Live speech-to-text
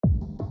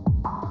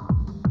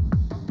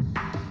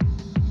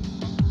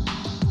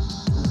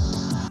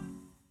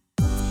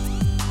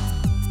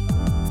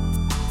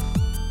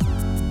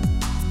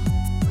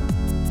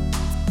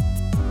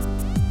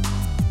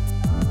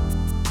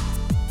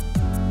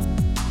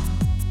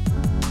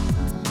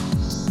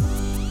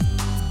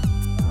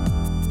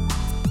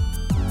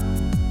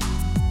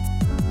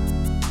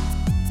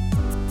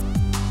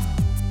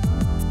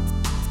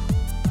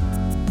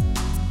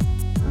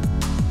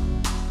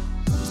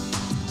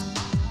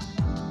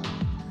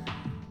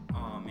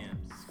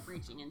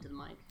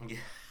mic. Yeah.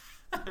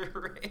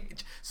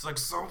 Rage. It's like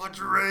so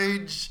much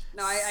rage.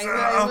 No,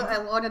 I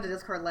logged into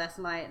Discord last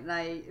night and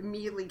I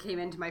immediately came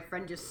into my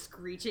friend just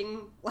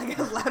screeching like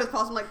as loud as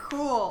possible. I'm like,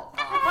 cool.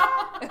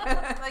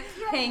 Like,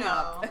 hang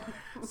up.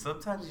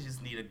 Sometimes you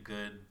just need a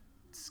good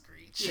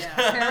screech. Yeah,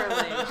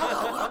 apparently.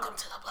 Hello, welcome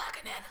to the Black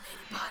and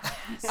Animated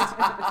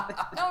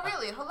Podcast. No,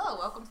 really. Hello,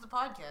 welcome to the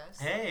podcast.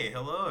 Hey,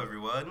 hello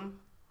everyone.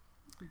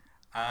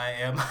 I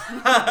am.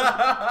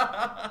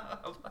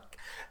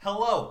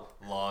 Hello,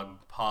 long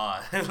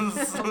pause.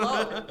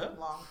 Hello,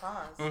 long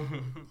pause.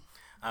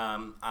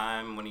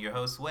 I'm one of your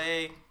hosts,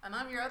 Way, And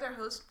I'm your other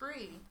host,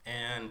 Bree.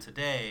 and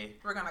today.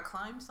 We're gonna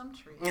climb some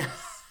trees. Where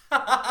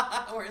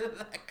did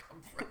that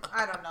come from?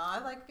 I don't know. I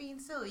like being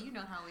silly. You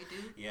know how we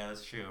do. Yeah,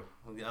 that's true.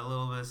 We got a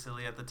little bit of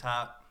silly at the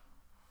top.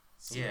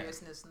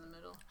 Seriousness in the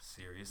middle.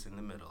 Serious in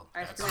the middle.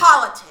 Ice That's cream.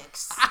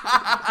 Politics.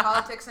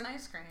 Politics and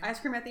ice cream.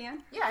 Ice cream at the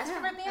end? Yeah, ice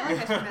cream at the I end.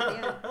 like ice cream at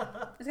the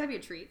end. It's gotta be a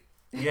treat.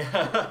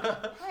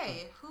 Yeah.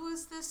 Hey, who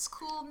is this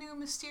cool new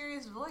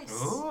mysterious voice?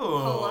 Ooh.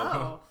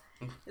 Hello.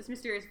 This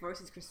mysterious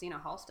voice is Christina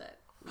Halstead.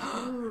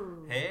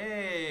 Ooh.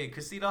 Hey,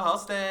 Christina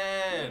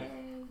Halstead.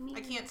 I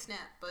can't snap,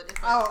 but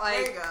if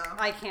there you go.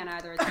 I can't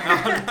either.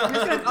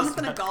 I'm just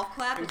gonna golf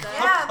clap. Is that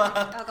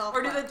Yeah. I'll golf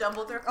Or do clap. the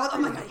Dumbledore. Oh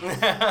my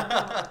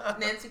god.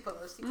 Nancy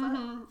Pelosi.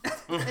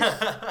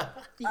 clap.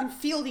 You can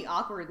feel the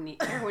awkward in the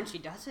air when she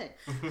does it.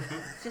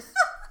 Just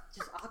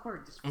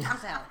awkward. Just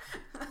comes out.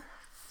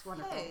 It's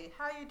wonderful. Hey,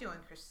 how you doing,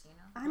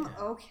 Christina? I'm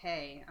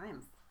okay. I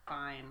am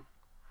fine.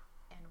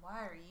 And why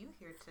are you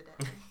here today?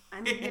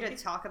 I'm here to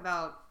talk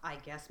about, I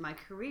guess, my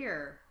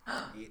career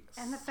Yes.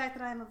 and the fact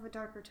that I'm of a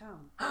darker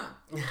tone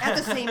at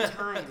the same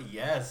time.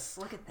 Yes.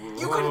 Look at that.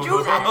 You can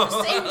do that at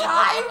the same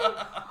time?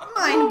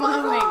 Mind Oh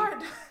blowing. my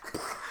god.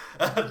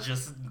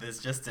 This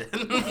just in.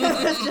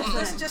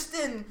 This just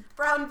in.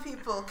 Brown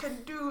people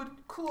can do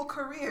cool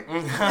careers.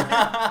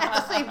 At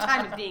the same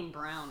time as being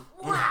brown.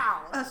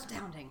 Wow.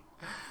 Astounding.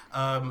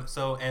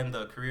 So, and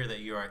the career that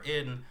you are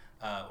in,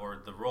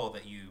 or the role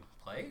that you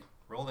play,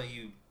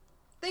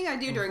 Thing I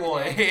do during the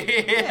employ.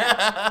 day.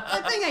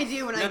 Yeah. The thing I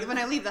do when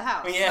I leave the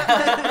house. Yeah.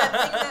 That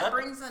thing that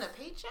brings in a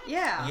paycheck?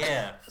 Yeah.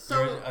 Yeah.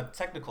 So- You're a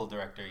technical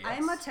director. Yes. I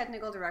am a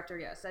technical director,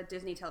 yes, at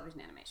Disney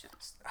Television Animation.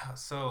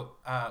 So,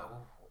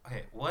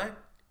 okay, what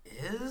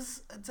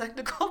is a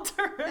technical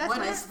director? That's What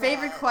my is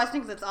favorite that? question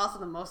because it's also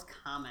the most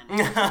common.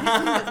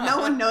 Because no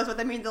one knows what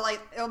that means. They're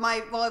like,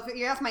 if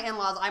you ask my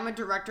in-laws, I'm a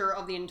director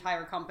of the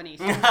entire company.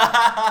 So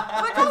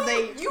because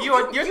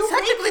You're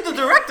technically the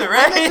director,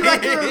 right? I'm a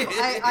director.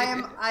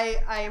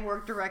 I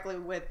work directly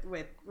with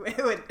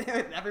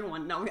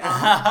everyone. No, You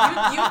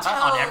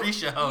tell, On every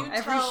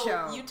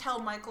show. You tell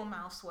Michael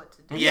Mouse what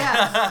to do.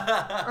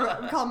 Yeah.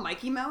 or we call him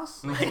Mikey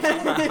Mouse.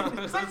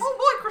 It's like, oh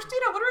boy,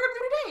 Christina, what are we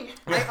going to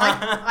do today?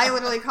 I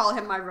literally call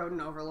him my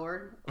rodent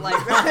overlord. Like,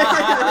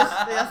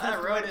 that's I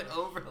the wrote it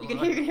over. You can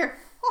hear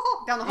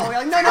down the hallway.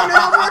 Like,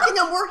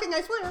 no, I'm working.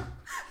 I swear.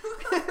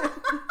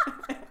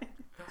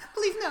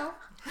 Please no.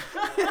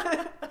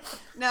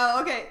 No,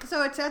 okay.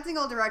 So a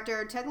technical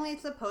director, technically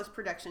it's a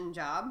post-production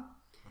job.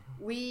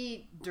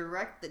 We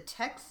direct the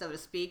text, so to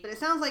speak, but it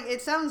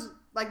sounds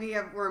like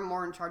we're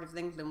more in charge of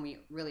things than we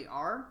really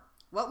are.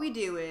 What we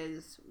do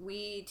is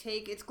we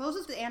take, it's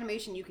closest to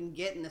animation you can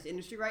get in this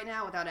industry right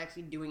now without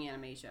actually doing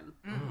animation.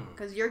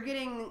 Because you're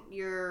getting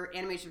your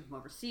animation from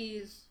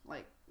overseas,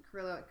 like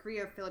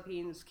Korea,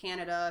 Philippines,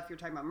 Canada, if you're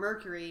talking about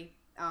Mercury,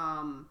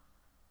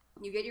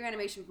 you get your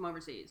animation from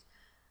overseas.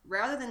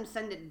 Rather than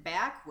send it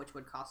back, which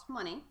would cost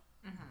money,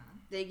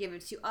 they give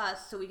it to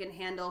us so we can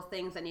handle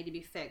things that need to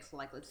be fixed.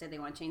 Like, let's say they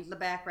want to change the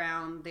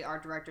background, the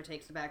art director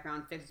takes the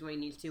background, fixes what he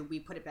needs to, we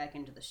put it back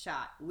into the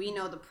shot. We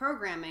know the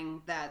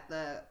programming that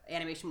the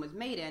animation was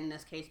made in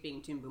this case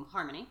being Toon Boom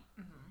Harmony.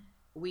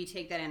 We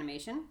take that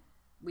animation,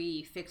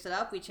 we fix it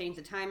up, we change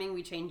the timing,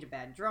 we change a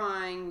bad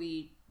drawing,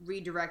 we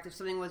redirect if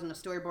something was in the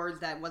storyboards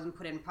that wasn't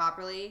put in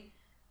properly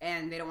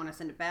and they don't want to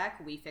send it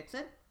back, we fix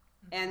it.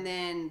 And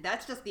then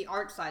that's just the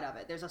art side of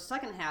it. There's a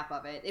second half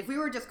of it. If we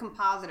were just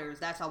compositors,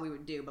 that's all we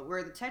would do. But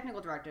we're the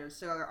technical directors,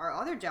 so our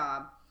other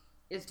job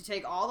is to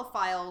take all the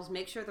files,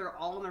 make sure they're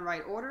all in the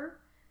right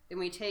order. Then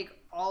we take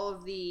all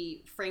of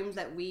the frames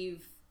that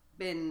we've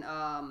been,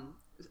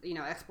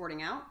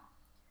 exporting out.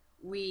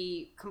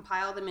 We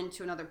compile them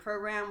into another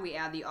program. We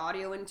add the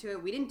audio into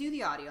it. We didn't do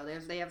the audio.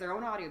 They have their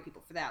own audio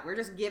people for that. We're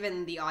just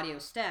given the audio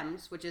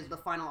stems, which is the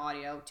final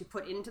audio, to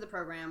put into the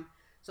program,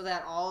 so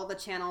that all the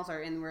channels are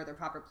in their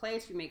proper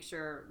place. We make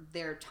sure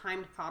they're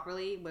timed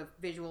properly with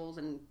visuals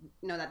and,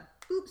 that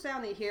boop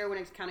sound that you hear when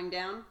it's counting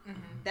down.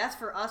 That's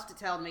for us to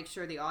tell to make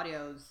sure the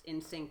audio's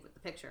in sync with the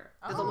picture.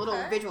 There's a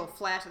little visual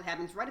flash that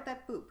happens right at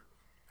that boop.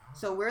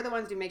 So we're the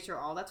ones who make sure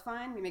all that's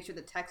fine. We make sure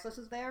the text list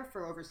is there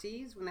for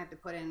overseas when they have to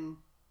put in,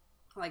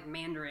 like,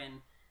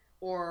 Mandarin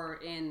or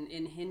in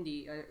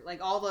Hindi,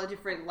 like all the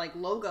different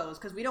logos,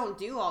 because we don't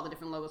do all the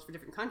different logos for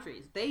different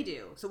countries. They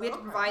do. So we have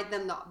to provide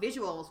them the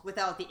visuals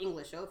without the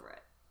English over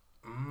it.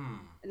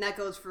 And that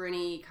goes for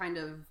any kind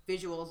of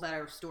visuals that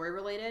are story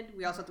related.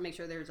 We also have to make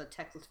sure there's a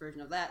textless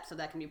version of that, so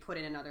that can be put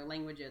in other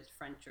languages,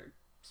 French or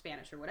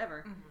Spanish or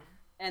whatever.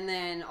 And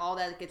then all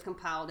that gets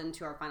compiled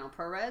into our final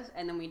ProRes,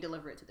 and then we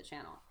deliver it to the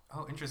channel.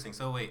 Oh, interesting.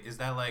 So wait, is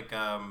that like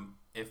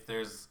if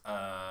there's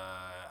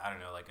I don't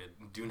know, like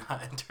a do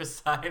not enter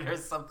sign or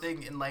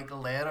something in like a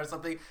LAN or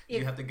something,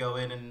 you have to go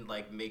in and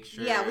like make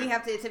sure. Yeah, we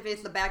have to. If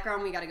it's the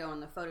background, we got to go in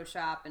the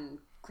Photoshop and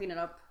clean it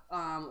up.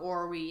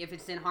 Or if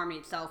it's in Harmony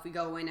itself, we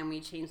go in and we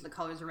change the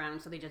colors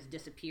around so they just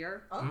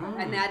disappear.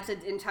 And that's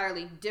an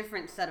entirely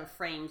different set of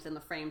frames than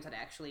the frames that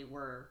actually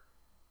were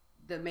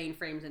the main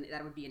frames, and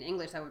that would be in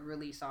English that would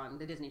release on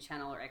the Disney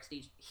Channel or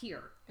XD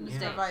here in the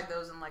States. Provide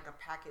those in like a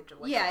package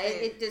of like,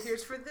 it just,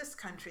 here's for this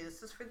country,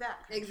 this is for that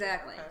country.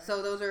 Exactly. Okay.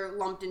 So those are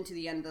lumped into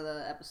the end of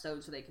the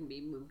episode so they can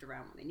be moved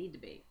around when they need to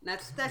be. And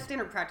that's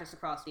standard practice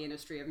across the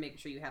industry of making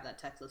sure you have that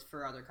text list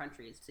for other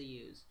countries to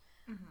use.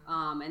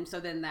 And so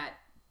then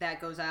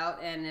that goes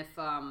out, and if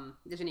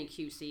there's any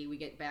QC, we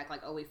get back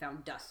like, oh, we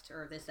found dust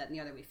or this, that, and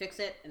the other. We fix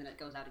it, and then it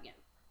goes out again.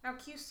 Now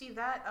QC,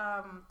 that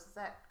is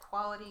that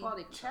quality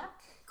check?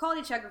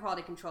 Quality check or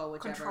quality control,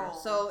 whichever.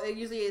 So it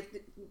usually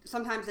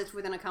sometimes it's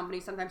within a company,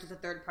 sometimes it's a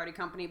third-party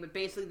company, but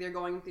basically they're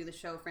going through the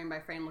show frame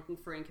by frame, looking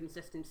for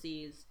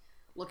inconsistencies,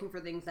 looking for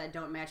things that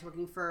don't match,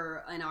 looking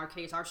for, in our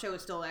case, our show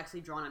is still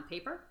actually drawn on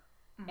paper.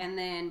 And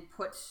then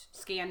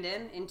scanned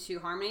into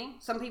Harmony.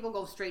 Some people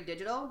go straight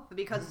digital, but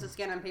because it's a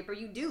scan on paper,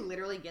 you do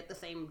literally get the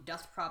same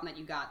dust problem that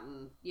you got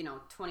in,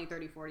 20,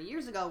 30, 40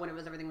 years ago when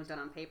everything was done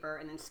on paper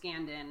and then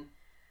scanned in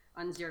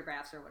on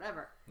xerographs or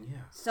whatever. Yeah.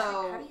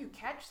 So how do you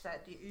catch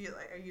that?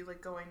 Are you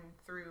going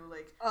through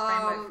like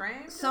frame by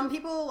frame? Some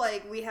people,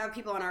 we have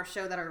people on our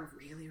show that are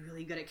really,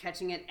 really good at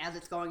catching it as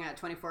it's going at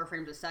 24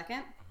 frames a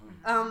second.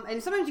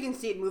 And sometimes you can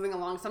see it moving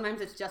along.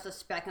 Sometimes it's just a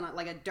speck,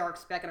 like a dark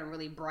speck in a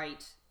really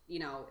bright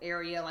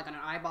area, like on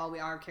an eyeball.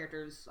 Our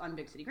characters on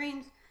Big City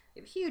Greens,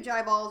 they have huge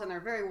eyeballs and they're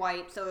very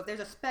white, so if there's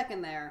a speck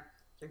in there,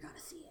 you're gonna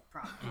see it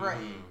probably. Right.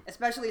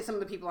 Especially some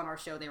of the people on our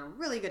show, they were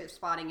really good at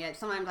spotting it.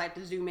 Sometimes I have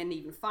to zoom in to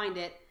even find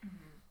it.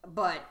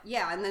 But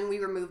yeah, and then we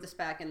remove the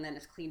speck and then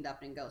it's cleaned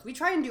up and it goes. We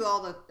try and do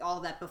all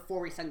of that before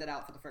we send it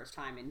out for the first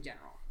time in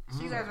general.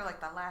 So you guys are like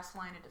the last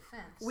line of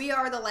defense. We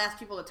are the last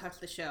people to touch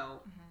the show,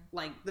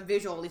 like at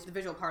least the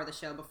visual part of the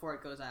show before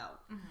it goes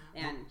out.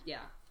 And yeah.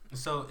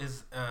 So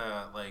is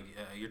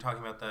you're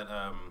talking about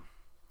that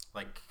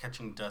like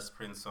catching dust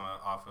prints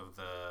off of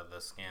the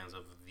scans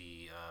of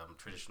the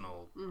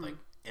traditional like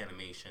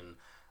animation.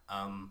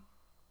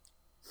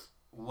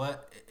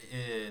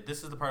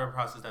 This is the part of the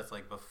process that's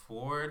like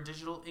before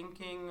digital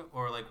inking,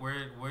 or like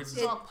where's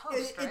it's all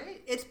post,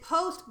 right? It's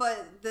post,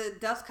 but the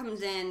dust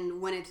comes in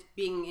when it's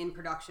being in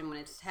production, when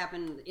it's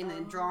happened in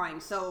the drawing.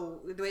 So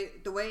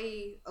the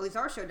way at least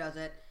our show does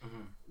it,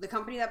 the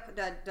company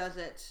that does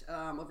it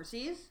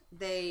overseas,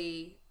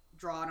 they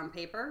draw it on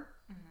paper.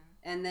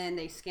 And then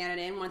they scan it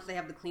in once they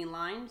have the clean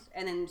lines,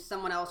 and then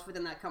someone else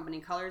within that company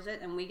colors it,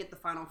 and we get the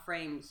final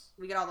frames.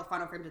 We get all the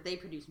final frames that they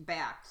produce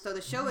back. So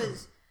the show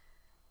is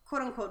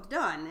quote-unquote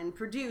done and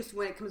produced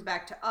when it comes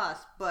back to us,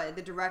 but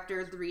the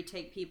directors, the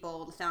retake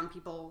people, the sound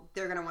people,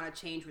 they're going to want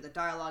to change where the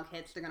dialogue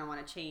hits. They're going to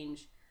want to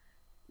change.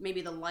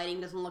 Maybe the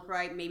lighting doesn't look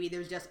right. Maybe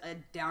there's just a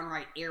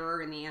downright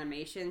error in the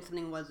animation.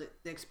 Something was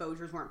the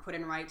exposures weren't put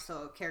in right,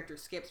 so a character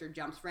skips or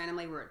jumps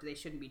randomly where they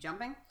shouldn't be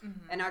jumping.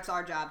 And that's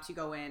our job to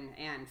go in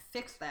and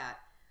fix that.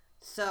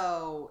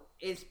 So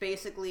it's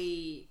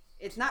basically,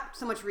 it's not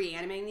so much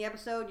reanimating the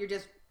episode. You're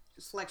just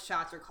select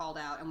shots are called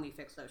out and we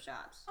fix those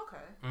shots.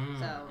 Okay.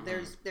 So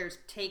there's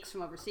takes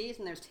from overseas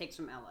and there's takes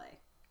from LA.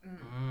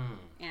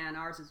 And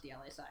ours is the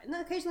LA side. And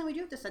then occasionally we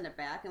do have to send it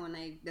back, and when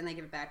they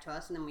give it back to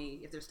us, and then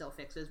if there's still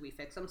fixes, we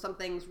fix them. Some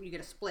things you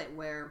get a split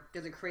where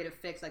there's a creative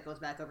fix that goes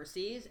back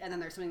overseas, and then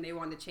there's something they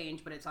wanted to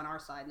change, but it's on our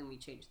side, and then we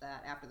change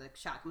that after the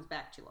shot comes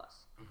back to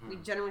us. We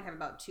generally have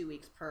about 2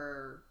 weeks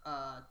per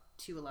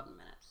 2 11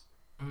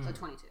 minutes, so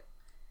 22.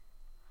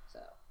 So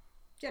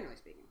generally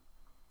speaking.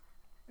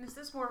 And is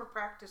this more of a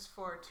practice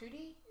for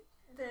 2D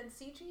than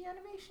CG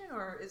animation,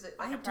 or is it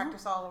like a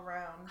practice all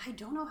around? I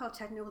don't know how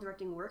technical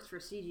directing works for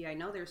CG. I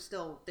know it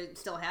still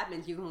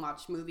happens. You can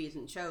watch movies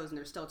and shows, and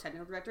there's still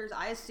technical directors.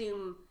 I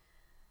assume,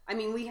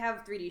 we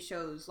have 3D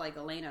shows like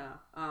Elena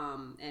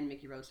and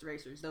Mickey Road to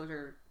Racers. Those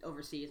are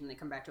overseas, and they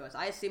come back to us.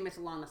 I assume it's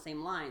along the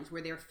same lines,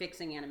 where they're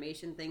fixing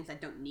animation things that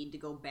don't need to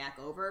go back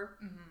over.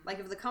 Like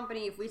if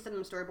we send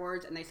them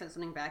storyboards and they send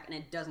something back and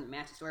it doesn't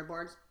match the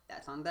storyboards,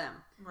 that's on them.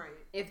 Right.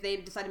 If they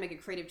decide to make a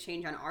creative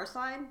change on our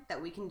side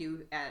that we can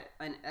do at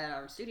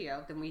our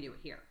studio, then we do it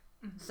here.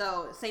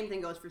 So same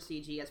thing goes for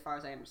CG as far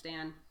as I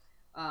understand.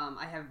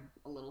 I have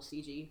a little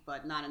CG,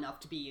 but not enough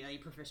to be a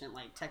proficient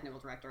technical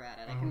director at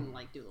it. I can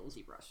do a little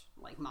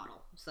ZBrush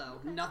model. So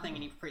nothing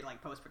any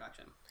post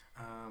production.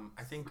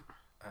 I think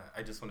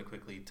I just want to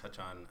quickly touch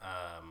on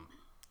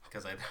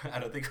because I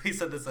don't think we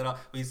said this at all.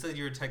 We said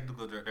you were a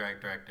technical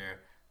director.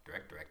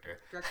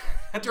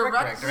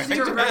 Director.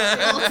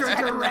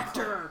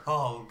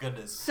 Oh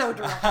goodness. So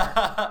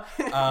director.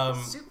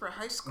 Super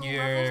high school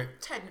level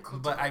technical.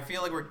 But I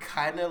feel like we're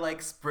kind of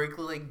like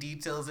sprinkling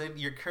details in.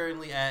 You're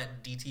currently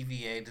at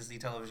DTVA, Disney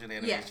Television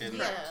Animation.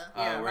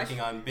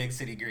 Working on Big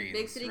City Greens.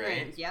 Big City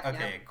Greens. Yep.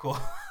 Okay. Cool.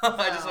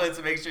 I just wanted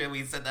to make sure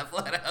we said that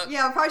flat out.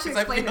 Yeah, we probably should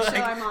explain the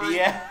show I'm on.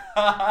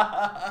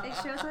 Yeah. It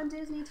shows on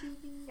Disney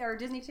TV or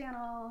Disney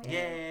Channel.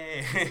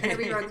 Yay. And it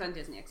reruns on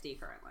Disney XD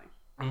currently.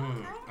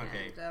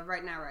 Okay. And,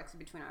 right now we're actually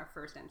between our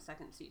first and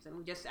second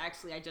season. I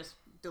just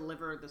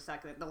delivered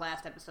the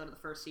last episode of the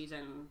first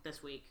season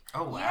this week.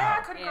 Oh wow!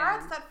 Yeah,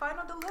 congrats! That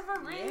final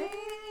delivery,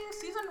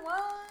 season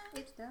 1.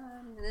 It's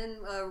done, and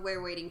then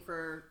we're waiting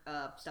for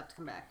stuff to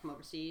come back from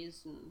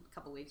overseas. In a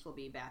couple weeks, we'll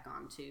be back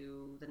on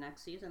to the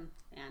next season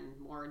and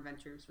more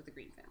adventures with the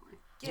Green family.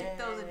 Get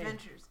those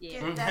adventures.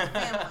 Yeah. Get that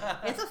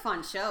family. It's a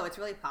fun show. It's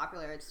really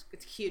popular. It's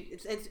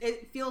cute.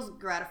 It feels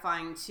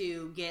gratifying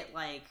to get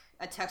like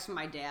a text from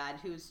my dad,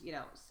 who's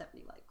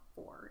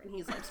 74, and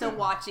he's like still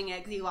watching it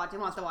because he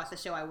wants to watch the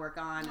show I work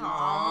on.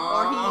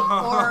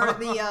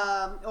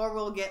 Or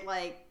we'll get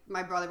like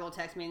my brother will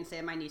text me and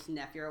say my niece and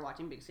nephew are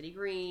watching Big City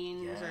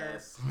Greens.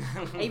 Yes.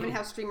 Or I even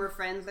have streamer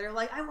friends that are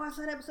like, I watched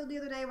that episode the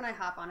other day when I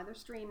hop onto their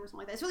stream or something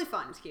like that. It's really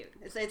fun. It's cute.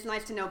 It's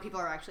nice to know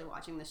people are actually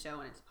watching the show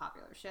and it's a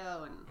popular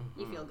show and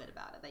you feel good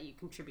about it, that you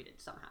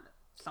contributed somehow to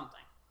something.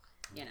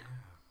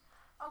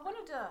 I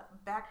wanted to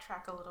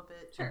backtrack a little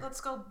bit. Sure.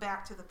 Let's go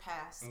back to the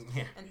past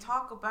and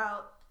talk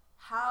about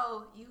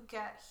how you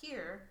got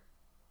here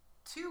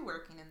to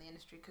working in the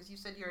industry, because you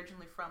said you're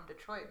originally from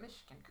Detroit,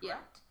 Michigan, correct? Yeah.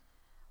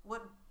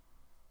 What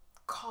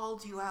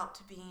called you out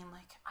to being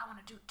like, I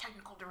want to do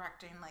technical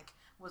directing? Like,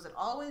 was it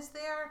always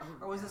there,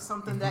 or was it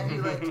something that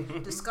you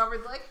like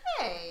discovered? Like,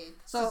 hey,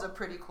 this is a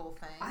pretty cool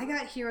thing. I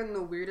got here in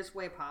the weirdest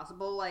way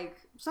possible.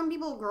 Like, some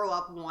people grow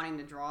up wanting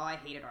to draw. I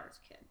hated art as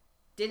a kid.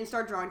 Didn't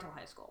start drawing until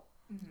high school.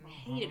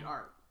 Hated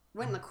art.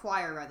 Went in the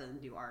choir rather than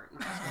do art in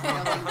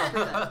high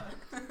school.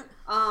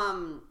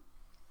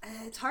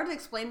 It's hard to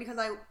explain because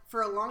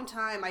for a long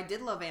time I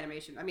did love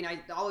animation. I mean, I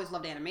always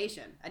loved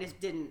animation. I just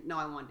didn't know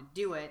I wanted to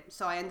do it.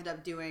 So I ended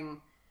up doing.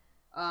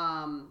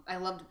 I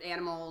loved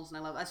animals, and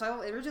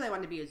originally I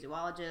wanted to be a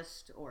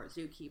zoologist or a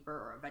zookeeper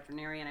or a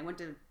veterinarian. I went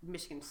to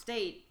Michigan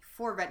State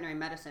for veterinary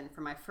medicine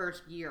for my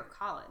first year of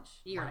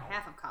college, year and a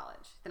half of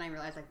college. Then I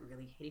realized I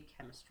really hated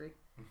chemistry.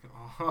 And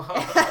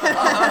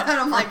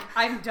I'm like,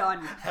 I'm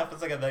done. Half a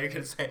second, I thought you were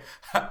going to say,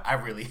 I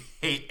really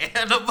hate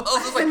animals.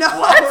 I was like, No,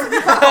 what? no.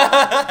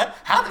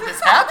 How did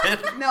this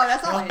happen? No,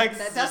 that's all Like,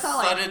 that's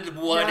all sudden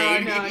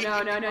 180.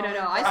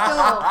 No. I still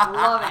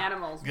love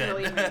animals. Good.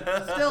 Believe me.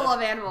 Still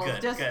love animals.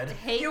 Good.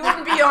 Hate You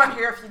wouldn't be on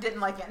here if you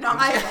didn't like it. No,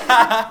 I'm kidding.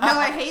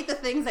 I hate the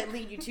things that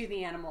lead you to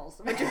the animals,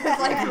 which is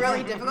like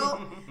really difficult.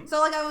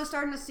 So like I was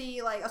starting to see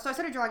so I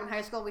started drawing in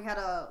high school. We had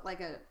a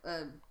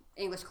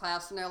English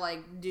class, and they're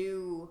like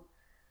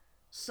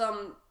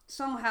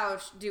somehow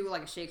do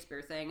like a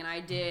Shakespeare thing, and I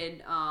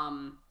did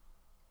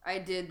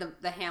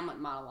the Hamlet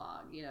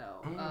monologue,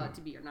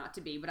 to be or not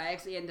to be, but I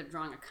actually ended up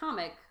drawing a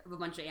comic of a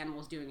bunch of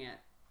animals doing it.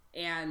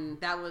 And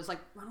that was like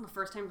one of the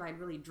first times I'd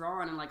really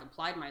drawn and like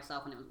applied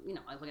myself, and it was,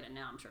 I look at it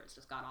now, I'm sure it's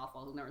just god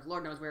awful. Who knows?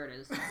 Lord knows where it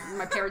is. In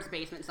my parents'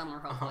 basement somewhere,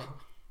 hopefully.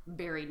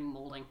 Buried in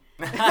molding.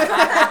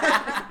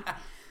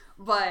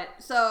 But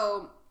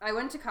so I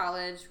went to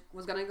college,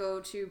 was going to go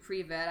to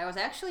pre-vet. I was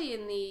actually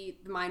in the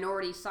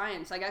minority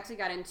science. I actually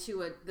got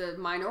into the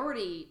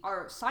minority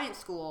art science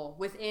school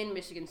within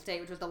Michigan State,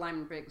 which was the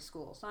Lyman Briggs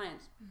School of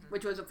Science,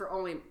 which was for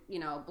only,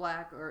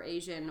 Black or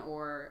Asian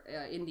or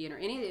Indian or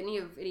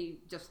any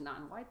just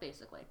non-white,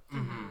 basically.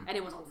 And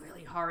it was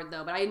really hard,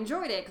 though. But I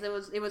enjoyed it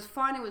because it was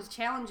fun. It was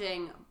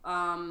challenging.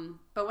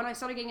 But when I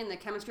started getting into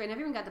chemistry, I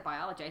never even got to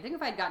biology. I think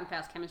if I had gotten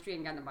past chemistry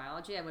and gotten to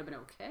biology, I would have been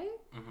okay.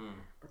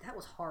 But that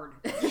was hard.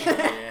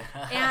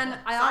 And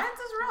science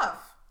is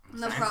rough.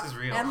 Science is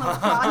real. And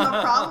the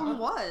problem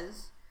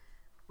was,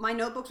 my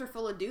notebooks are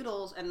full of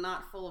doodles and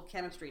not full of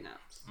chemistry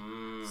notes.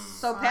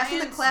 So passing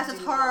the class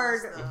is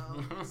hard.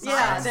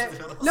 Yeah, there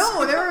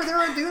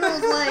were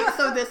doodles like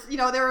so. This,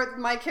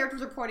 my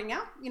characters are pointing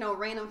out,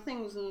 random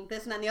things and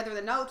this and that and the other in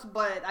the notes,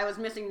 but I was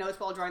missing notes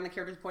while drawing the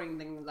characters pointing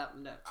things out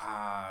in the notes.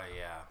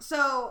 Yeah.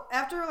 So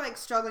after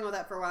struggling with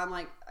that for a while, I'm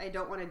like, I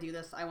don't want to do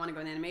this. I want to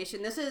go into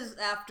animation. This is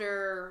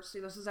after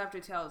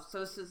 2000. So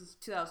this is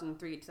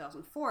 2003,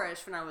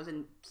 2004ish when I was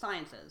in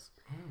sciences.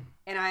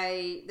 And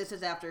this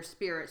is after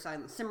Spirit,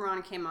 Silent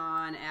Cimarron came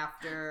on,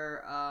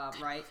 after,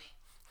 right?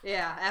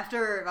 Yeah,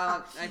 after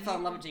I fell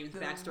in love with James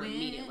Baxter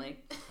immediately.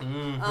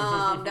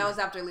 That was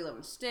after Lilo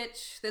and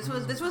Stitch. This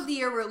was the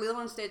year where Lilo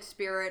and Stitch,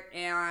 Spirit,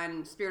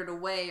 and Spirited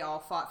Away all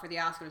fought for the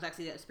Oscar. It was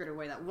actually Spirited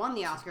Away that won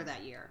the Oscar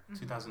that year.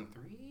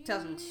 2003?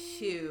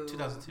 2002.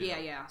 2002.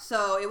 Yeah.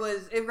 So it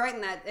was right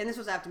in that, and this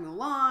was after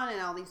Mulan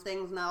and all these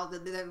things, and all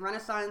the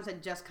Renaissance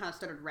had just kind of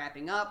started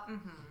wrapping up.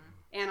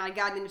 And I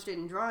got interested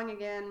in drawing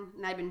again,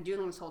 and I'd been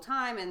doing this whole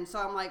time, and so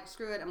I'm like,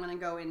 screw it, I'm gonna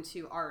go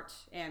into art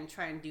and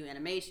try and do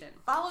animation.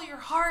 Follow your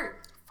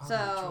heart.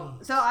 So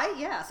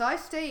I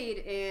stayed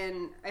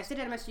at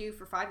MSU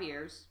for 5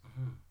 years.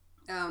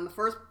 The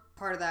first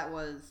part of that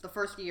was, the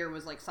first year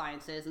was like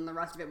sciences, and the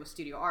rest of it was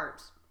studio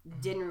arts.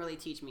 Didn't really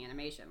teach me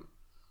animation.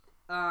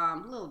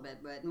 A little bit,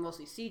 but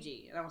mostly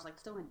CG. And I was like,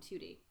 still in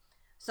 2D.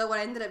 So what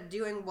I ended up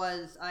doing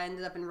was I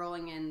ended up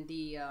enrolling in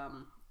the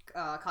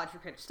College for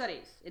Creative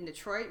Studies in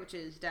Detroit, which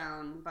is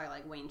down by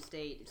like Wayne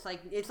State.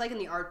 It's like in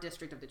the art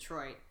district of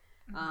Detroit,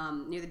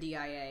 near the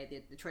DIA,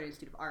 the Detroit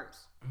Institute of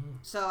Arts.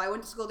 So I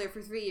went to school there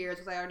for 3 years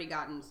because I already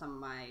gotten some of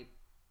my,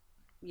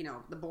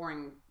 the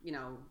boring,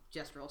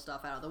 gestural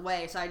stuff out of the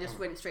way. So I just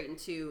went straight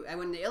into, I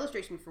went into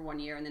illustration for 1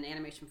 year and then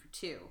animation for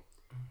 2.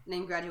 And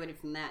then graduated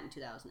from that in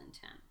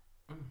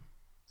 2010.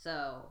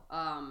 So,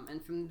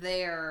 and from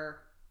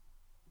there,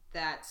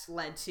 that's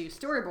led to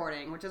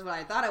storyboarding, which is what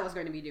I thought I was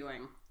going to be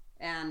doing.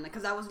 And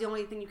because that was the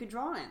only thing you could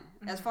draw in.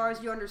 As far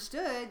as you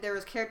understood, there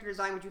was character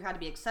design, which you had to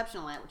be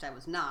exceptional at, which I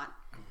was not.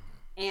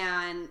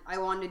 And I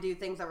wanted to do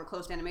things that were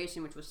close to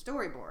animation, which was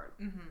storyboard.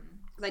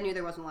 Because I knew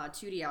there wasn't a lot of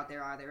 2D out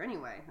there either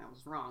anyway. I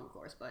was wrong, of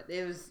course, but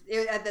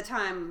at the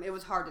time, it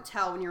was hard to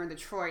tell when you're in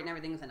Detroit and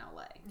everything's in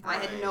LA. Right. I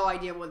had no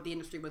idea what the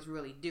industry was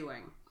really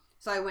doing.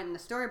 So I went into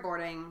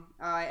storyboarding.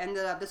 I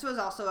ended up, this was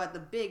also at the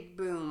big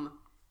boom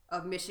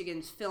of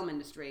Michigan's film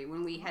industry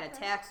when we had a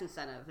tax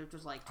incentive, which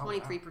was like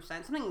 23%,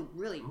 something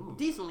really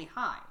decently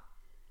high.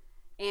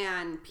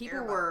 And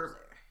people were...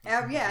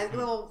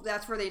 well,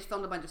 that's where they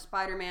filmed a bunch of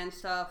Spider-Man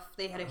stuff.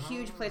 They had a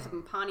huge place up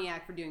in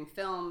Pontiac for doing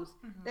films.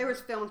 There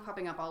was films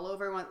popping up all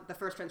over. The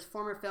first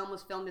Transformer film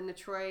was filmed in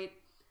Detroit.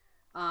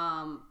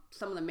 Some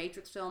of the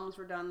Matrix films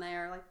were done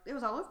there. Like, it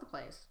was all over the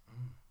place.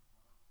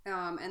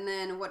 And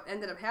then what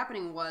ended up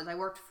happening was I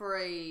worked for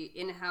a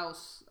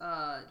in-house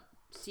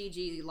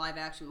CG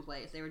live-action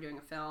place. They were doing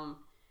a film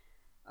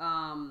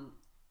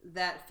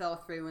that fell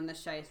through in the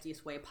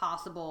shiestiest way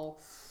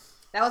possible.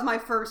 That was my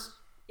first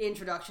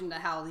introduction to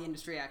how the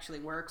industry actually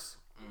works,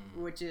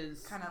 which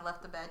is kind of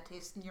left a bad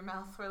taste in your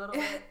mouth for a little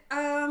bit.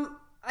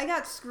 I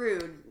got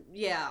screwed,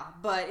 yeah,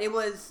 but it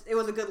was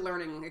a good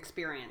learning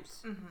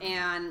experience.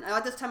 And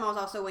at this time, I was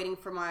also waiting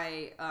for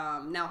my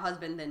now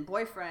husband then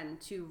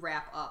boyfriend to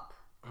wrap up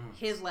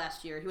his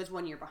last year. He was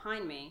 1 year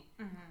behind me.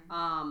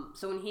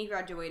 So when he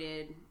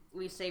graduated,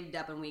 we saved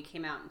up and we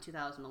came out in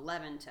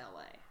 2011 to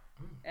LA,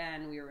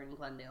 and we were in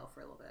Glendale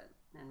for a little bit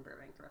and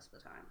Burbank the rest of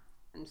the time.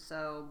 And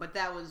so, but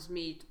that was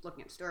me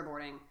looking at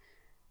storyboarding,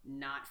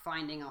 not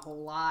finding a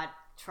whole lot.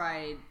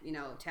 Tried,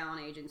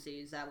 talent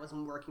agencies, that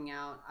wasn't working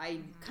out.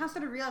 I kind of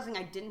started realizing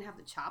I didn't have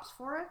the chops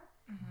for it.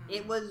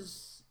 It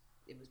was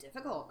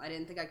difficult. I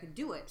didn't think I could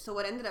do it. So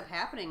what ended up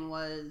happening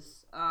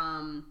was,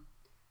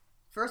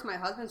 first my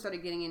husband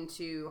started getting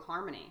into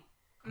Harmony.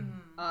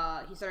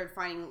 He started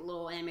finding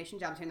little animation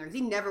jobs here and there because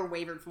he never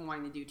wavered from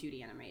wanting to do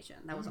 2D animation.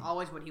 That was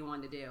always what he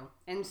wanted to do.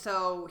 And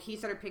so he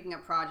started picking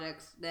up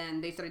projects.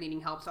 Then they started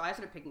needing help, so I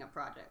started picking up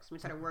projects. We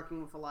started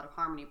working with a lot of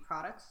Harmony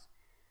products.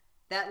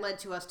 That led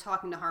to us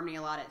talking to Harmony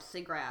a lot at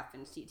SIGGRAPH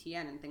and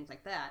CTN and things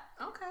like that.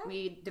 Okay.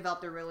 We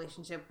developed a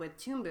relationship with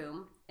Toon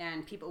Boom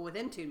and people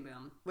within Toon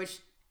Boom, which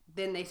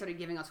then they started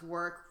giving us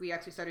work. We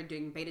actually started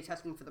doing beta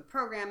testing for the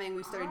programming.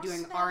 We started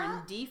doing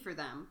R&D for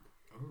them.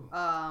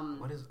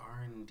 What is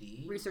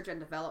R&D? Research and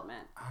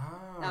development.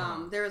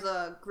 There was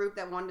a group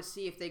that wanted to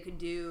see if they could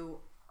do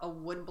a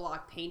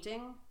woodblock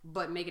painting,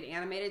 but make it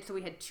animated. So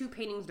we had 2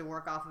 paintings to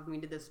work off of, and we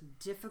did this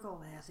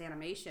difficult-ass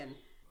animation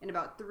in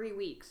about 3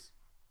 weeks.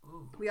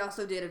 We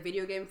also did a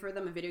video game for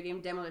them, a video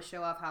game demo to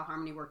show off how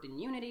Harmony worked in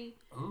Unity.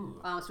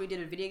 So we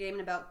did a video game in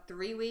about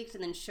 3 weeks,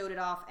 and then showed it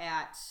off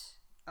at...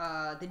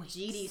 the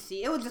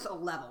GDC. It was just a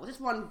level,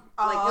 just one. It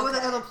was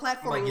a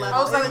platforming level.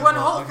 I was like, one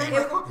whole thing.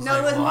 It was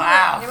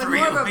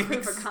more of a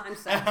proof of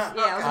concept. Yeah, it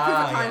was a proof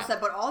of concept.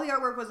 But all the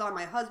artwork was on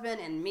my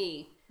husband and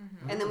me.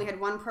 And then we had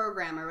one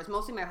programmer. It was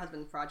mostly my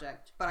husband's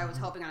project, but I was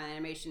helping on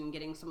animation and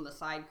getting some of the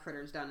side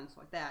critters done and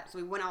stuff like that. So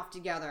we went off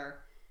together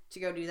to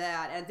go do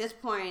that. At this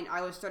point,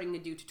 I was starting to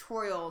do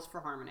tutorials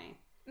for Harmony.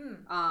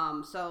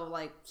 So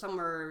like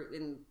somewhere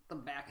in the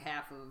back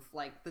half of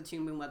like the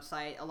Toon Boom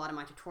website, a lot of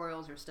my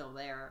tutorials are still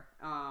there.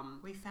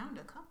 We found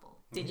a couple.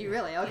 Did you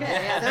really? Okay,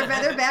 yeah,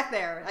 they're back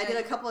there. I did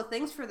a couple of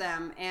things for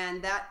them,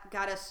 and that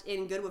got us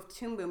in good with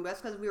Toon Boom.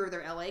 That's because we were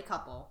their LA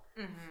couple,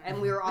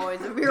 and we were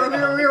always available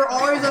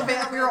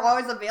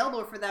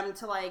for them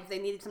to like if they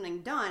needed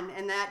something done,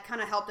 and that kind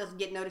of helped us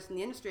get noticed in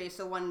the industry.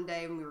 So one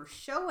day when we were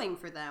showing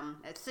for them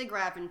at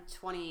SIGGRAPH in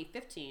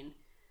 2015.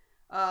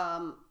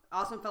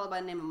 Awesome fellow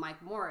by the name of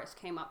Mike Morris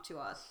came up to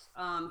us.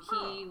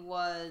 He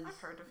was... I've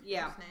heard of his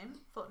name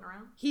floating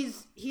around.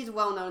 He's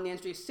well known in the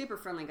industry. Super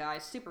friendly guy.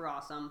 Super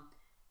awesome.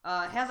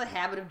 Has a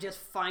habit of just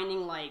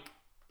finding, like,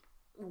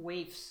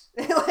 waifs.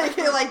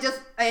 like,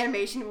 just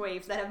animation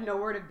waifs that have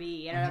nowhere to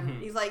be. And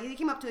he's like... He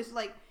came up to us, he's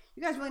like,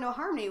 you guys really know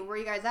Harmony. Where are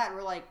you guys at? And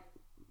we're like,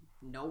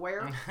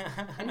 nowhere.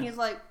 And he's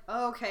like,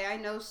 oh, okay, I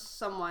know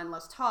someone.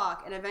 Let's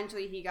talk. And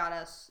eventually he got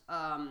us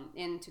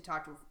in to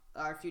talk to...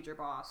 our future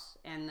boss,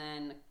 and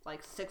then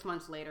like 6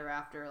 months later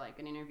after like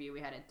an interview we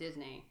had at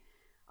Disney,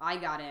 I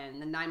got in.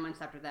 And then 9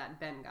 months after that,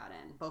 Ben got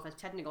in, both as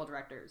technical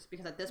directors.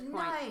 Because at this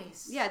point,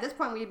 at this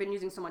point, we had been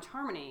using so much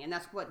Harmony, and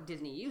that's what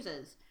Disney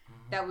uses.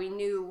 That we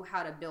knew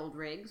how to build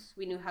rigs,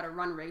 we knew how to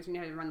run rigs, we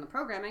knew how to run the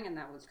programming, and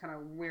that was kind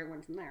of where it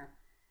went from there.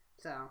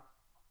 So,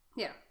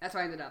 yeah, that's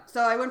where I ended up. So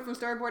I went from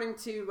storyboarding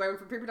I went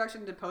from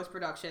pre-production to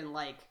post-production,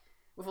 like,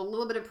 with a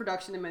little bit of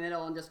production in the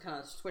middle, and just kind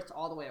of switched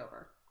all the way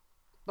over.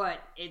 But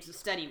it's a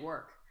steady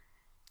work.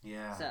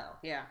 Yeah. So,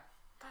 yeah.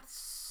 That's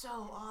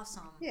so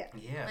awesome. Yeah.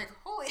 Yeah. Like,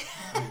 holy.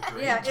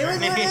 Yeah, it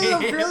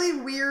was a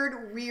really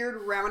weird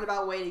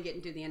roundabout way to get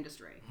into the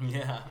industry.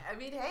 Yeah. I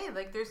mean, hey,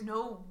 like, there's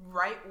no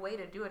right way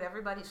to do it.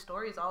 Everybody's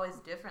story is always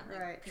different. Like,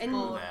 right.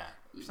 People,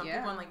 some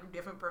people in, like,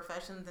 different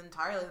professions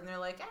entirely, and they're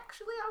like,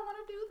 actually, I want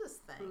to do this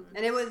thing.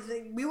 And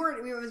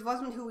it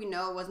wasn't who we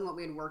know, it wasn't what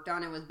we had worked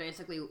on, it was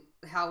basically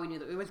how we knew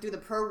that. It was through the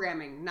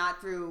programming, not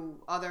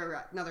through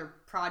other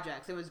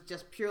projects. It was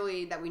just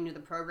purely that we knew the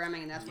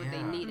programming, and that's what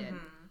they needed.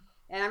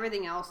 And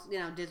everything else,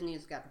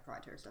 Disney's got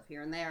proprietary stuff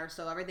here and there,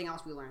 so everything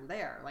else we learned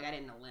there. Like, I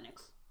didn't know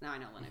Linux. Now I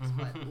know Linux,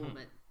 but a little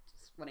bit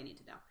is what I need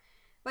to know.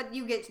 But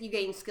you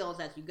gain skills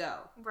as you go.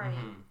 Right.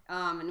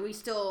 And we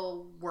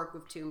still work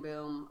with Toon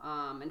Boom.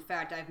 In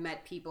fact, I've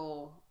met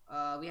people,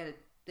 we had a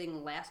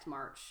thing last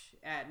March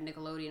at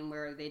Nickelodeon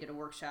where they did a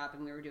workshop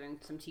and we were doing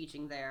some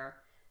teaching there.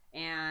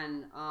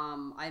 And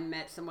I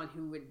met someone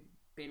who had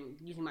been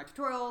using my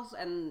tutorials,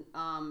 and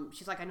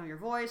she's like, I know your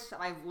voice,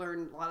 I've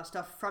learned a lot of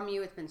stuff from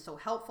you, it's been so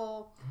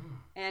helpful.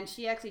 And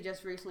she actually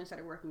just recently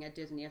started working at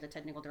Disney as a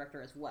technical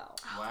director as well.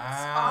 Wow.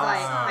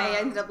 I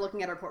ended up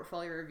looking at her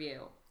portfolio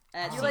review.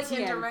 You like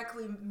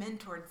indirectly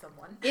mentored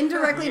someone.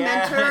 Indirectly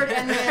mentored,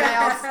 and then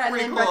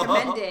I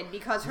recommended,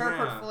 because her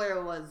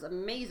portfolio was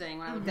amazing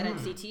when I looked at it at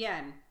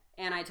CTN.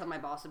 And I told my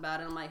boss about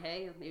it. I'm like,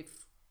 hey,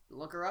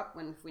 look her up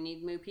if we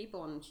need new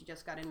people, and she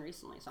just got in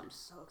recently, so I'm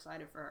so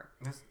excited for her.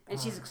 And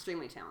she's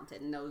extremely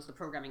talented and knows the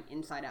programming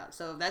inside out.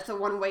 So that's the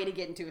one way to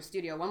get into a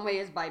studio. One way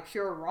is by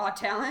pure raw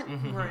talent,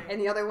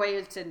 and the other way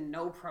is to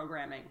know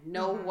programming,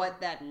 know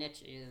what that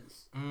niche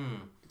is.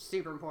 It's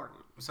super important.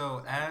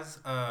 So as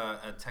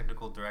a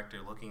technical director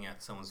looking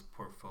at someone's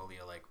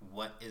portfolio, like,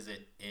 what is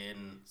it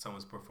in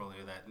someone's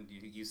portfolio that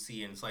you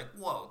see and it's like,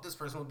 whoa, this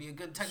person would be a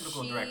good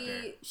technical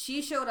director?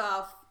 She showed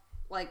off,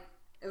 like,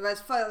 it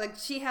was fun. Like,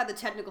 she had the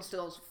technical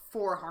skills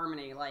for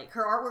Harmony. Like,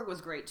 her artwork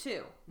was great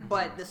too,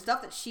 but the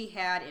stuff that she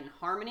had in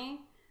Harmony,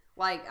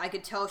 like, I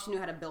could tell she knew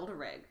how to build a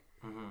rig.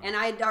 And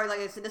like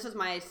I said, this was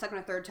my second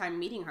or third time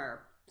meeting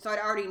her, so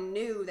I already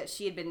knew that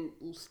she had been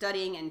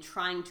studying and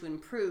trying to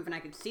improve, and I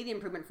could see the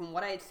improvement from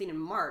what I had seen in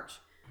March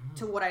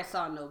to what I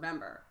saw in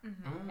November.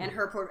 And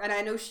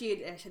I know I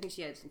think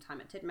she had some time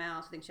at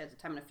Titmouse. I think she had some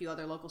time in a few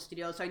other local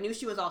studios. So I knew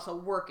she was also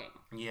working.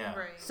 Yeah.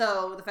 Right.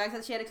 So the fact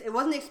that she had, it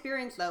wasn't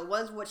experience though, it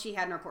was what she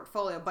had in her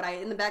portfolio. But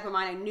in the back of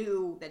my mind, I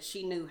knew that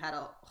she knew how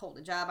to hold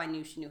a job. I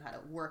knew she knew how to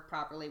work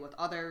properly with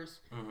others.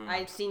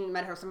 I'd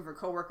met some of her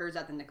coworkers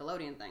at the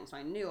Nickelodeon thing, so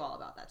I knew all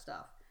about that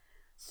stuff.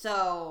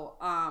 So,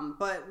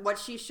 but what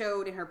she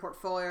showed in her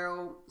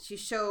portfolio, she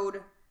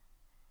showed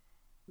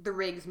the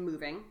rigs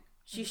moving.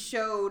 She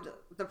showed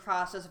the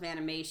process of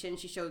animation.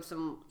 She showed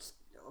some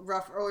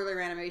rough earlier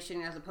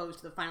animation as opposed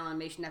to the final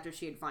animation after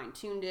she had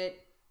fine-tuned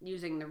it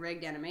using the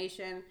rigged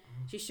animation.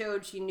 She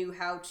showed she knew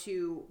how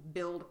to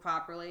build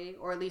properly,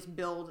 or at least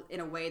build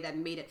in a way that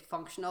made it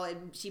functional.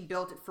 She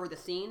built it for the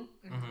scene.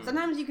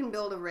 Sometimes you can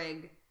build a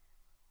rig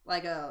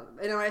like and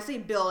when I say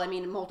build, I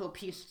mean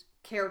multiple-piece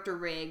character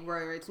rig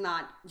where it's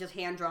not just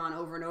hand-drawn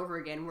over and over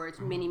again, where it's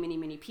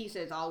many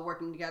pieces all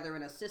working together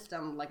in a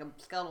system like a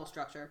skeletal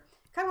structure.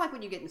 Kind of like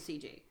what you get in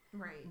CG.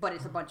 Right. But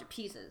it's a bunch of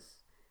pieces,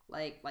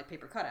 like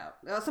paper cutout.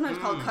 Sometimes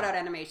called cutout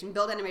animation.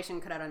 Build animation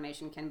and cutout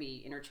animation can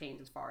be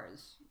interchanged as far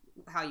as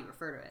how you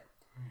refer to it.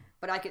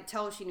 But I could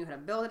tell she knew how to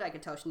build it. I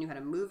could tell she knew how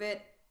to move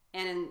it.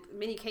 And in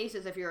many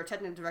cases, if you're a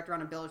technical director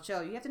on a build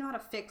show, you have to know how to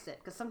fix it.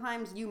 Because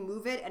sometimes you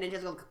move it and it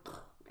just goes...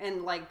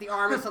 and like the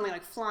arm is suddenly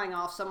like flying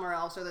off somewhere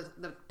else, or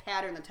the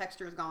pattern, the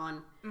texture is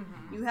gone.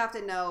 You have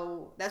to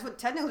know... That's what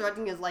technical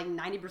directing is, like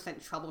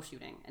 90%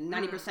 troubleshooting and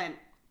 90%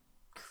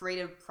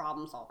 creative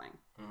problem solving.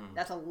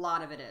 That's a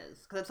lot of it is,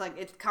 because it's like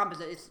it's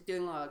composite. It's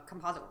doing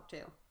composite work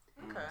too.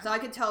 So I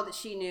could tell that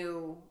she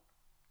knew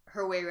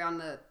her way around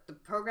the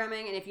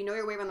programming, and if you know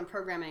your way around the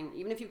programming,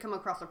 even if you come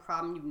across a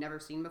problem you've never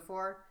seen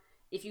before,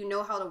 if you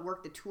know how to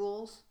work the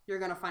tools, you're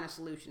going to find a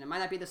solution. It might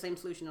not be the same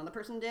solution another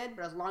person did,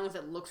 but as long as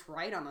it looks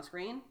right on the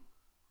screen,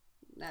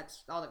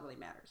 that's all that really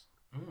matters.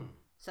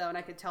 So, and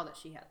I could tell that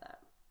she had that.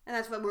 And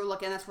that's what we were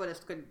looking at. That's what a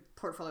good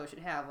portfolio should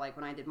have. Like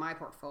when I did my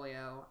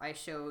portfolio, I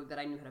showed that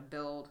I knew how to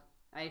build.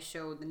 I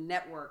showed the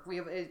network.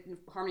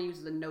 Harmony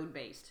uses a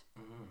node-based.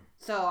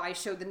 So I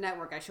showed the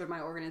network. I showed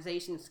my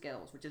organization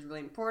skills, which is really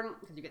important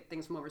because you get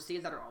things from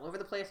overseas that are all over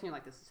the place, and you're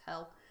like, this is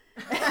hell.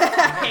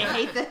 I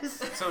hate this.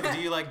 So do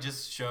you like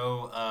just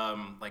show,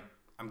 like,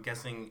 I'm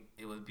guessing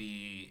it would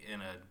be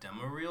in a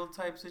demo reel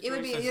type situation? It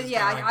would be,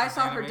 yeah, I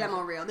saw her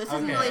demo reel. This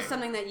isn't really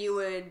something that you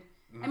would...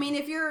 I mean,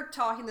 if you're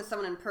talking to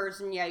someone in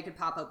person, yeah, you could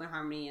pop open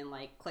Harmony and,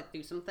 like, click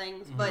through some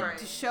things. But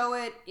to show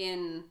it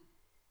in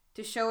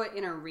to show it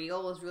in a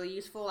reel is really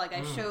useful. Like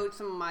I showed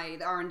some of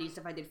the R&D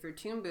stuff I did for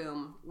Toon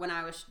Boom when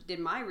I did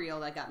my reel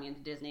that got me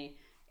into Disney,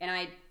 and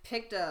I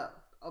picked a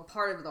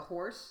part of the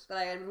horse that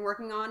I had been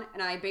working on,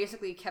 and I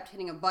basically kept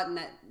hitting a button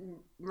that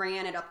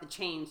ran it up the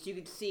chain so you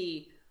could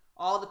see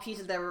all the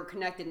pieces that were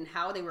connected and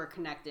how they were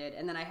connected,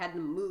 and then I had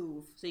them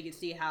move so you could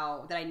see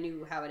that I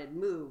knew how it had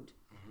moved.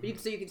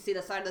 So you could see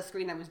the side of the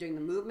screen that was doing the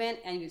movement,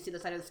 and you could see the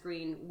side of the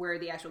screen where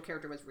the actual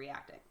character was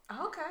reacting.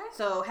 Okay.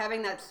 So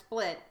having that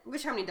split,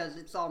 which Harmony does,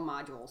 it's all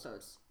modules, so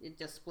it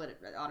just split it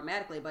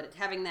automatically. But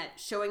having that,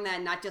 showing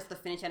that not just the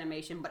finished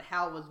animation, but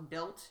how it was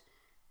built,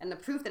 and the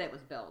proof that it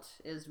was built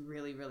is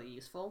really, really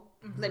useful.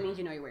 That means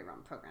you know your way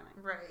around programming.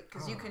 Right,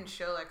 because you can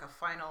show like a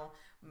final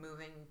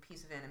moving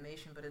piece of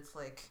animation, but it's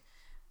like,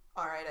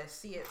 all right, I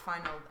see it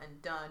final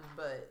and done,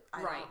 but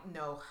I don't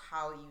know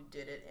how you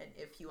did it and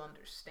if you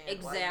understand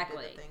why you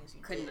did the things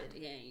you did.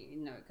 Yeah,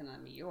 you know, it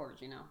cannot be yours,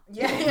 you know.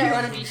 Yeah, if you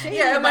want to be shady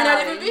it might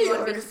not even be yours. You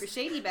want to be super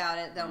shady about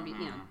it, don't be,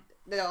 you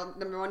know.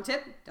 Number one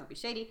tip, don't be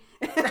shady.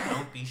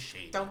 Don't be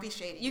shady. Don't be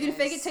shady. You can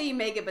fake it till you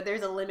make it, but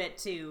there's a limit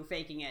to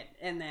faking it,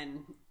 and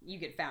then you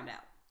get found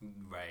out.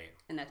 Right.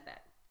 And that's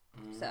bad.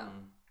 So,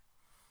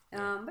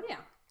 but yeah.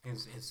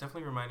 It's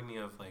definitely reminding me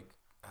of like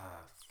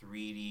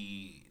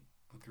 3D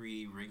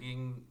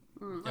rigging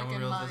demo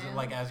reels,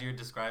 like as you're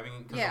describing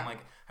it, because I'm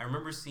like, I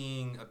remember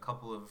seeing a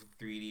couple of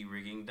 3D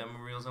rigging demo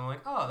reels, and I'm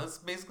like, oh, that's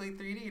basically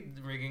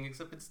 3D rigging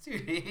except it's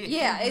 2D.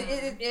 Yeah,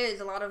 it is.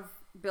 A lot of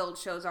build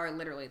shows are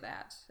literally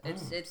that.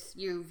 It's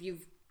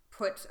you've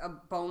put a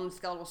bone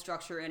skeletal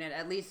structure in it.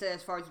 At least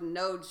as far as the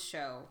nodes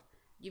show,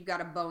 you've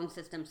got a bone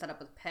system set up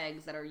with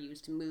pegs that are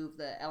used to move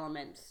the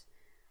elements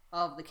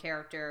of the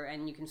character,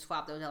 and you can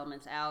swap those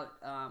elements out,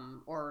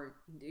 or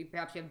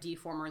perhaps you have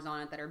deformers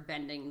on it that are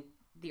bending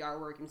the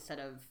artwork instead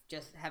of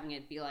just having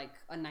it be like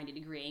a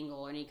 90-degree angle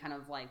or any kind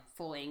of like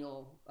full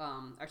angle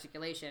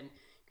articulation.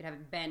 You could have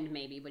it bend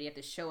maybe, but you have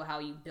to show how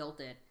you built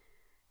it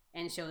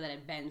and show that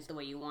it bends the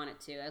way you want it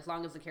to. As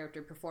long as the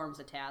character performs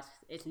the task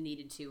it's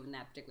needed to in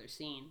that particular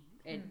scene.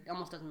 It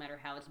almost doesn't matter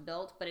how it's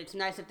built, but it's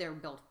nice if they're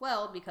built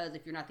well, because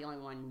if you're not the only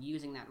one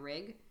using that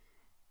rig,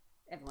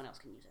 everyone else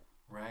can use it.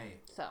 Right.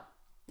 So,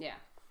 yeah.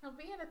 Now,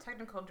 being a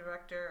technical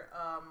director,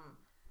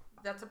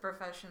 that's a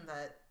profession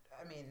that,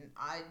 I mean,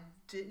 I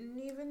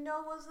didn't even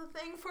know was a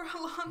thing for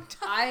a long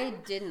time. I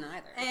didn't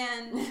either.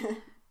 And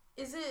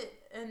is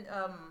it,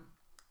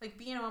 like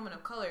being a woman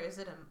of color, is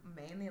it a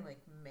mainly like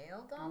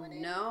male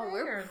dominated thing,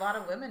 or a lot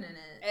of women in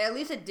it? At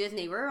least at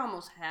Disney, we're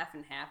almost half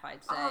and half,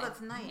 I'd say. Oh, that's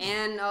nice.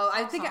 And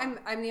I think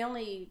I'm the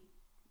only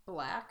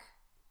black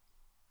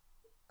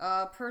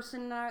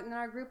person in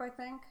our group, I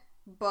think.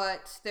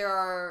 But there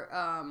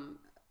are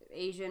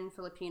Asian,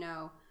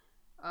 Filipino.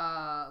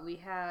 We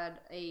had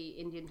a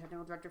Indian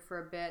technical director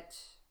for a bit,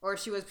 or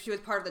she was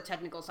part of the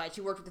technical side.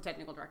 She worked with the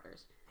technical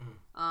directors.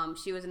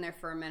 She was in there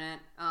for a minute.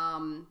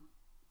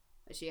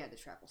 She had to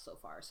travel so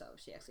far, so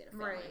she actually had a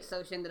family. Right.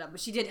 So she ended up, but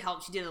she did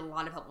help. She did a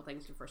lot of helpful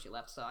things before she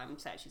left. So I'm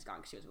sad she's gone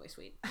because she was really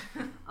sweet.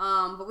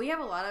 But we have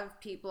a lot of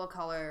people of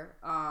color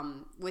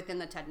within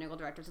the technical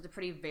directors. It's a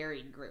pretty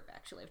varied group,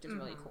 actually, which is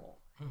really cool.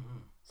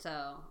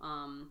 So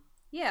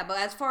yeah, but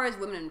as far as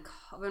women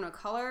of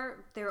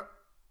color, there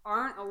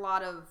aren't a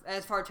lot of,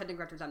 as far as technical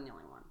directors, I'm the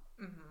only one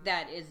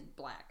that is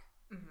black.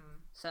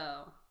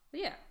 So, but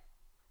yeah.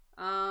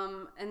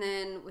 And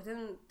then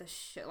within the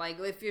show, like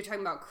if you're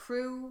talking about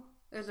crew,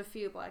 there's a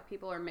few black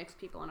people or mixed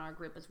people in our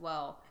group as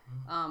well.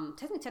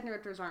 Technically, technical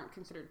directors aren't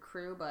considered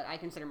crew, but I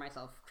consider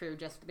myself crew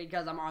just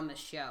because I'm on the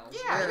show.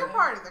 Yeah, you're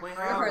part of the crew.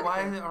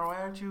 Why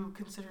aren't you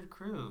considered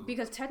crew?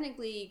 Because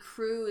technically,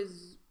 crew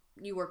is,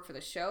 you work for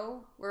the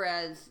show,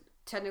 whereas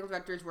technical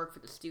directors work for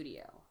the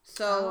studio.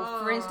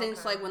 So, for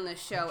instance, like when the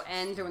show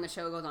ends or when the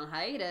show goes on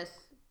hiatus,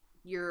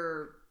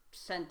 you're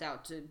sent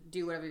out to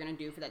do whatever you're going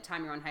to do for that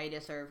time you're on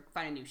hiatus or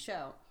find a new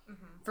show.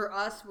 For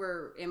us,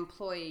 we're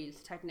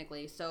employees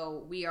technically,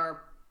 so we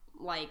are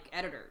like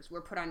editors.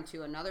 We're put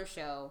onto another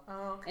show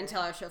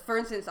until our show. For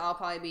instance, I'll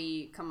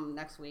probably come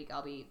next week.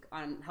 I'll be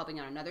helping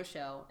on another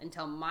show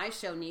until my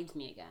show needs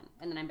me again,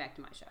 and then I'm back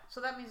to my show. So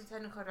that means the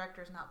technical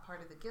director is not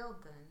part of the guild,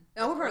 then?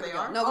 No, we're part of the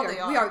guild. No,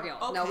 we are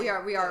guild. Okay. No,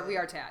 we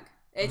are tag.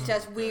 It's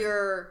just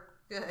we're.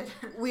 Good.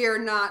 We are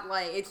not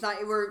like, it's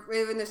not,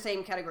 we're in the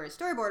same category as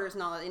storyboarders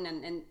and all that,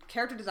 and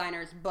character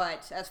designers,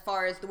 but as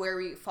far as where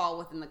we fall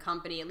within the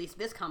company, at least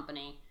this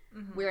company,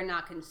 we are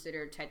not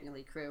considered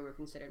technically crew. We're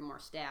considered more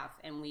staff,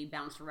 and we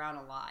bounce around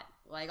a lot.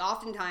 Like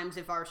oftentimes,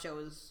 if our show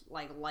is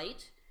like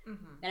light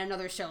and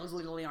another show is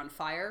literally on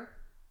fire,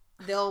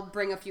 they'll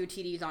bring a few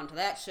TDs onto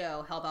that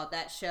show, help out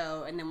that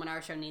show, and then when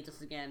our show needs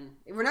us again,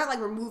 we're not like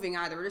we're moving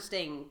either. We're just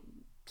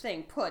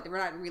staying put. We're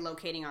not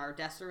relocating our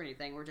desks or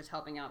anything. We're just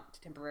helping out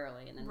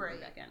temporarily and then moving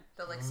back in.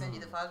 They'll like send you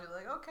the files. You're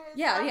like, okay,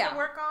 to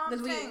work on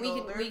because we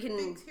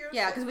can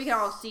because we can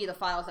all see the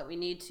files that we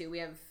need to. We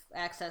have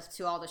access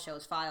to all the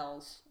show's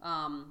files.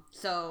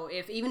 So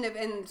and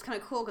it's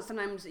kind of cool because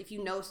sometimes if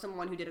you know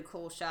someone who did a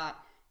cool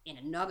shot in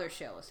another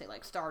show, let's say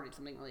like Star did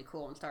something really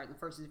cool and started in the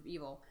First of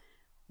Evil,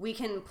 we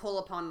can pull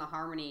upon the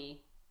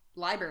Harmony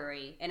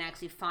library and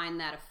actually find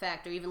that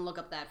effect, or even look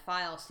up that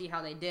file, see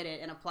how they did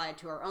it, and apply it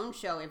to our own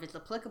show if it's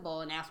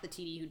applicable, and ask the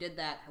TD who did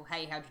that,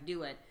 how'd you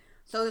do it.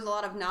 So there's a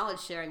lot of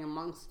knowledge sharing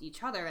amongst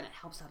each other, and it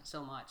helps out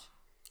so much.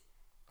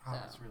 Oh,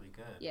 that's really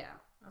good. Yeah.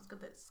 That's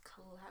good that it's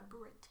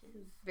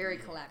collaborative. Very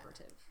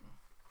collaborative.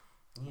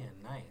 Yeah,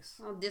 nice.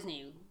 Well,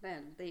 Disney,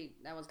 man,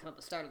 that was kind of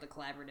the start of the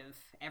collaborative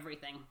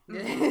everything.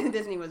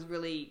 Disney was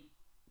really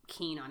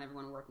keen on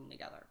everyone working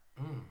together.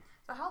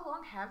 So how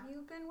long have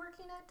you been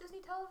working at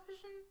Disney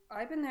Television?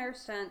 I've been there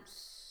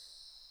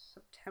since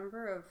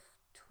September of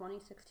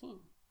 2016,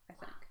 I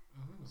think.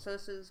 So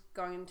this is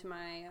going into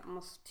my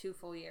almost 2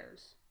 full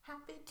years.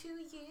 Happy 2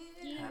 years.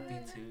 Yeah.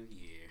 Happy 2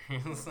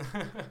 years.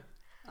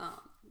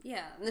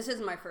 Yeah, and this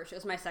isn't my first show.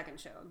 It's my second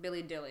show.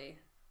 Billy Dilly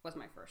was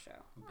my first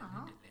show.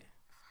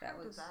 That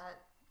was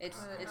it's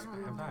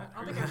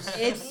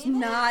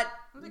not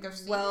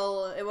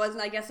well. It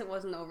wasn't. I guess it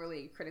wasn't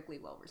overly critically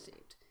well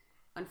received,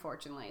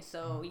 unfortunately.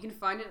 So you can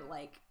find it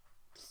like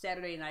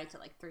Saturday nights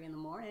at like 3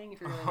 a.m.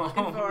 if you're really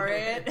looking for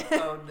it.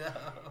 Oh no!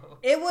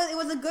 It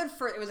was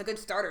a good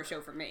starter show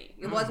for me.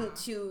 It wasn't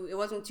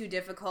too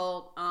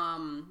difficult.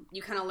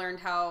 You kind of learned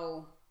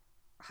how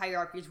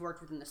hierarchies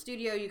worked within the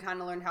studio. You kind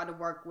of learned how to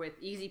work with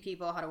easy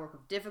people, how to work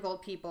with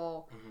difficult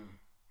people,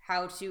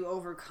 how to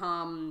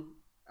overcome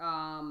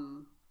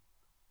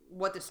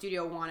what the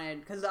studio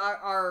wanted. Because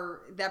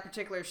that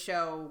particular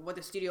show, what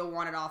the studio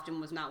wanted often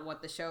was not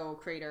what the show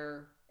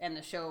creator and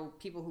the show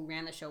people who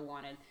ran the show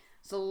wanted.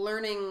 So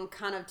learning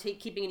kind of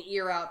keeping an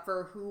ear out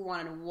for who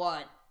wanted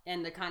what,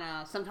 and the kind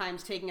of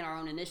sometimes taking our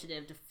own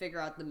initiative to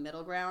figure out the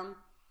middle ground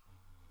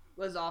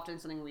was often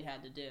something we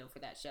had to do for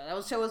that show.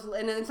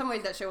 And in some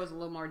ways that show was a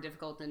little more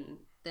difficult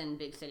than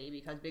Big City,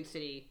 because Big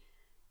City,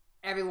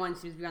 everyone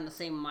seems to be on the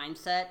same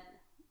mindset,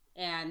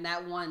 and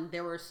that one,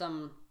 there were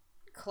some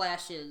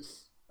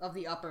clashes of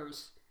the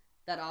uppers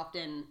that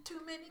often... Too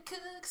many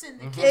cooks in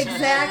the kitchen.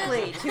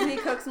 Exactly. Too many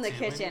cooks in the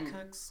kitchen. Many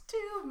cooks.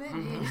 Too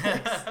many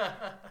cooks.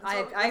 I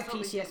have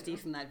PTSD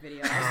from that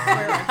video. I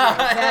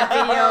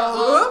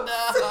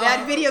swear.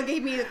 That video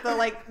gave me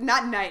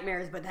not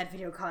nightmares, but that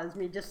video caused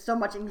me just so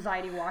much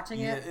anxiety watching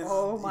it.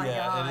 Oh my gosh.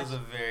 Yeah, it is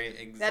a very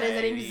anxiety... That is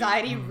an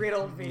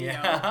anxiety-riddled video.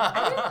 Yeah.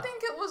 I didn't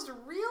think it was real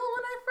when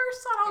I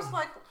first saw it. I was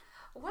like...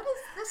 What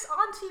is this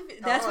on TV?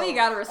 That's what you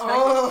gotta respect.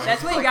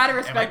 That's what you gotta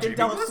respect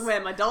Adult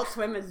Swim. Adult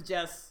Swim is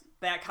just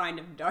that kind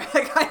of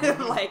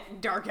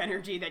dark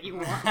energy that you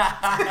want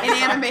in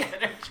anime.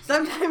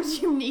 Sometimes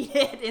you need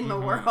it in the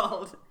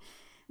world.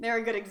 They're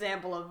a good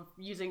example of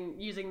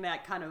using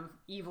that kind of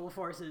evil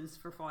forces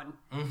for fun.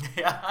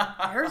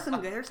 Yeah. There's some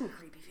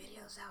creepy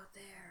videos out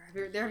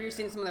there. Have you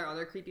seen some of their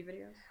other creepy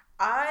videos?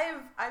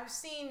 I've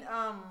seen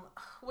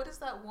what is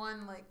that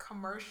one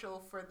commercial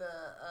for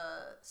the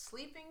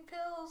sleeping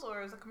pills,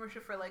 or is a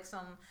commercial for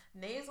some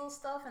nasal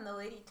stuff, and the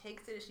lady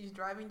takes it as she's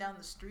driving down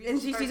the street and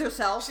she sees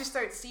herself. She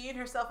starts seeing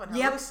herself and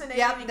and hallucinating.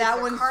 that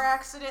gets a car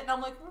accident, and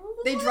I'm like,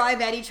 what? They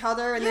drive at each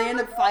other and they end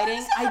up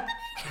fighting.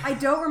 I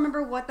don't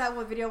remember what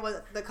video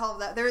was. The call of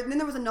that. Then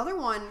there was another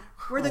one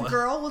where the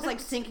girl was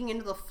sinking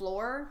into the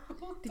floor.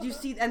 Did you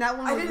see? And that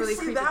one was really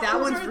creepy. That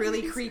one's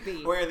really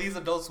creepy. Where are these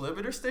Adult Swim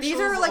interstitials? These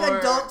are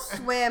Adult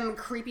Swim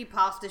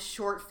creepypasta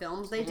short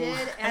films they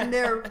did, and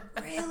they're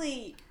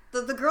really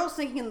the girl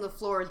sinking into the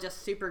floor is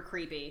just super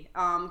creepy.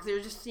 Because they're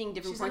just seeing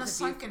different points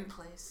of view. She's in a sunken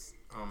place.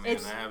 Oh man,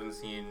 I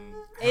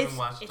haven't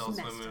watched Adult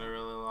Swim in a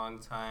really long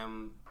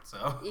time. So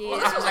yeah,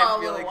 this was all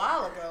a little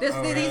while ago.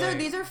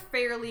 These are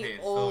fairly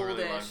oldish.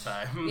 Really long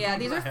time. Yeah,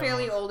 these are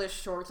fairly oldish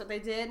shorts that they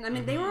did. And I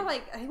mean, they were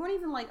they weren't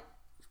even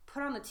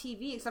put on the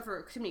TV except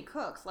for Too Many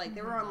Cooks.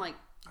 They were on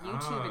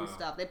YouTube and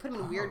stuff. They put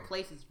them in weird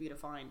places for you to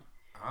find.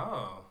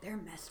 Oh. They're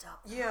messed up.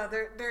 Yeah,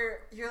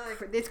 you're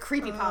it's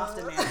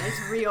creepypasta, man.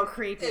 It's real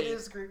creepy. It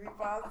is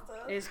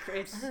creepypasta. It's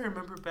I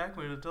remember back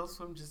when Adult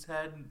Swim just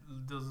had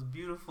those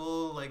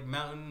beautiful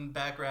mountain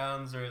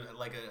backgrounds, or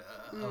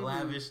a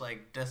lavish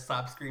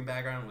desktop screen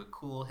background with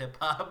cool hip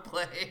hop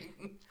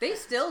playing. They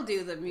still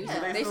do the music.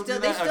 Yeah, they still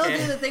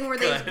do the thing where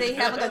they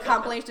have a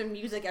compilation of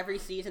music every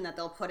season that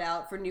they'll put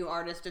out for new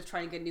artists to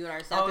try and get new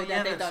artists out there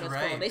that they thought was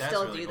cool. They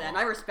still do that, and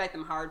I respect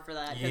them hard for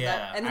that.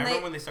 Yeah, and I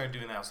remember when they started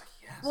doing that, I was like,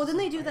 yes. Well, then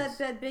they do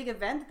that big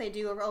event that they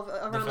do around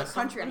the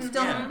country. I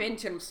still haven't been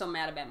to. I'm so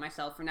mad about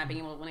myself for not being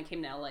able to, when it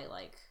came to LA,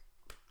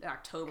 in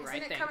October, I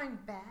think. Isn't it coming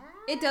back?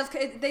 It does.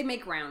 They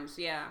make rounds,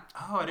 yeah.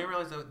 Oh, I didn't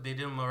realize that they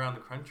did them around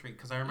the country,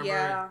 because I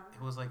remember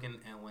it was in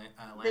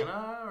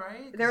Atlanta,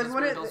 right? There was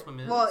one there was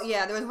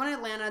one in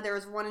Atlanta. There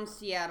was one in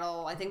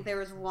Seattle. I think there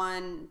was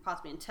one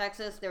possibly in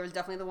Texas. There was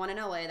definitely the one in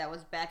LA that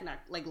was back in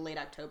late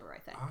October, I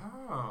think.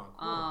 Oh,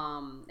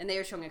 cool. And they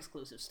were showing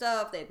exclusive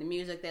stuff. They had the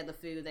music. They had the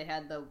food. They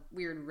had the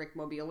weird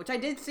Rickmobile, which I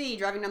did see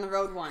driving down the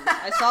road once.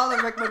 I saw the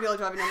Rickmobile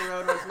driving down the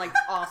road once. I'm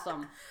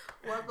awesome.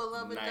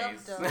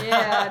 Nice.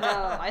 Yeah,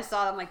 no, I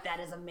saw it. I'm like, that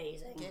is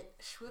amazing. Get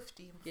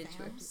Swifty.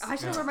 I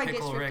should wear my Get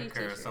Swifty Rick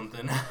t-shirt or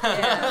something.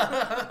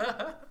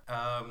 Yeah.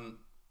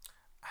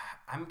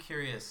 I'm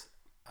curious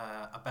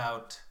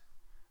about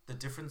the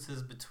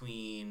differences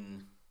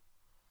between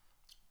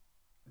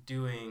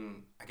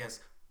doing, I guess,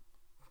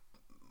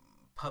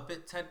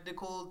 puppet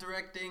technical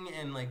directing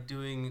and like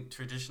doing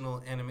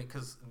traditional anime,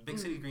 because Big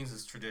City Greens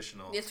is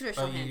traditional. It's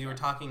traditional. But you were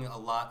talking a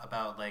lot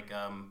about like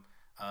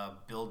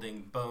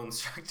building bone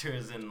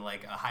structures and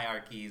like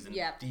hierarchies, and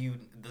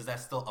does that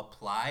still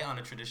apply on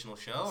a traditional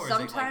show, or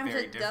sometimes is it like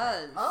very it different?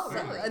 does. Oh,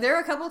 really? There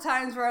are a couple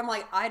times where I'm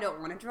like, I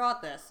don't want to draw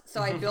this,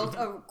 so I built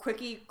a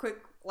quick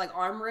like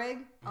arm rig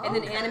and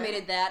then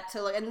animated that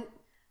to like, and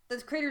the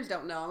creators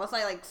don't know unless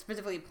I like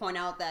specifically point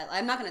out that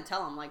I'm not going to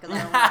tell them, like, because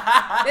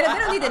they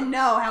don't need to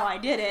know how I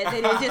did it.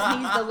 It just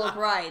needs to look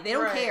right. They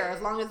don't care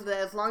as long as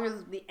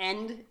the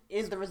end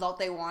is the result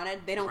they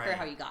wanted. They don't care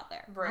how you got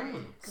there. Right.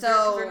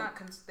 So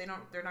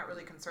they're not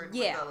really concerned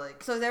with the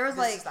like. So there was this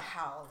like is the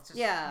how. It's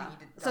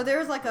just So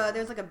there's like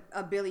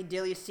a Billy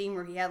Dilly scene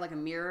where he had like a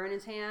mirror in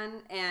his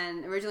hand,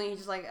 and originally he's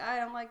just like, I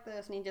don't like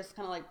this, and he just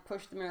kind of like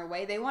pushed the mirror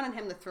away. They wanted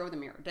him to throw the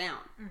mirror down,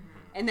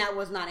 and that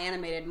was not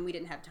animated, and we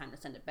didn't have time to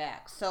send it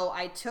back. So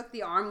I took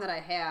the arm that I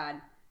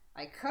had,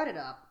 I cut it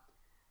up.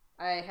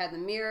 I had the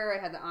mirror,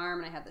 I had the arm,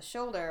 and I had the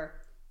shoulder.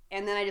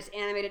 And then I just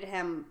animated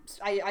him.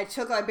 I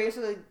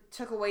basically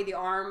took away the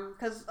arm,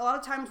 because a lot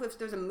of times if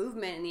there's a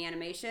movement in the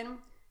animation,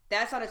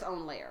 that's on its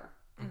own layer.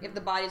 If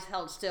the body's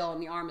held still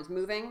and the arm is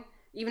moving,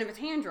 even if it's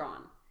hand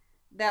drawn,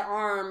 that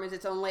arm is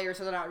its own layer,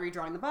 so they're not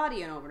redrawing the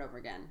body over and over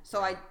again.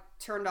 So I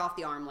turned off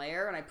the arm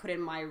layer and I put in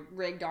my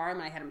rigged arm,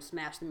 and I had him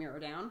smash the mirror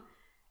down.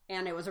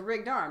 And it was a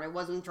rigged arm. It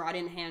wasn't drawn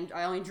in hand.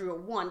 I only drew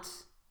it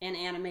once and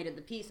animated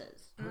the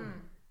pieces.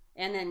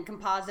 And then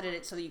composited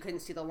it so that you couldn't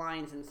see the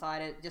lines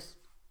inside it. Just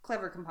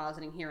clever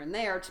compositing here and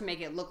there to make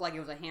it look like it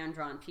was a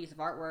hand-drawn piece of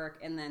artwork,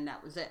 and then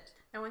that was it.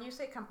 And when you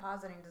say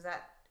compositing, does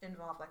that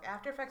involve like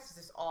After Effects? Is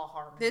this all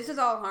Harmony? This is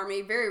all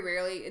Harmony, very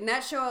rarely. In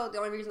that show, the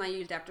only reason I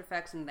used After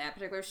Effects in that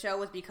particular show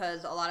was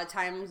because a lot of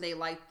times they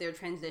like their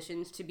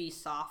transitions to be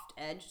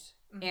soft-edged,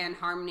 and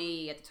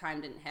Harmony at the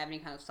time didn't have any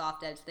kind of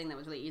soft-edge thing that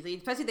was really easy.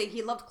 Especially,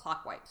 he loved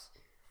clock wipes.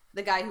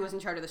 The guy who was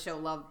in charge of the show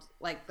loved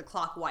like the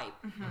clock wipe,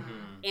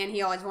 and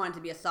he always wanted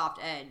to be a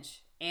soft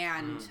edge.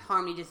 And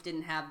Harmony just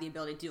didn't have the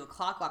ability to do a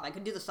clock wipe. I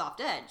could do the soft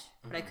edge,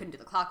 but I couldn't do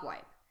the clock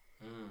wipe.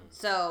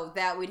 So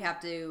that we'd have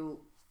to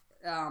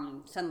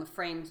send the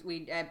frames.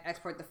 We'd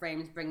export the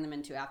frames, bring them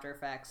into After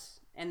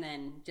Effects, and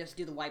then just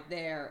do the wipe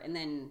there, and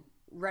then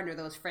render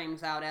those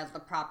frames out as the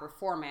proper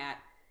format.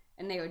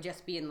 And they would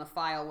just be in the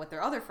file with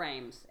their other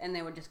frames, and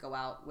they would just go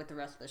out with the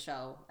rest of the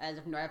show as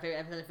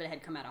if it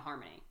had come out of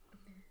Harmony.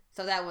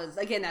 So that was,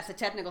 again, that's the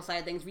technical side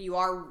of things where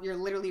you're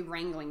literally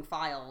wrangling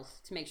files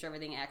to make sure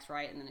everything acts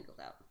right, and then it goes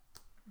out.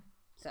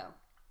 So,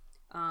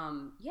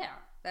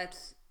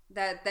 that's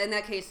that. In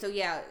that case, so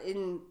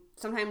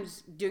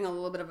sometimes doing a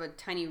little bit of a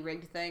tiny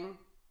rigged thing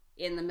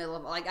in the middle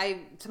of, like,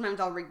 sometimes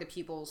I'll rig the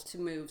pupils to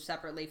move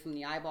separately from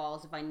the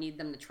eyeballs if I need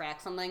them to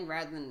track something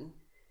rather than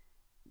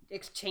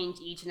exchange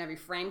each and every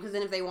frame, because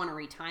then if they want to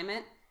retime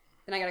it,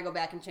 then I got to go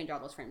back and change all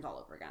those frames all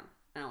over again.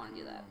 I don't want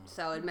to do that.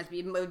 So it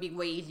would be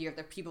way easier if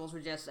the pupils were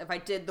just, if I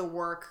did the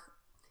work,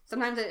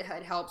 sometimes it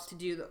helps to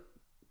do the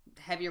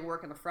heavier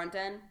work in the front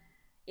end.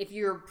 If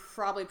you're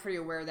probably pretty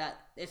aware that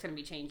it's going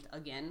to be changed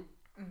again,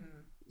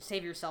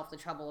 save yourself the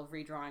trouble of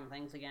redrawing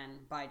things again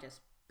by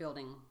just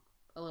building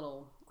a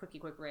little quick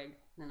rig,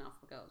 and then off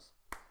it goes.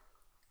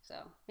 So,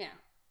 yeah.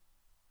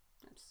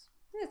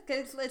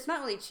 It's not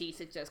really cheats,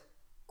 it's just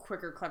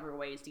quicker, clever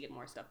ways to get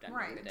more stuff done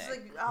during the day. It's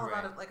like all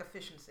about like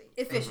efficiency.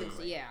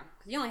 Efficiency, yeah.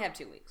 Because you only have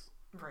 2 weeks.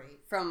 Right.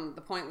 From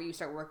the point where you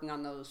start working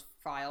on those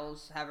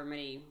files, however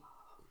many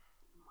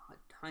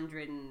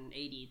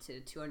 180 to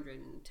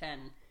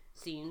 210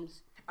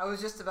 scenes. I was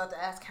just about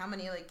to ask, how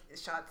many like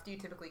shots do you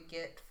typically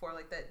get for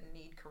like that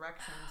need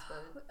corrections?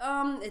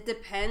 But it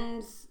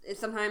depends.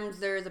 Sometimes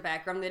there's a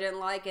background they didn't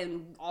like,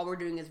 and all we're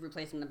doing is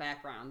replacing the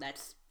background.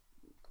 That's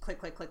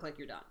click,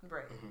 you're done.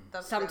 Right.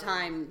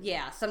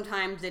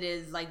 Sometimes it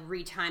is like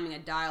retiming a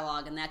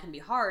dialogue, and that can be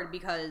hard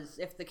because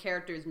if the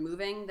character is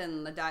moving,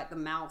 then the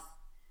mouth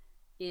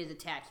is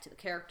attached to the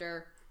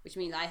character, which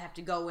means I have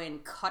to go in,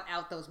 cut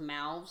out those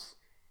mouths,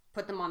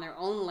 put them on their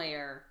own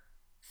layer,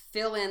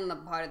 fill in the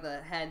part of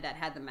the head that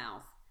had the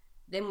mouth.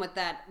 Then with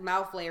that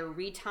mouth layer,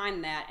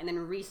 retime that, and then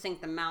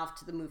resync the mouth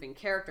to the moving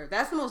character.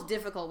 That's the most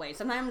difficult way.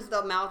 Sometimes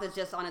the mouth is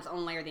just on its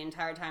own layer the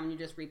entire time, and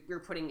you're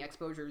putting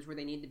exposures where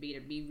they need to be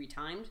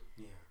retimed.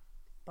 Yeah.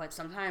 But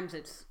sometimes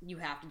you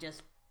have to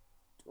just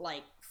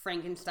like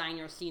Frankenstein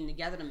your scene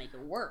together to make it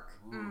work.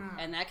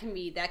 And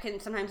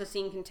sometimes a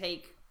scene can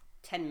take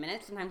 10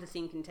 minutes. Sometimes a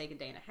scene can take a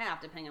day and a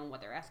half, depending on what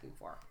they're asking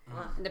for.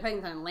 And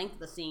depending on the length of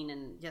the scene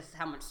and just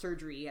how much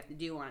surgery you have to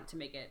do on it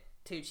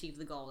to achieve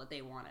the goal that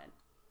they wanted.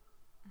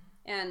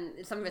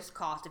 And some of it's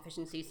cost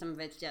efficiency, some of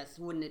it's just,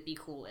 wouldn't it be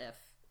cool if?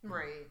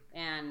 Right.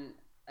 And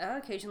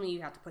occasionally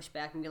you have to push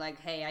back and be like,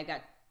 hey, I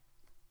got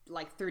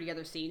like 30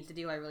 other scenes to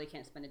do. I really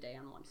can't spend a day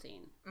on one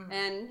scene.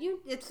 And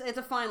it's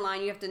a fine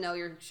line. You have to know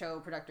your show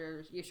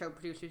producers, you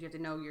have to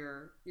know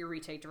your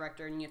retake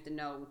director, and you have to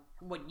know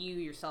what you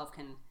yourself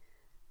can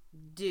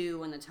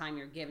do in the time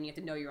you're given. You have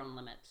to know your own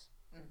limits.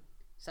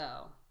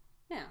 So,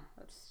 yeah,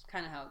 that's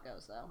kind of how it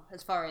goes, though.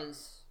 As far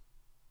as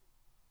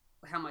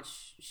how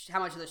much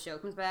of the show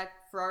comes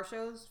back for our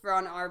shows, for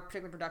on our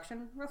particular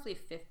production, roughly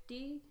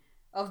 50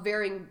 of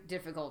varying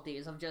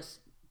difficulties of just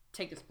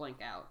take this blink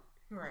out.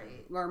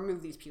 Right. Or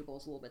move these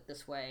pupils a little bit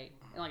this way.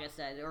 And like I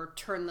said, or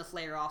turn this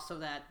layer off so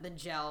that the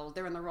gel,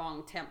 they're in the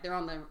wrong temp, they're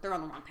on the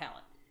wrong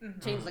palette.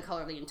 Mm-hmm. Change the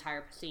color of the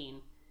entire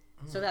scene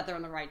so that they're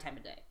on the right time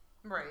of day.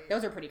 Right.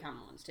 Those are pretty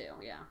common ones too,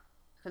 yeah.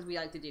 Because we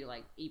like to do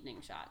like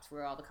evening shots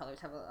where all the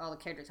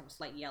characters have a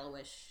slight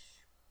yellowish,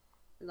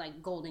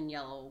 like golden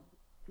yellow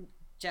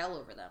gel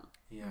over them.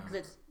 Yeah.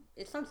 Because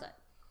it's sunset.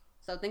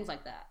 So things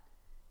like that.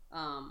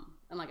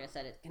 And like I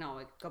said, it can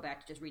always go back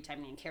to just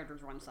retiming the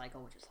character's run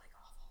cycle, which is like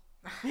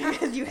awful.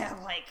 Because you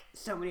have like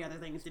so many other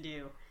things to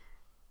do.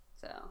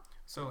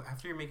 So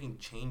after you're making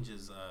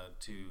changes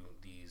to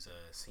these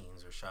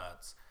scenes or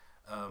shots,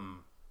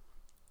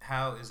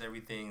 how is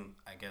everything,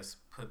 I guess,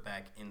 put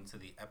back into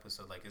the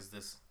episode? Like, is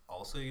this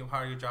also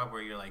part of your job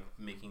where you're like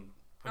putting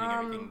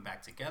everything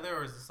back together,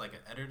 or is this like an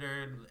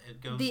editor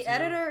it goes the to?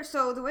 Editor,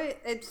 so the way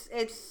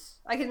it's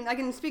I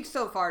can speak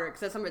so far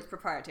because some of it's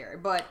proprietary,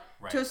 but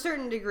to a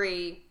certain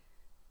degree,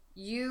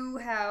 you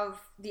have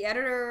the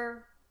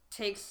editor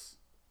takes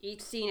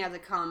each scene as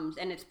it comes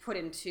and it's put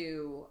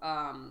into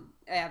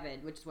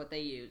Avid, which is what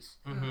they use.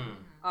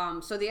 Mm-hmm.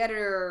 So the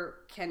editor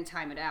can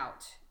time it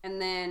out, and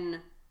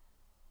then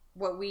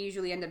what we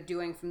usually end up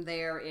doing from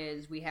there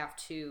is we have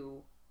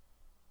to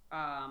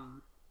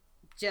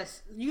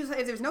just use,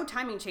 if there's no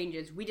timing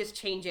changes, we just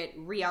change it,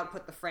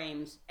 re-output the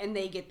frames, and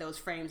they get those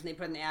frames and they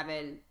put it in the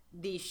Avid.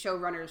 The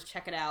showrunners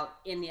check it out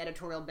in the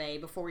editorial bay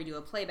before we do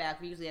a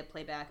playback. We usually have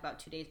playback about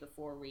 2 days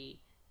before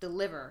we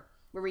deliver,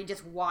 where we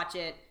just watch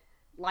it,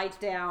 lights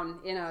down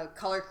in a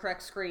color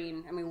correct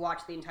screen, and we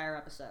watch the entire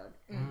episode.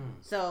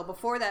 So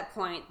before that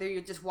point,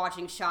 they're just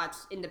watching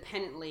shots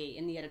independently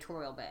in the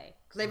editorial bay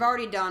because they've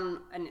already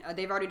done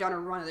a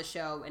run of the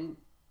show and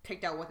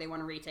picked out what they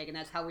want to retake, and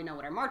that's how we know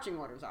what our marching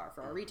orders are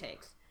for our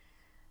retakes.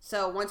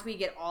 So once we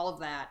get all of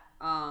that,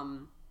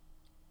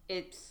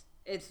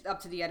 it's up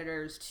to the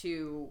editors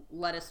to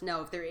let us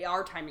know if there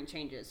are timing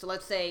changes. So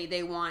let's say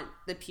they want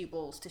the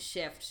pupils to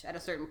shift at a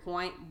certain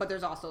point, but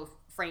there's also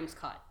frames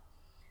cut.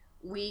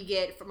 We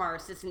get from our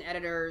assistant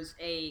editors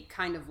a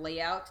kind of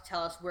layout to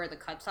tell us where the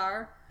cuts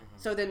are. Mm-hmm.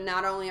 So then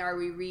not only are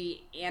we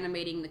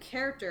reanimating the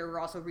character, we're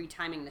also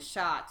retiming the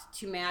shots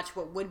to match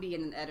what would be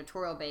in the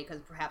editorial bay,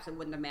 because perhaps it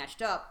wouldn't have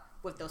matched up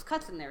with those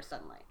cuts in there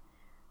suddenly.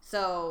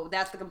 So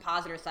that's the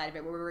compositor side of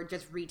it, where we're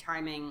just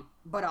retiming,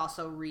 but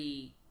also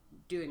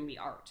redoing the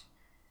art.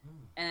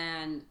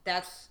 And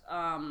that's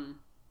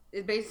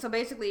so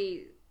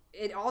basically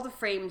all the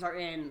frames are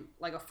in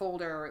like a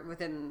folder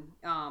within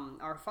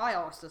our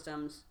file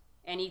systems,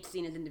 and each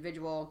scene is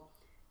individual.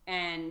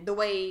 And the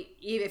way,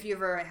 if you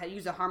ever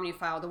use a Harmony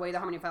file, the way the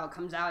Harmony file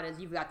comes out is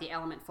you've got the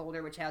element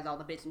folder, which has all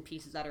the bits and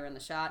pieces that are in the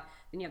shot.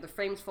 Then you have the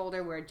frames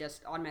folder, where it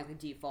just automatically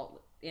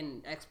default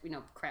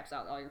craps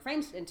out all your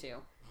frames into.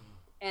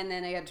 And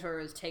then the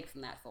editors take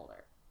from that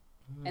folder.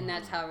 And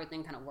that's how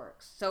everything kind of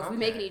works. So if we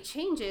make any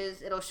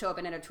changes, it'll show up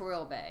in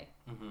editorial bay.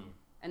 Mm-hmm.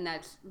 And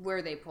that's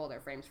where they pull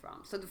their frames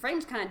from. So the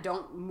frames kind of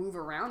don't move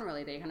around,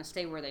 really. They kind of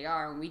stay where they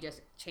are, and we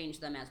just change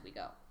them as we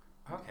go.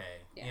 Okay.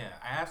 Yeah.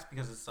 I asked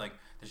because it's like,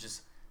 there's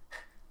just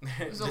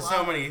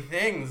so many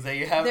things that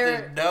you have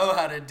to know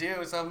how to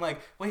do. So I'm like,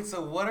 wait,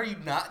 so what are you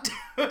not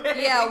doing?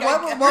 Yeah,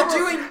 we're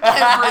doing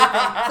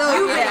everything. So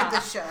you made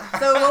the show.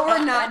 So what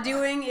we're not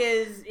doing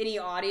is any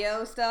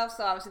audio stuff.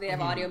 So obviously they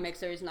have audio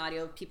mixers and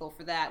audio people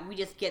for that. We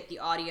just get the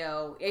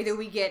audio. Either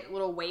we get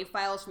little wave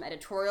files from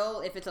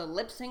editorial. If it's a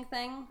lip sync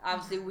thing,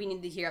 obviously we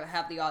need to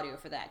have the audio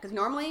for that. Because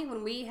normally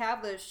when we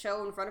have the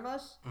show in front of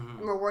us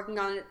and we're working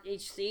on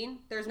each scene,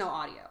 there's no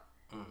audio.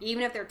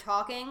 Even if they're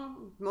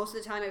talking, most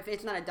of the time, if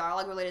it's not a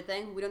dialogue-related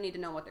thing, we don't need to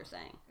know what they're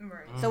saying.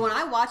 Right. So when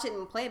I watch it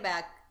in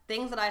playback,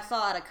 things that I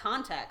saw out of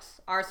context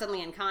are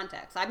suddenly in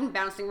context. I've been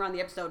bouncing around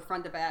the episode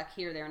front to back,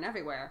 here, there, and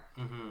everywhere,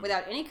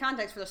 without any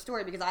context for the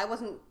story, because I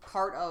wasn't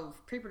part of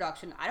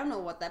pre-production. I don't know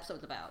what the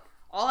episode's about.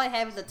 All I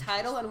have is the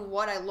title and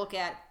what I look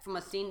at from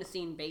a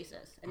scene-to-scene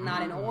basis, and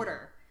not in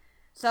order.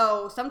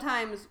 So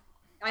sometimes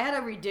I had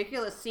a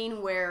ridiculous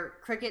scene where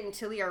Cricket and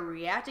Tilly are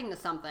reacting to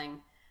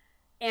something,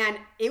 and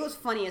it was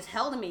funny as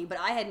hell to me, but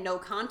I had no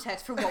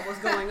context for what was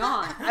going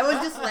on. I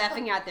was just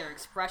laughing at their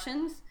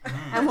expressions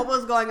and what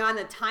was going on.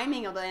 The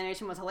timing of the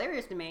animation was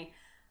hilarious to me,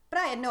 but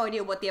I had no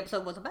idea what the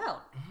episode was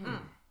about.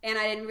 And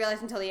I didn't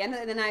realize until the end.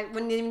 And then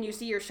when you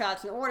see your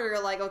shots in order,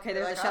 you're like, okay,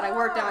 there's a shot I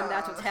worked on.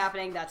 That's what's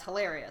happening. That's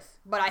hilarious.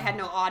 But I had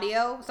no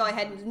audio, so I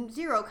had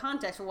zero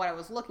context for what I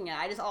was looking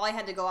at. All I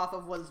had to go off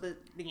of was the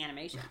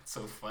animation. That's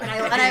so funny.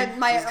 And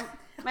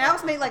my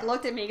housemate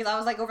looked at me because I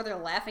was over there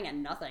laughing at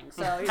nothing.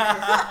 So,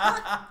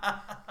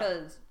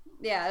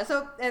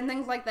 and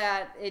things like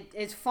that.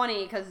 It's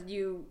funny because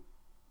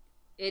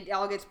it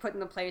all gets put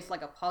into place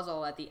like a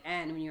puzzle at the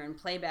end when you're in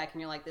playback,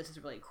 and you're like, this is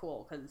really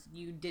cool because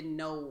you didn't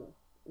know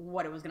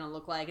what it was going to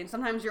look like. And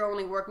sometimes you're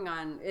only working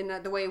on,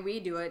 in the way we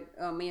do it,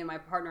 me and my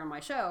partner on my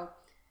show,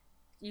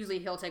 usually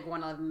he'll take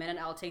one 11 minute,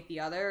 I'll take the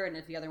other, and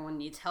if the other one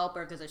needs help,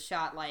 or if there's a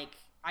shot like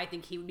I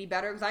think he would be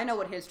better because I know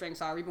what his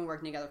strengths are. We've been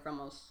working together for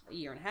almost a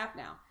year and a half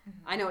now. Mm-hmm.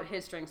 I know what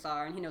his strengths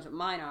are, and he knows what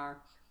mine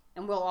are.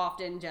 And we'll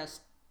often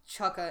just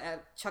chuck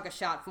a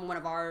shot from one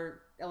of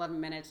our 11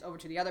 minutes over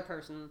to the other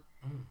person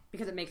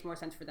because it makes more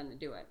sense for them to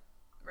do it.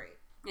 Right.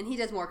 And he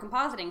does more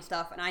compositing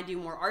stuff, and I do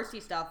more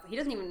artsy stuff. He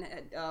doesn't even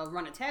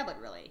run a tablet,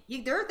 really.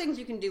 There are things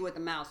you can do with the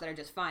mouse that are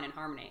just fine in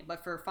Harmony,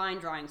 but for fine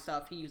drawing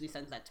stuff, he usually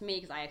sends that to me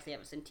because I actually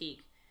have a Cintiq.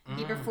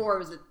 He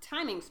prefers the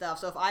timing stuff,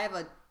 so if I have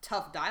a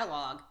tough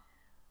dialogue,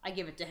 I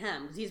give it to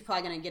him because he's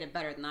probably going to get it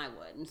better than I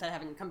would. Instead of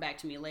having to come back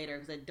to me later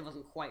because it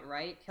wasn't quite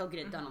right, he'll get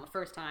it done on the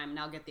first time, and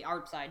I'll get the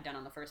art side done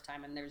on the first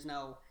time, and there's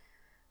no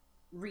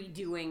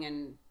redoing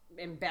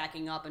and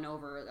backing up and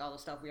over all the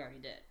stuff we already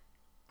did.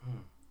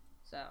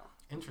 So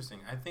interesting.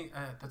 I think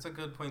that's a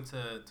good point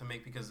to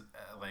make because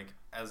like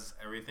as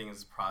everything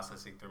is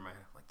processing through my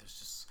head, like there's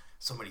just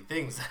so many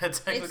things that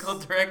a technical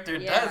director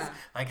does.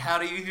 Like, how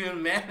do you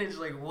even manage,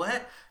 like,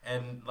 what?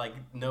 And, like,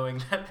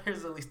 knowing that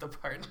there's at least a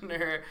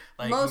partner,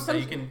 like,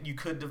 that you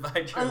could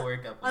divide your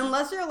work up.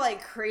 Unless you're,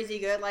 like, crazy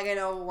good. Like, I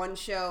know one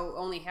show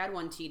only had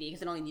one TD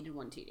because it only needed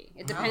one TD.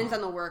 It depends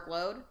on the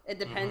workload. It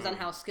depends on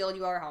how skilled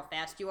you are, how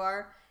fast you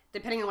are.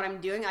 Depending on what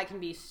I'm doing, I can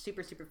be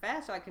super, super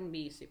fast or I can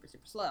be super,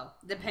 super slow.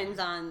 Depends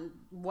on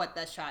what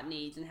that shot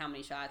needs and how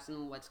many shots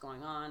and what's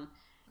going on.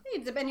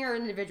 And you're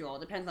an individual. It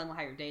depends on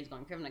how your day's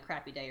going. If you're having a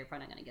crappy day, you're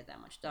probably not going to get that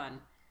much done.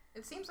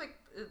 It seems like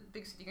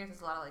Big City Games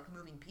has a lot of, like,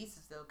 moving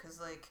pieces, though, because,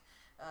 like,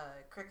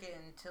 Cricket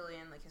and Tilly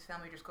and, like, his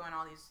family are just going on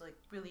all these, like,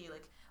 really,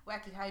 like,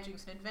 wacky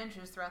hijinks and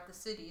adventures throughout the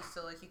city,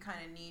 so, like, you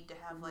kind of need to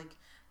have,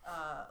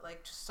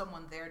 like, just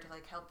someone there to,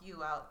 like, help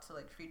you out, to,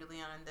 like, for you to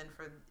lean on, and then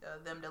for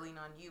them to lean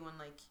on you and,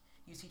 like,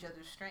 use each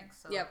other's strengths.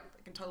 So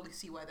I can totally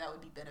see why that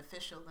would be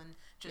beneficial than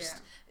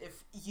just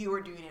if you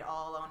were doing it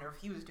all alone or if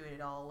he was doing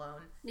it all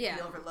alone. Be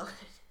overloaded.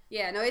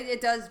 Yeah, no,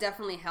 it does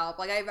definitely help.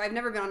 Like, I've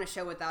never been on a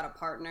show without a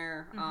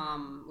partner,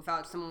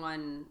 without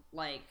someone,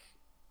 like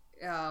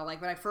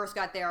when I first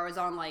got there, I was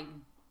on, like,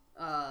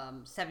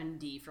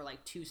 7D for,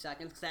 like, 2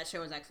 seconds, because that show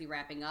was actually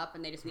wrapping up,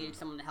 and they just needed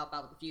someone to help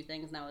out with a few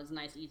things, and that was a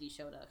nice, easy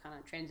show to kind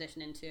of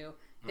transition into.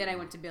 Then I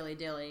went to Billy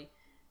Dilly,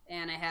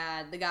 and I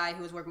had the guy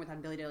who was working with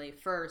on Billy Dilly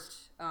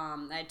first.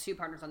 I had 2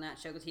 partners on that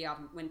show, because he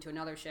often went to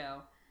another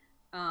show,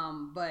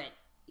 but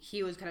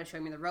he was kind of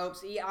showing me the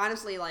ropes. He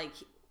honestly, like...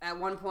 At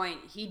one point,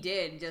 he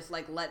did just,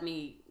 like, let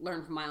me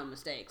learn from my own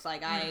mistakes.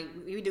 Like,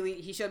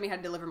 he showed me how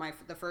to deliver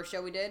the first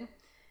show we did.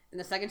 And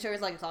the second show, he's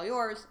like, it's all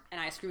yours.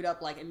 And I screwed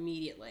up, like,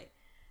 immediately.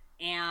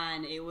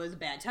 And it was a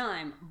bad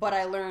time. But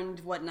I learned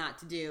what not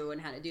to do and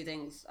how to do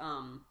things.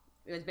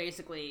 It was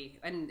basically,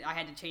 and I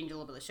had to change a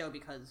little bit of the show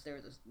because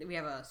we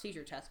have a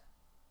seizure test.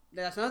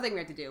 That's another thing we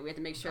have to do. We have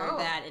to make sure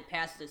that it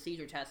passes the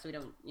seizure test so we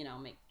don't,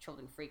 make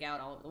children freak out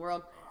all over the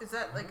world. Is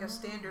that like a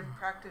standard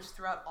practice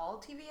throughout all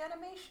TV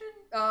animation?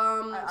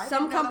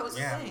 Some companies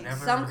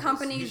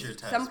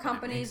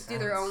do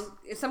their own.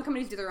 Some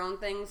companies do their own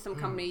things. Some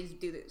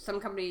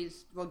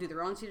companies will do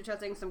their own seizure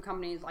testing. Some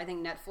companies, I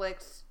think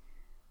Netflix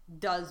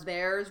does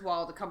theirs,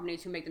 while the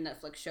companies who make the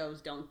Netflix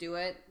shows don't do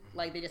it.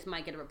 Like, they just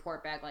might get a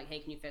report back like, hey,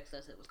 can you fix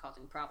this? It was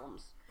causing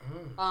problems.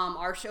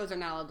 Our shows are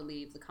not allowed to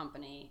leave the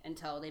company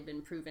until they've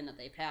been proven that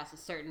they pass a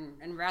certain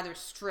and rather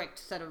strict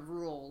set of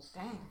rules.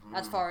 Dang.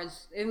 As far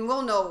as, and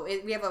we'll know,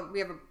 we have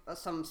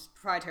some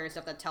proprietary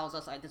stuff that tells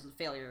us this is a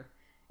failure.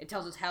 It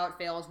tells us how it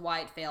fails,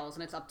 why it fails,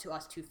 and it's up to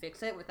us to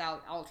fix it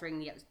without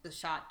altering the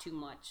shot too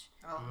much.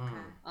 Oh,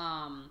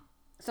 okay.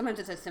 Sometimes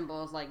it's as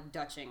simple as, like,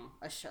 dutching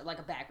like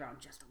a background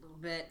just a little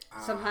bit.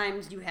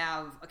 Sometimes you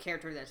have a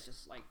character that's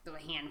just, like, the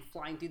hand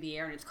flying through the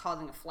air and it's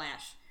causing a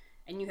flash.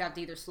 And you have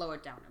to either slow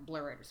it down or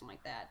blur it or something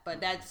like that. But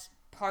that's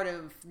part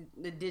of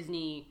the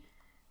Disney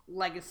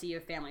legacy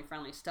of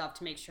family-friendly stuff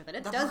to make sure that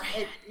it does...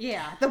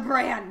 the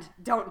brand.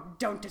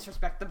 Don't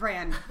disrespect the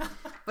brand.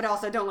 But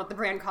also don't let the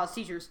brand cause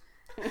seizures.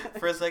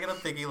 For a second, I'm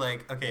thinking,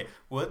 like, okay,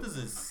 what does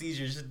a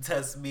seizure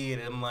test mean?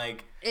 And I'm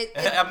like,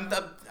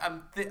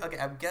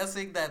 I'm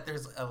guessing that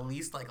there's at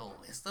least, like, a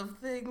list of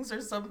things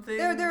or something.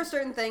 There are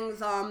certain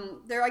things.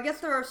 I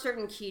guess there are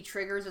certain key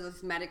triggers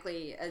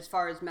as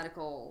far as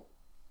medical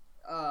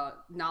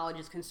knowledge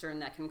is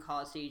concerned that can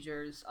cause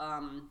seizures.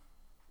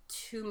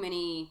 Too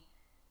many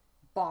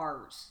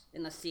bars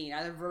in the scene,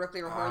 either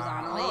vertically or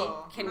horizontally,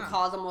 can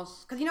cause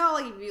almost, because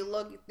like if you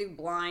look through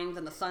blinds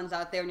and the sun's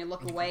out there and you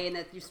look away and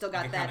that you still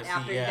got that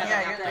after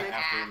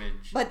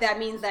image. But that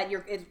means that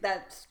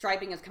that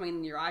striping is coming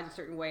in your eyes a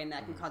certain way and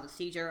that can cause a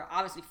seizure.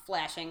 Obviously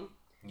flashing.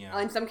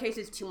 In some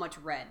cases too much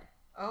red.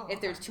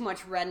 If there's too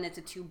much red and it's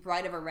too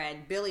bright of a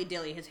red, Billy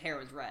Dilly, his hair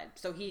was red,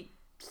 so he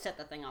set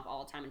the thing off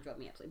all the time and drove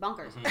me absolutely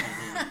bonkers.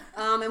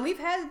 And we've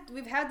had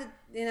the,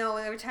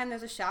 every time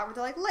there's a shot where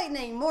they're like,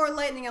 lightning, more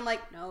lightning. I'm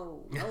like,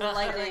 no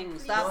lightning.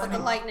 Stop with the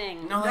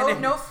lightning.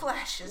 No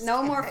flashes.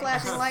 No more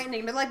flashing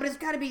lightning. They're like, but it's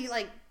got to be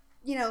like,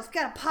 it's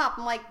got to pop.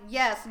 I'm like,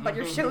 yes, but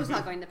your show's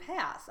not going to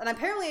pass. And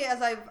apparently,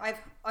 as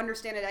I've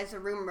understand it as a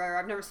rumor,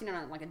 I've never seen it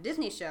on like a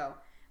Disney show,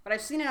 but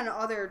I've seen it on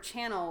other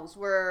channels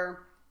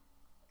where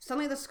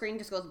suddenly the screen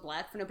just goes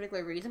black for no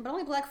particular reason, but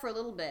only black for a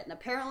little bit. And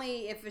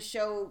apparently, if a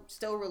show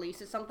still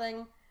releases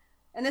something,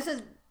 and this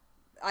is,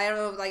 I don't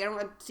know, like I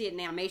don't see it in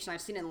animation.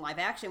 I've seen it in live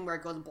action where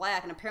it goes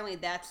black, and apparently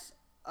that's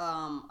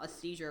a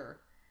seizure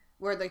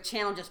where the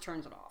channel just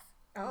turns it off.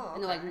 Oh, okay.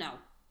 And they're like, no,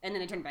 and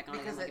then they turn it back on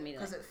again, like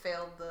immediately. Because it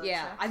failed the.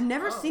 Yeah, check? I've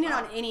never seen it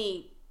on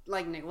any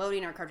like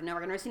Nickelodeon or Cartoon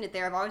Network. I've never seen it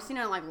there. I've always seen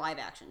it on like live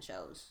action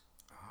shows.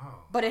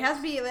 Oh. But it has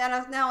to be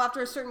now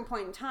after a certain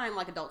point in time,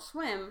 like Adult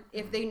Swim,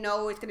 if they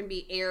know it's going to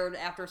be aired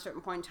after a certain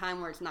point in time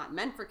where it's not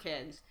meant for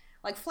kids.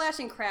 Like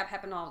flashing crap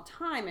happened all the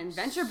time in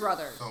Venture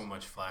Brothers. So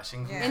much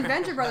flashing. Yeah. In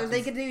Venture Brothers,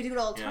 they could do it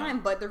all the time,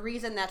 but the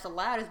reason that's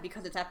allowed is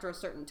because it's after a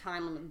certain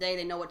time on the day.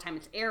 They know what time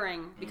it's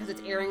airing because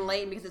it's airing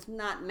late and because it's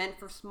not meant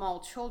for small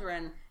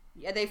children.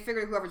 Yeah, they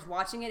figure whoever's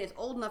watching it is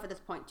old enough at this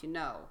point to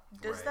know.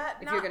 Does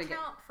that not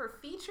count for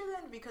feature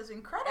then? Because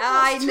Incredibles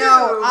I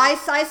know. I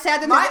sat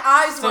there. My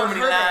eyes were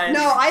hurting.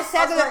 No, I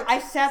sat there. I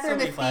sat there in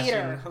the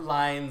theater.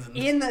 Lines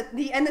in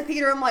the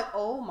theater. I'm like,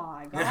 oh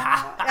my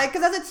god.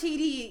 Because as a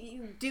TD,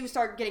 you do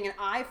start getting an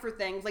eye for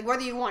things. Like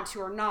whether you want to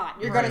or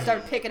not, you're going to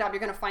start picking up. You're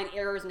going to find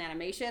errors in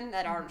animation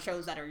that aren't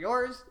shows that are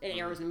yours, and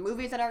errors in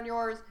movies that aren't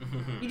yours.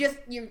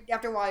 You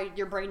after a while,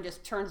 your brain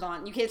just turns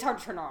on. It's hard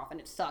to turn off, and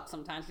it sucks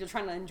sometimes. You're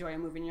trying to enjoy a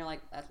movie, and you're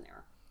like, that's an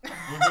error.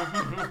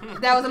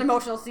 That was an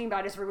emotional scene, but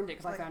I just ruined it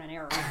because I found an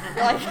error.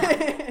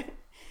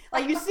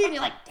 Like you see it, and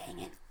you're like, dang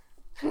it.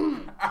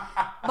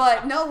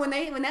 But no, when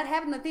that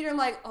happened in the theater, I'm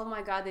like, oh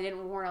my god, they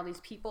didn't warn all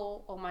these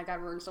people. Oh my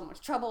god, we're in so much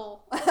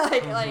trouble.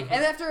 And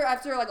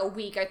after like a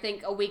week, I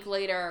think a week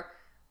later,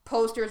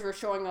 posters were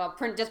showing up,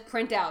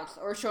 printouts,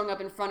 or showing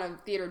up in front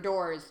of theater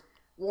doors,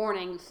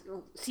 warnings,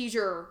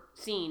 seizure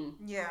scene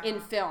in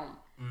film.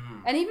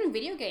 And even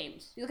video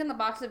games. You look in the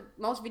box of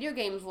most video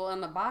games will in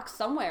the box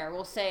somewhere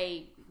will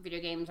say video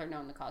games are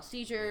known to cause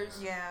seizures.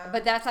 Yeah.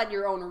 But that's at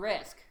your own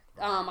risk.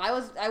 I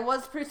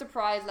was pretty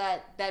surprised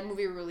that that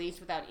movie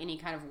released without any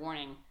kind of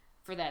warning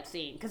for that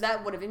scene because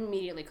that would have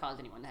immediately caused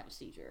anyone to have a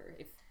seizure.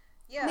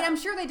 I mean, I'm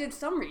sure they did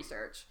some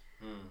research,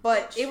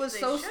 but it was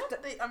so.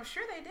 I'm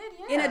sure they did.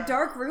 Yeah. In a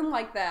dark room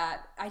like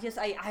that,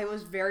 I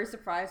was very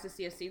surprised to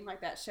see a scene like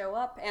that show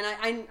up, and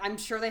I'm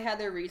sure they had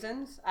their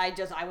reasons. I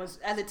was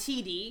as a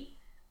TD.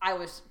 I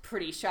was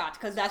pretty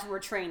shocked because that's what we're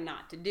trained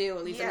not to do,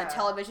 at least on the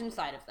television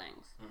side of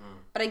things.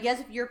 But I guess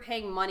if you're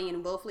paying money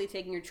and willfully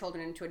taking your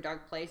children into a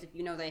dark place, if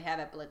you know they have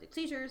epileptic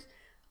seizures,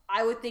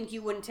 I would think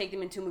you wouldn't take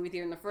them into a movie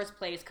theater in the first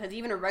place because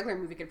even a regular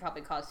movie could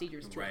probably cause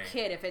seizures to a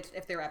kid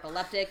if they're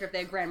epileptic or if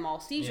they have grand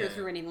mal seizures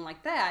or anything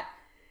like that.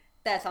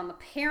 That's on the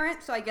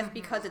parent, so I guess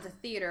because it's a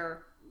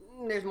theater,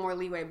 there's more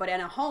leeway. But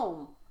in a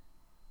home,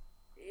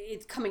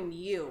 it's coming to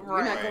you.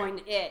 Right. You're not going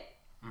to it.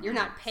 You're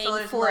not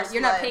paying for it.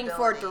 You're not paying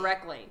for it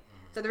directly.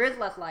 So there is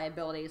less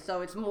liability.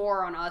 So it's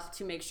more on us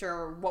to make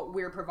sure what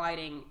we're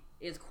providing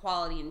is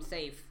quality and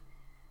safe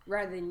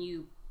rather than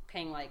you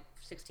paying like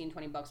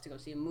 $16-20 to go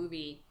see a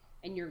movie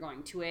and you're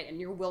going to it and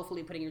you're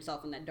willfully putting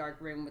yourself in that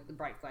dark room with the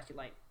bright flashy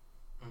light.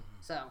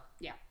 So,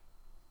 yeah.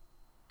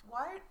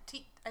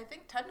 I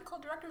think technical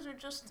directors are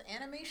just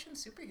animation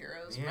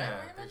superheroes. Yeah,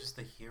 right, they're just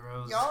the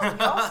heroes. Y'all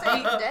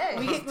save the day.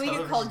 We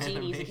get called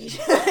genies.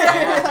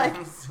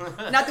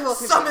 Not the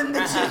summon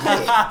the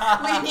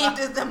genie. We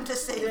needed them to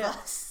save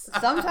us.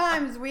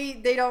 Sometimes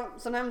they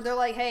don't. Sometimes they're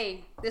like,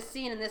 "Hey, this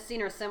scene and this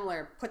scene are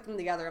similar. Put them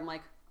together." I'm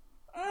like,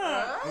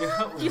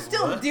 you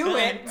still do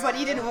it, but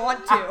you didn't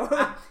want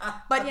to.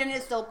 But you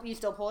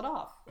still pull it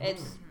off.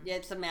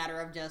 It's a matter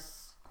of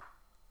just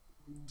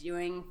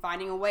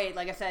finding a way.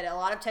 Like I said, a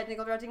lot of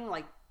technical directing,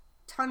 like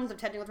tons of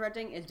technical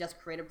directing, is just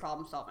creative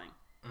problem solving.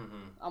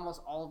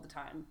 Almost all of the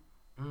time,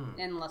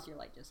 unless you're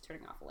like just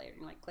turning off a layer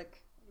and like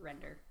click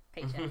render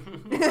paycheck.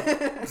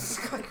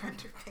 Click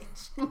render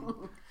page.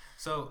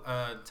 So,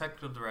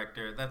 technical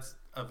director, that's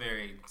a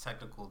very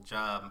technical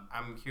job.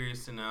 I'm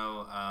curious to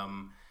know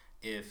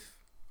if,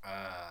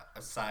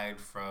 aside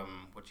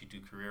from what you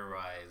do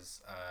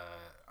career-wise,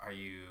 are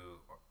you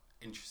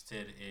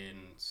interested in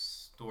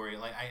story?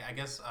 Like, I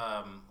guess,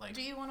 like...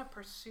 Do you want to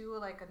pursue,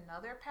 like,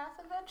 another path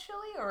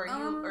eventually? Or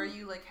are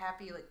you like,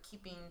 happy, like,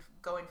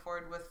 going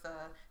forward with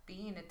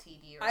being a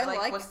TD?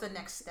 Or, what's the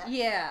next step?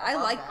 Yeah,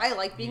 I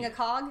like being a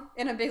cog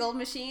in a big old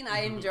machine.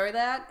 I enjoy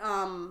that.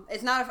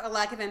 It's not a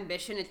lack of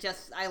ambition. It's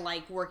just I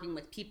like working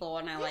with people,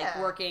 and I like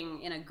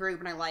working in a group,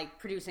 and I like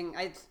producing...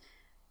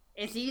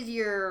 It's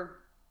easier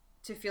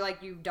to feel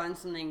like you've done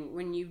something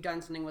when you've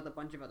done something with a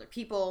bunch of other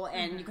people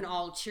and you can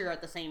all cheer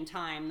at the same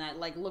time that,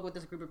 like, look what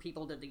this group of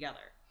people did together.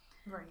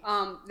 Right.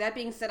 That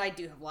being said, I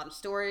do have a lot of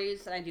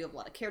stories and I do have a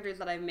lot of characters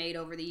that I've made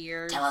over the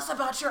years. Tell us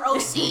about your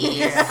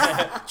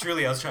OCs.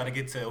 Truly, I was trying to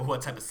get to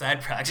what type of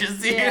side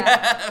projects.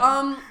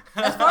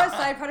 As far as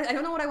side projects, I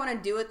don't know what I want to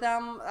do with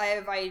them. I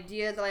have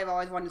ideas that I've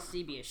always wanted to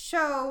see be a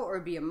show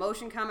or be a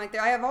motion comic.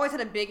 I have always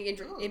had a big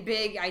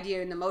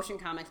idea in the motion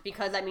comics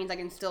because that means I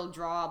can still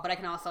draw, but I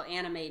can also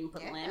animate and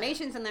put little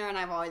animations in there. And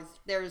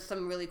there's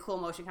some really cool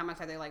motion comics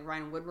out there, like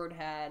Ryan Woodward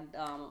had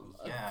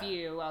a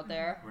few out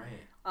there. Right.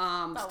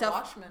 That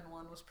Watchmen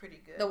one was pretty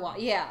good.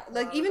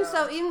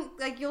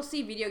 You'll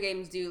see video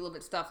games do a little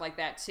bit stuff like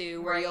that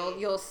too, where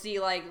you'll see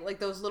like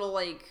those little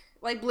like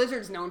like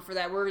Blizzard's known for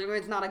that, where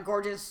it's not a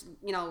gorgeous,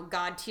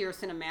 god tier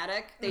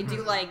cinematic. They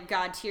do like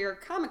god tier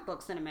comic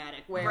book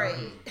cinematic, where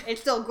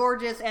it's still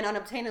gorgeous and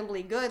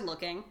unobtainably good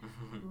looking,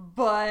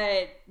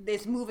 but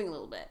it's moving a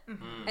little bit.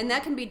 And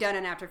that can be done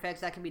in After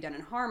Effects, that can be done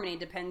in Harmony,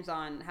 depends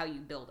on how you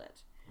build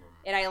it.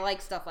 And I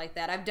like stuff like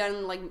that. I've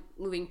done like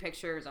moving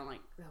pictures on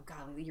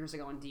years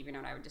ago on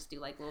DeviantArt. I would just do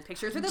like little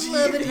pictures with a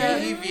little bit of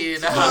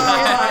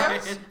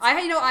DeviantArt.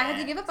 I had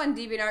to give up on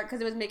DeviantArt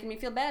because it was making me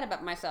feel bad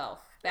about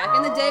myself. Back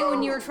in the day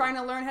when you were trying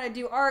to learn how to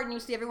do art and you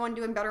see everyone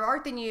doing better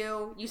art than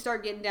you, you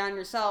start getting down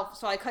yourself.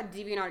 So I cut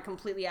DeviantArt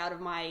completely out of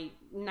my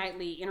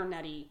nightly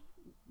internet-y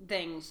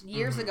things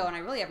years ago, and I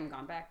really haven't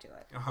gone back to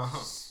it.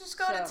 Just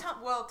go to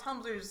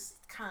Tumblr's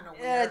kind of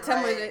weird.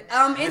 Tumblr. Right?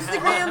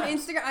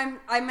 Instagram.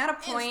 I'm at a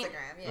point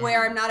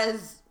where I'm not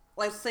as,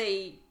 let's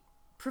say,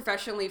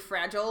 professionally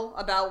fragile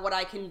about what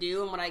I can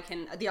do and what I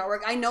can. The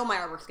artwork. I know my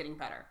artwork's getting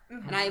better,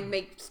 and I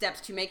make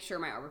steps to make sure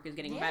my artwork is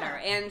getting better.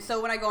 And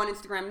so when I go on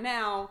Instagram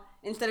now,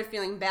 instead of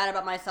feeling bad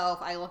about myself,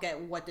 I look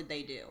at what did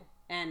they do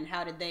and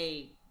how did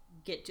they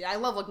get to. I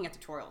love looking at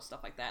tutorials,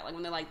 stuff like that. Like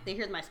when they're like,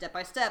 here's my step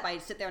by step. I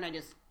sit there and I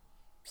just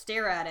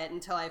stare at it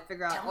until I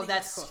figure out,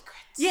 that's cool. Secrets.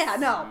 Yeah,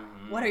 no.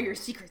 What are your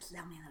secrets?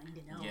 Tell me, I need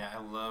to know. Yeah, I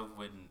love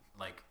when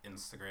like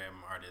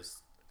Instagram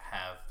artists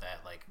have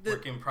that like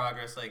work in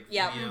progress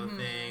video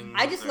thing.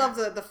 I just love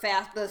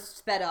the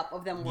sped up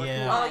of them working.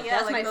 Yeah. Oh yeah,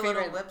 that's like my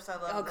favorite. Little lips, I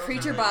love those.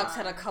 Creature Box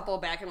had a couple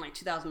back in like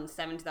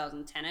 2007,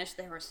 2010ish.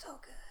 They were so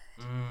good.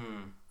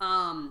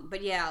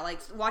 But yeah, like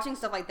watching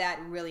stuff like that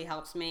really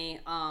helps me.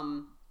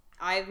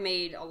 I've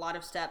made a lot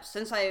of steps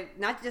since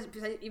not just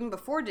even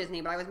before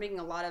Disney, but I was making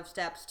a lot of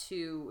steps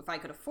to, if I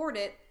could afford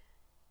it,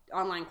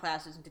 online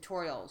classes and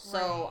tutorials.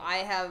 So I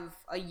have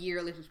a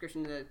yearly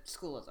subscription to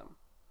Schoolism.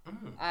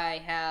 I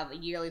have a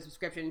yearly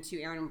subscription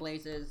to Aaron and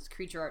Blaze's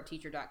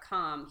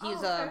CreatureArtTeacher.com.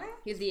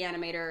 He's the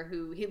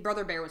animator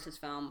Brother Bear was his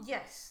film.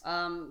 Yes.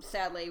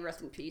 Sadly,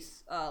 rest in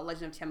peace,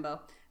 Legend of Timbo.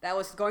 That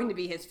was going to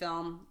be his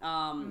film,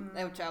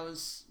 which I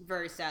was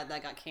very sad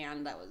that got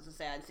canned. That was a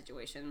sad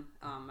situation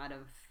out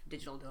of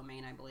Digital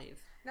Domain, I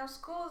believe. Now,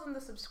 Schoolism, the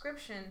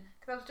subscription,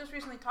 because I was just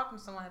recently talking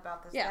to someone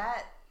about this. Yeah.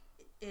 That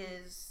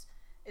is,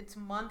 it's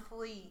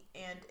monthly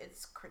and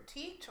it's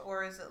critiqued,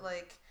 or is it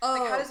like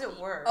how does it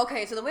work?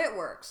 Okay, so the way it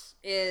works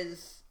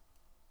is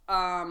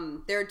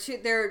there are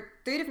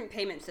three different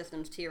payment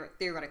systems,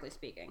 theoretically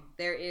speaking.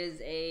 There is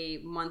a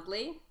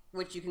monthly,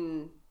 which you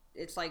can,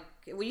 it's like,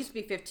 it used to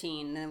be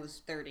 15, then it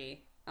was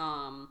 30.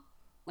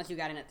 Once you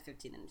got in at the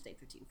 15, then it stayed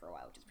 15 for a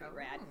while, which is pretty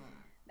rad.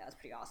 That was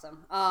pretty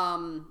awesome.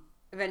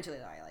 Eventually,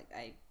 though,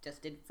 I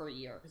just did for a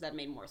year because that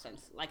made more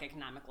sense, like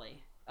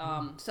economically.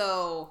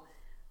 So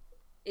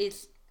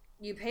it's,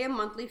 you pay a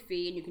monthly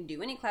fee and you can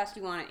do any class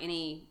you want at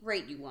any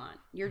rate you want.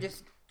 You're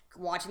just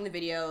watching the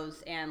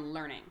videos and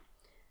learning.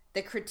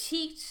 The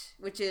critiqued,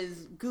 which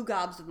is goo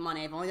gobs of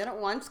money. I've only done it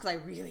once because I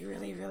really,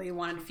 really, really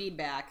wanted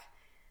feedback.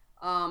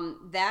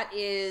 That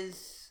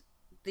is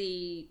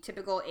the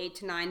typical 8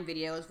 to 9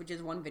 videos, which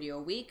is one video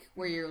a week,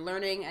 where you're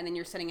learning and then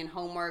you're sending in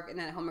homework, and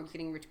then that homework's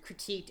getting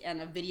critiqued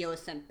and a video is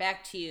sent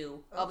back to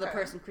you of the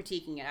person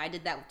critiquing it. I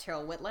did that with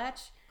Terrell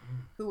Whitlatch,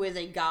 who is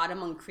a god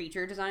among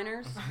creature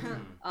designers.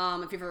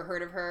 If you've ever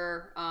heard of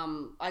her,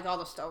 like all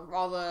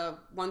the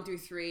 1 through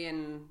 3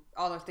 and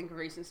all the think of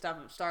recent stuff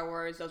of Star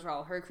Wars, those are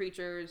all her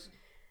creatures.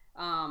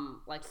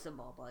 Like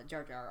Sebulba,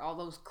 Jar Jar, all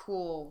those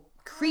cool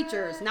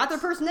creatures, not their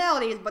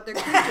personalities, but their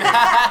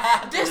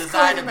creatures.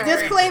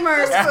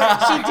 Disclaimer.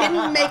 She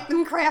didn't make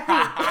them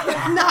crappy.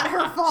 It's not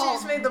her fault. She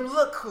just made them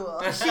look cool.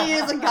 She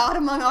is a god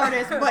among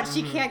artists, but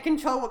she can't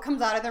control what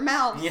comes out of their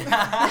mouths.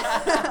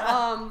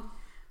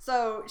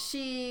 So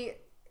she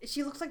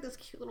looks like this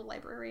cute little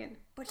librarian,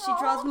 but she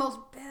draws the most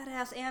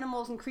badass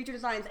animals and creature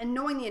designs, and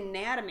knowing the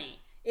anatomy.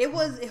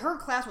 Her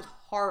class was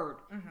hard.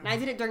 And I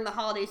did it during the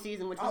holiday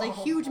season, which was a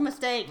huge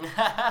mistake.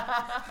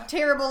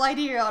 Terrible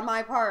idea on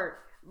my part.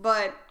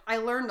 But I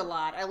learned a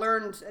lot.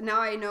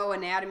 Now I know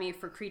anatomy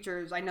for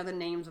creatures. I know the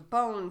names of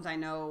bones. I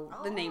know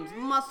the names of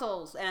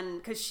muscles. And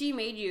because she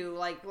made you,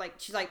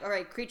 she's like, all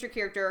right, creature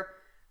character,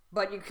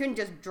 but you couldn't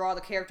just draw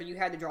the character. You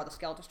had to draw the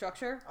skeletal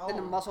structure, then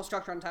the muscle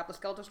structure on top of the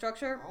skeletal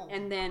structure,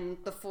 and then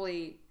the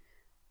fully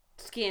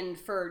skinned,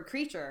 furred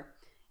creature.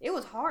 It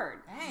was hard.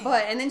 Dang.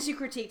 And then she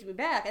critiqued me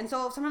back. And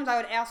so sometimes I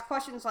would ask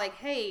questions like,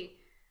 hey,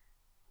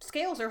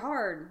 scales are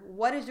hard.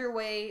 What is your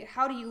way?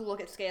 How do you look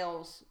at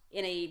scales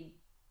in a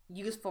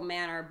useful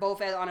manner,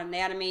 both on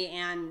anatomy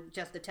and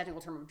just the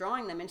technical term of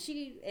drawing them? And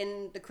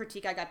in the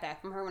critique I got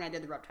back from her when I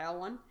did the reptile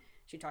one,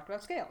 she talked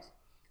about scales.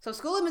 So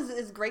Schoolism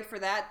is great for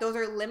that. Those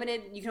are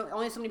limited.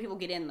 Only so many people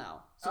get in,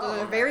 though. So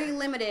they're very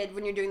limited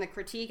when you're doing the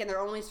critique, and there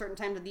are only certain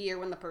times of the year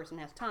when the person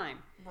has time.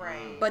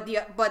 Right. But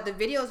the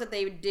videos that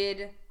they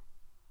did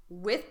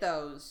with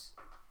those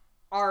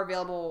are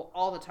available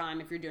all the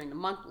time if you're doing the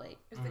monthly.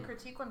 Is the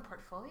critique one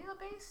portfolio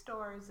based,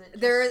 or is it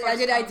just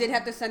I did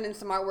have to send in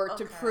some artwork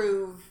to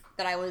prove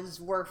that I was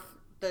worth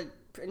the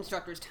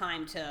instructor's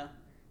time to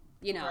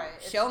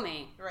show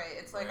me. Right.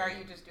 It's like, are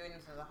you just doing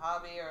this as a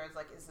hobby, or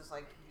is this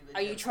like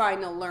are you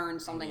trying to learn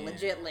something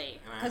legitly?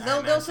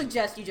 Because they'll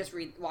suggest you just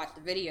watch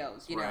the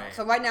videos, you know. Right.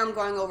 So right now I'm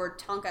going over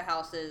Tonka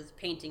House's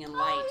painting and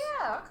light,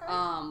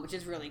 which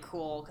is really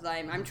cool because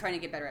I'm trying to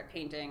get better at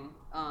painting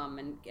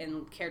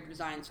and character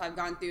design. So I've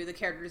gone through the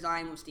character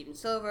design with Steven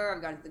Silver.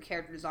 I've gone through the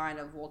character design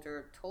of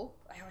Walter Tolp.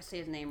 I always say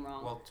his name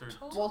wrong. Walter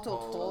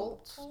Tolp.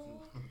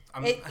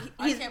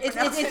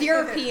 It's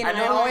European, and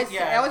I always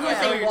want to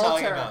say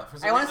Walter.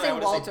 I want to say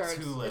Walter.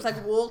 It's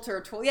like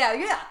Walter Tulip. Yeah.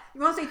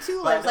 You want to say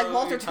Tulip, it's like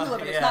Walter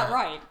Tulip, and it's not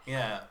right.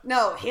 Yeah.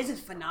 No, his is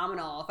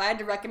phenomenal. If I had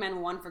to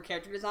recommend one for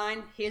character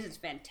design, his is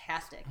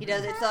fantastic. He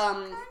does it's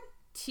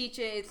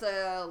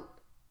a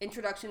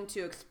introduction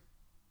to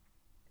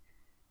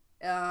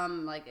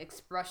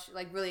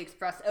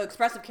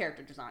expressive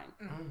character design.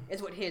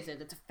 Is what his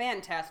is. It's a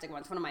fantastic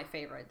one. It's one of my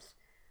favorites.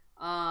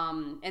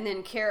 And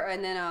then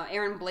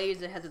Aaron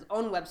Blaze has his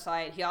own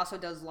website. He also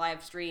does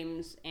live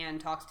streams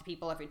and talks to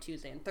people every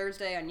Tuesday and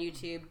Thursday on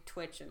YouTube,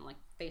 Twitch, and like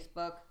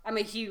Facebook. I'm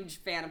a huge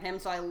fan of him,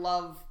 so I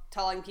love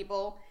telling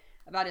people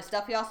about his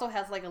stuff. He also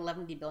has like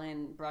 11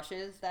 billion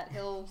brushes that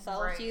he'll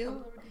sell to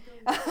you.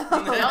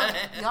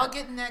 Y'all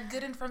getting that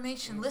good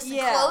information. Listen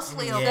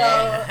closely.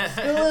 Okay.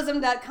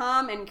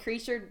 Schoolism.com and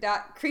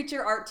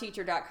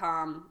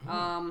creatureartteacher.com.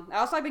 I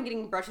also have been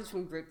getting brushes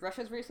from Groot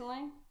Brushes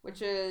recently,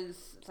 which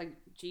is it's like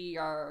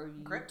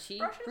GRUT Grip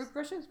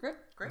brushes. Grip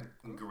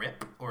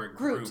or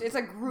Groot. It's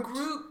a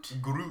Groot.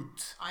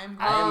 Groot. I am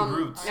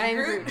Groot.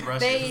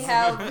 They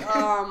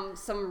have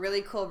some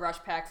really cool brush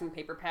packs and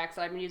paper packs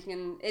that I've been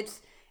using.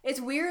 It's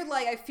weird.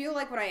 Like I feel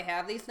like when I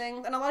have these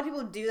things, and a lot of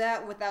people do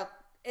that without.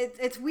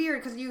 It's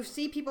weird because you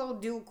see people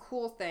do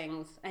cool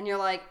things, and you're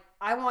like,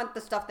 I want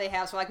the stuff they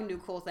have so I can do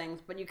cool things,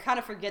 but you kind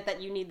of forget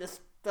that you need this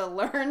to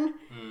learn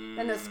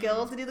and the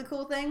skills to do the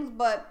cool things.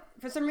 But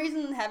for some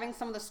reason, having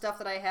some of the stuff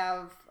that I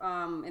have,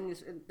 and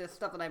the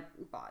stuff that I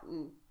bought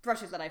and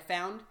brushes that I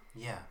found,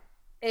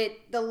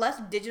 the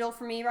less digital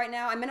for me right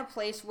now. I'm in a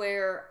place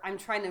where I'm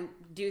trying to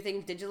do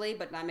things digitally,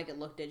 but not make it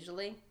look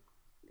digitally,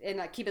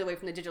 and keep it away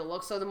from the digital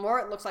look. So the more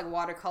it looks like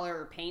watercolor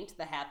or paint,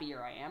 the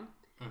happier I am.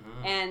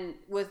 And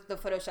with the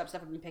Photoshop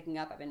stuff I've been picking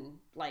up, I've been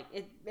like,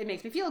 it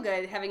makes me feel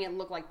good having it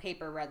look like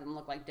paper rather than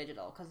look like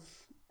digital,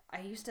 because I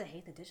used to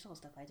hate the digital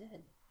stuff I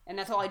did, and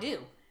that's all I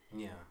do.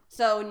 Yeah.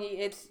 So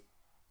a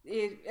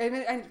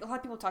lot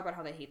of people talk about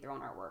how they hate their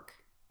own artwork,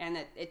 and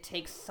that it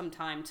takes some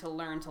time to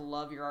learn to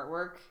love your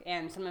artwork,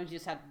 and sometimes you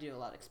just have to do a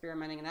lot of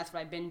experimenting, and that's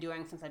what I've been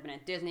doing since I've been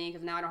at Disney,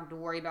 because now I don't have to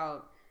worry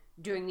about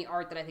doing the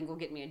art that I think will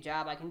get me a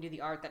job. I can do the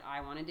art that I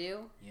want to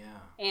do. Yeah.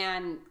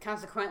 And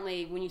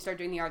consequently, when you start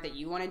doing the art that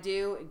you want to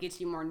do, it gets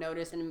you more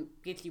notice and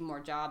gets you more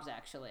jobs,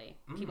 actually.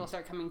 People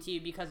start coming to you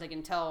because they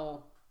can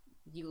tell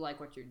you like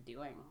what you're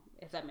doing,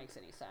 if that makes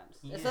any sense.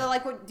 Yeah. So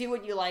do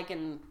what you like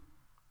and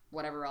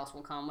whatever else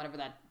will come, whatever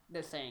that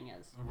the saying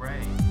is.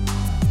 Right.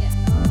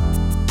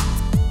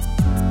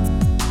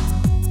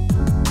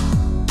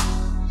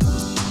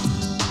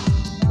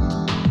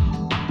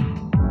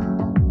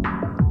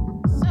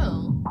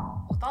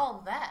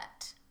 All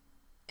that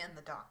in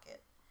the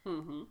docket.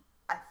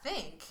 I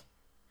think.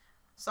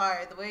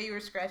 Sorry, the way you were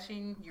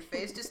scratching your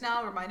face just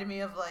now reminded me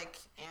of like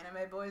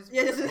anime boys.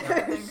 Yes.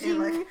 Being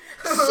like,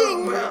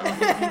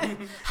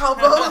 how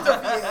both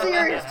of you?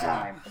 Serious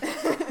time.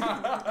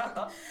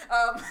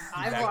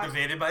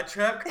 Activated by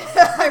Chuck.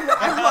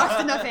 I've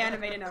watched enough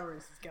anime to know where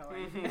this is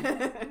going.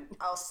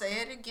 I'll say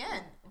it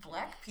again.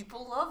 Black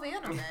people love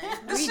anime.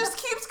 This just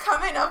keeps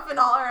coming up in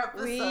all our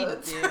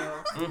episodes. We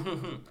do.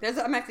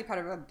 I'm actually part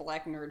of a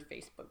Black Nerd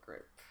Facebook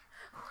group.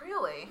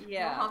 Really?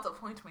 Yeah. You'll have to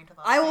point me to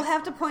that. I will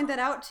have to point that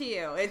out to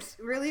you. It's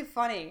really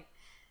funny,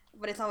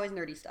 but it's always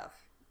nerdy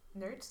stuff.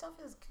 Nerd stuff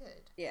is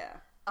good. Yeah.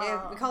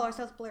 We call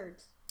ourselves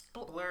blurds.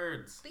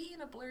 Blurds.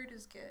 Being a blurd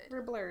is good.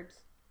 We're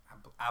blurds.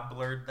 I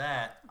blurred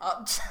that.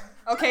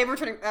 Okay, we're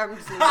turning. You're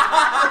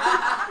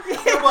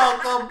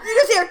welcome. You're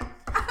just here.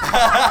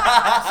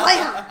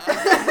 Slam.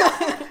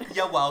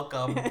 You're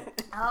welcome.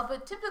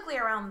 But typically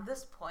around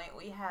this point,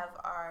 we have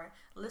our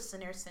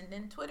listeners send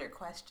in Twitter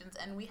questions,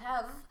 and we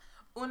have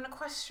una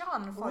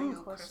question for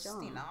you,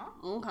 Christina.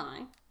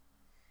 Okay.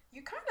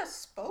 You kind of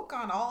spoke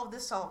on all of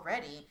this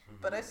already,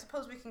 but I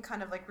suppose we can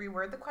kind of like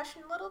reword the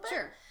question a little bit.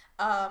 Sure.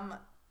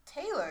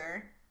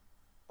 Taylor,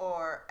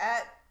 or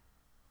at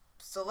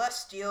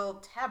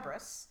Celestial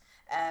Tabris,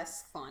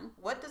 asks, "Fun.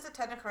 What does a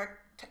technical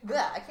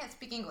I can't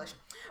speak English.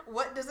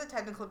 What does a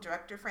technical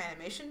director for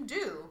animation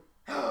do?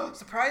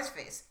 Surprise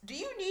face. Do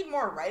you need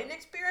more writing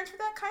experience for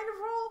that kind of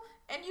role?"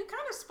 And you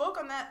kind of spoke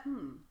on that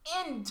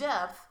in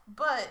depth,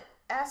 but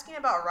asking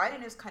about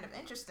writing is kind of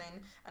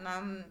interesting, and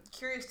I'm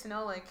curious to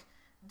know, like,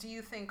 do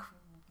you think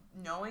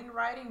knowing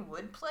writing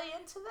would play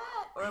into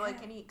that, or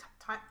like any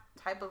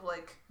type of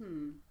like I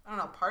don't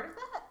know, part of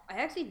that? I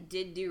actually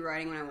did do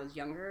writing when I was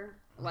younger.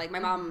 Like, my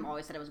mom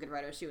always said I was a good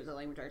writer. She was a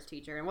language arts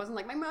teacher, and wasn't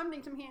like, my mom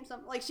thinks I'm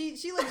handsome. Like, she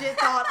legit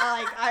thought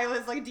I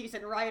was like a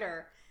decent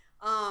writer.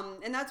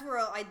 And that's where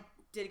I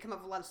did come up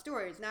with a lot of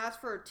stories. Now, as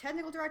for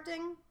technical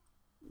directing,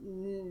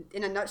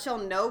 In a nutshell,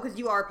 no, because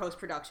you are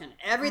post-production.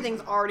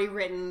 Everything's already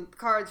written.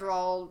 Cards are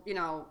all,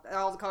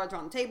 all the cards are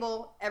on the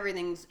table.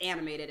 Everything's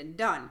animated and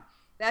done.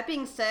 That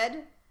being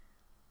said,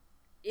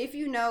 if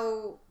you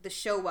know the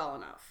show well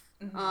enough,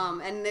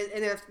 and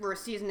if we're a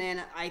season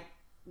in, I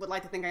would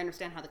like to think I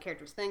understand how the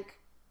characters think.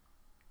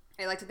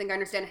 I like to think I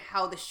understand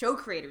how the show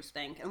creators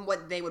think and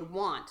what they would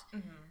want.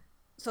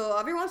 So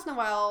every once in a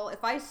while,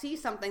 if I see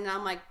something that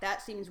I'm like,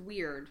 that seems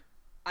weird,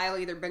 I'll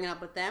either bring it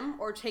up with them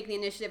or take the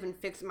initiative and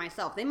fix it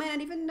myself. They might not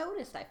even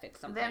notice I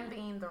fixed something. Them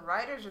being the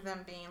writers or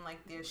them being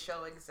like the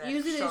show execs?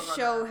 Usually the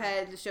show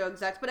heads, the show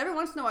execs. But every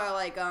once in a while,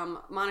 like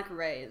Monica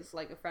Ray is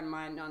like a friend of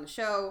mine on the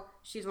show.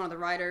 She's one of the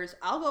writers.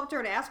 I'll go up to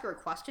her and ask her a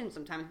question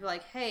sometimes. Be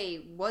like,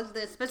 hey, was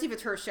this, especially if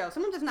it's her show.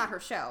 Sometimes it's not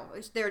her show.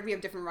 We have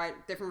different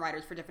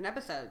writers for different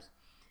episodes.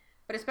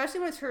 But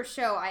especially when it's her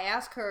show, I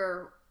ask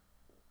her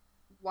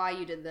why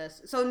you did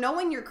this. So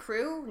knowing your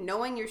crew,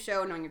 knowing your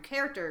show, knowing your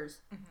characters,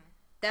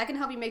 that can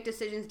help you make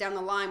decisions down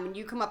the line when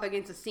you come up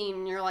against a scene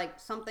and you're like,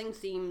 something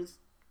seems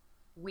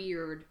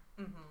weird.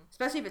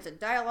 Especially if it's a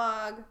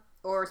dialogue,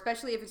 or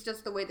especially if it's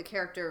just the way the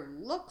character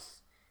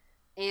looks.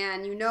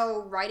 And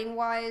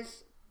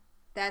writing-wise,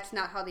 that's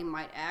not how they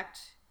might act.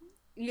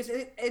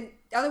 In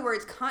other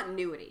words,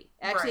 continuity.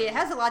 Actually, It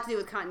has a lot to do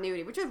with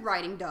continuity, which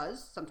writing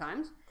does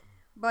sometimes.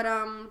 But,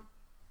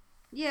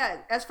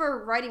 yeah, as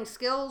for writing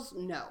skills,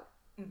 no.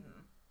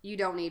 You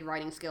don't need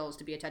writing skills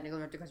to be a technical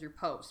director because you're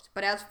post.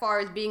 But as far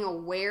as being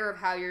aware of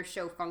how your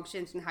show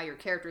functions and how your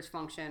characters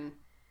function,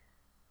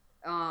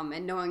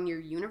 and knowing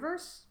your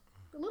universe,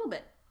 a little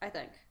bit, I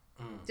think.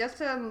 Just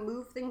to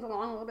move things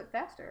along a little bit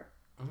faster.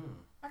 I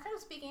kind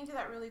of speaking into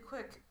that really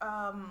quick,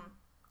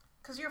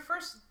 because your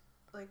first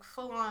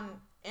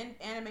full-on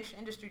animation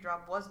industry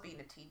job was being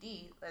a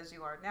TD, as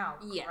you are now,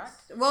 correct?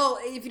 Yes. Well,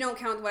 if you don't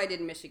count what I did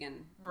in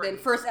Michigan. Then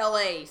first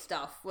LA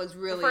stuff was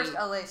really... The first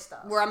LA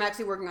stuff. Where I'm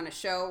actually working on a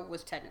show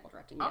was technical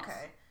directing, yes.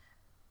 Okay.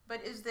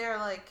 But is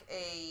there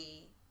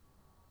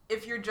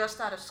if you're just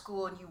out of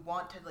school and you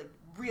want to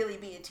really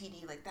be a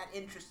TD, that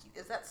interests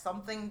you, is that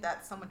something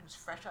that someone who's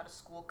fresh out of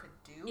school could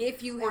do?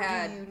 If you do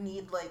you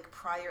need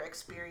prior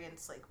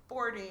experience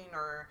boarding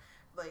or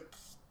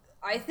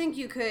I think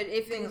you could,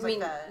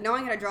 that.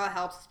 Knowing how to draw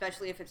helps,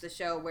 especially if it's a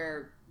show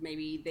where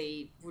maybe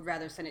they would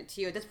rather send it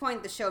to you. At this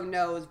point, the show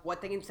knows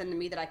what they can send to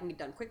me that I can get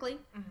done quickly,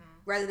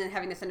 rather than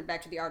having to send it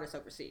back to the artist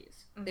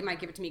overseas. They might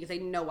give it to me because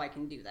they know I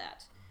can do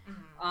that.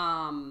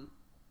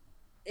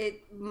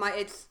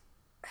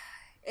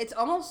 It's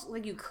almost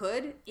like you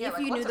could if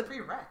you knew the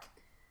prereq.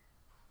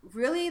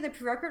 Really, the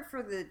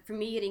prerequisite for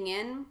me getting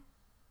in.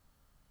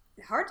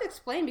 Hard to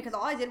explain because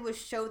all I did was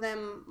show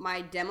them my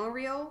demo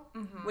reel,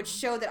 which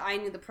showed that I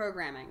knew the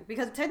programming.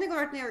 Because technical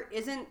director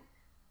isn't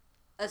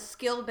a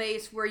skill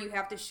base where you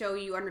have to show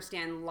you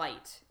understand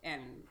light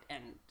and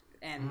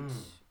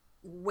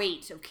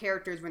weight of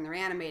characters when they're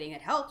animating.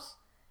 It helps.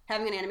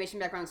 Having an animation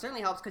background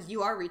certainly helps because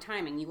you are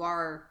retiming, you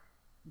are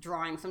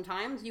drawing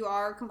sometimes, you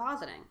are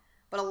compositing.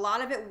 But a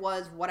lot of it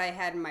was what I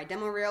had in my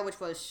demo reel, which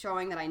was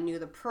showing that I knew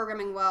the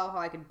programming well, how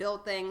I could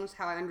build things,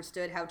 how I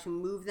understood how to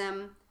move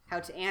them, how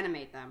to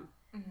animate them.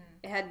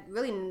 It had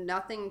really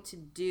nothing to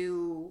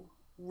do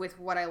with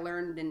what I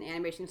learned in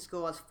animation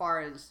school as far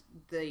as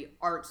the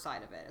art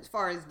side of it. As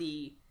far as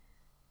the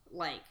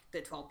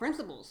 12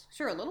 principles.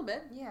 Sure, a little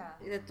bit. Yeah.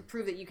 To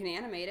prove that you can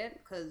animate it,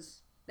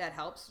 because that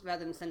helps.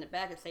 Rather than send it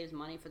back, it saves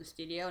money for the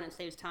studio and it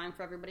saves time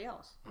for everybody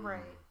else.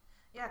 Right.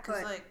 Yeah,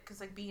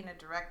 because being a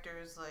director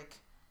is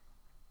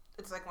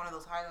it's one of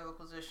those high-level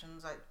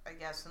positions, I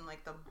guess, in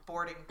the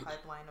boarding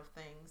pipeline of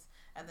things.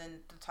 And then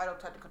the title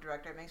of technical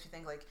director, it makes you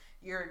think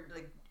you're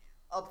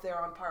up there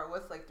on par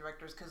with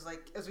directors, because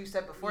as we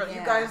said before,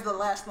 you guys are the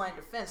last line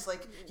defense.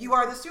 You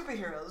are the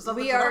superheroes of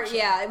the production.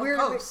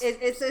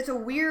 It's a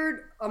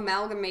weird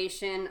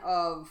amalgamation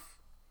of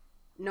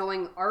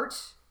knowing art,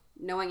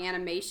 knowing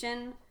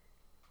animation,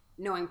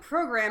 knowing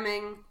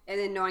programming, and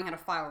then knowing how to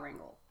file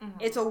wrangle.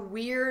 It's a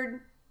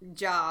weird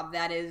job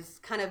that is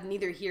kind of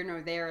neither here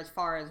nor there as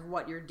far as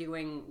what you're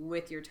doing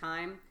with your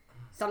time.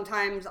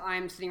 Sometimes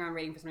I'm sitting around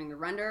waiting for something to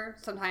render.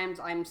 Sometimes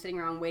I'm sitting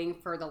around waiting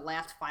for the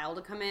last file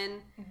to come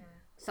in.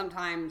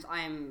 Sometimes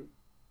I'm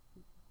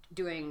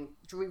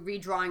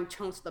redrawing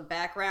chunks of the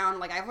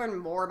background. I've learned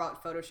more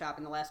about Photoshop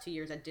in the last 2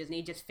 years at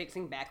Disney, just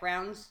fixing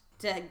backgrounds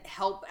to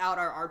help out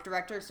our art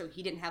director so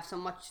he didn't have so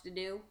much to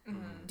do.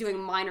 Doing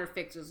minor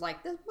fixes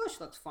this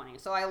bush looks funny.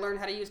 So I learned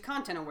how to use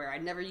Content Aware.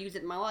 I'd never used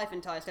it in my life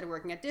until I started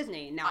working at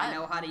Disney. Now I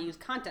know how to use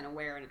Content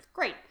Aware, and it's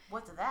great.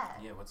 What's that?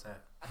 Yeah, what's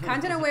that?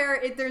 Content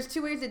Aware, there's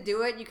two ways to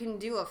do it. You can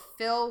do a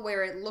fill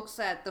where it looks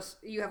at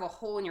you have a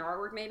hole in your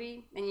artwork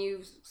maybe, and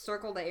you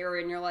circle the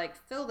area and you're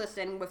fill this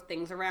in with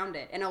things around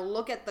it. And it'll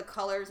look at the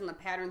colors and the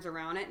patterns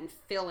around it and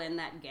fill in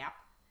that gap.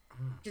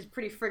 Which is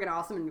pretty friggin'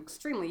 awesome and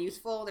extremely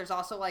useful. There's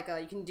also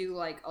you can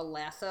do a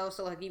lasso.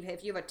 So if you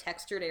have a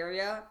textured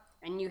area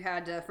and you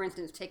had to, for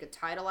instance, take a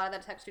title out of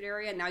that textured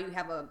area, now you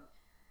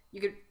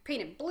could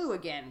paint it blue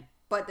again,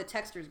 but the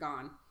texture's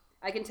gone.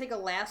 I can take a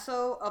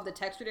lasso of the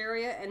textured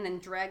area and then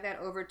drag that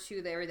over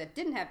to the area that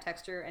didn't have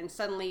texture, and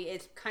suddenly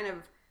it's kind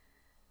of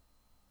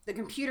the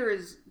computer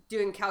is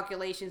doing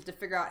calculations to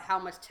figure out how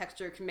much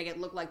texture can make it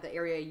look like the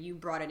area you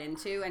brought it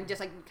into, and just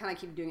like kind of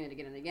keep doing it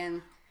again and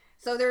again.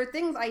 So there are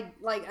things I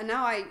like, and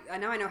now I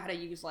know how to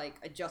use like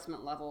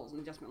adjustment levels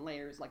and adjustment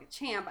layers like a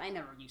champ. I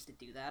never used to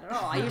do that at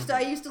all. I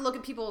used to look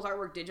at people's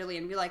artwork digitally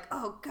and be like,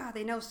 oh god,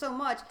 they know so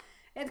much.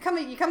 And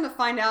you come to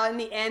find out in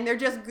the end, they're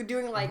just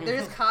doing like they're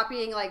just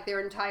copying like their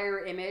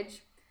entire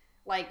image,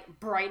 like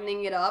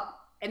brightening it up,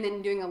 and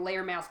then doing a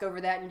layer mask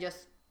over that and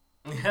just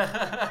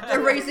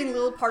erasing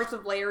little parts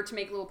of layer to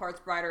make little parts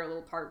brighter,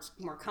 little parts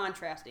more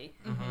contrasty.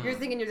 Mm-hmm. You're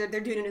thinking they're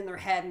doing it in their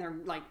head and they're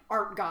like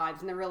art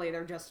gods, and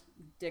they're just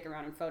dicking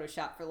around in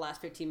Photoshop for the last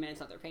 15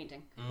 minutes of their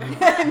painting, and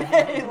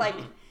then, like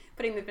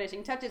putting the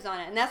finishing touches on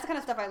it. And that's the kind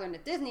of stuff I learned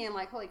at Disney. I'm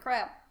like, holy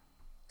crap!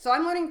 So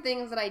I'm learning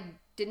things that I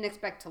didn't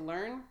expect to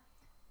learn,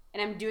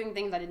 and I'm doing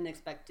things I didn't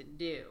expect to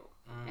do.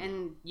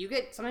 And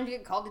sometimes you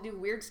get called to do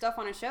weird stuff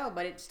on a show,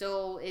 but it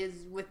still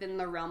is within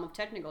the realm of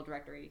technical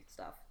directory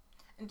stuff.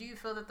 And do you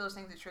feel that those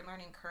things that you're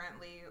learning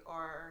currently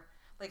are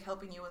like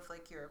helping you with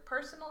like your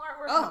personal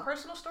artwork and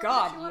personal stories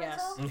that you want to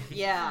tell?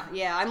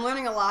 Yeah. I'm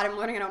learning a lot. I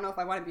don't know if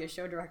I want to be a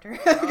show director.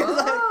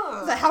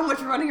 Like how much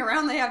running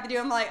around they have to do.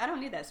 I'm like, I don't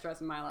need that stress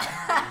in my life.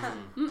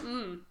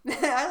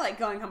 I like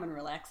going home and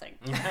relaxing.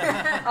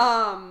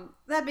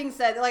 That being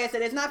said, like I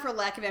said, it's not for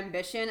lack of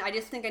ambition. I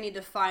just think I need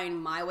to find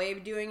my way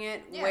of doing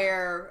it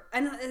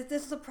and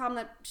this is a problem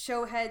that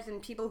show heads and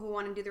people who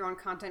want to do their own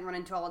content run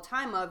into all the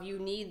time of, you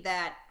need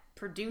that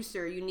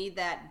producer, you need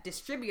that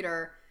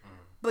distributor,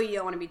 but you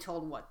don't want to be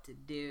told what to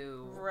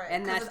do, right?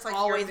 And that's it's like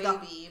always your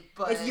baby,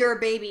 but it's your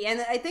baby.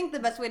 And I think the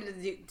best way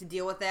to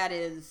deal with that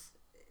is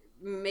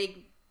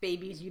make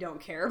babies you don't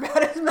care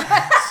about as much.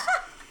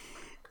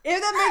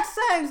 If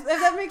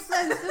that makes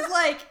sense, it's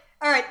like,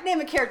 all right, name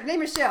a character,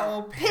 name a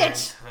show,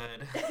 pitch.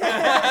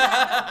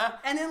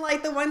 And then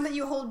like the ones that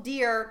you hold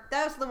dear,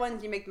 those are the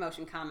ones you make the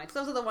motion comics.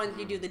 Those are the ones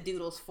you do the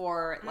doodles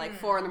for, like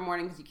 4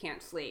 a.m. because you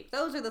can't sleep.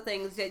 Those are the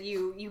things that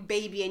you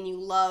baby and you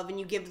love and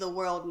you give to the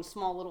world in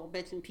small little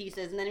bits and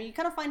pieces. And then you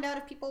kind of find out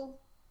if people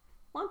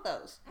want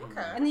those.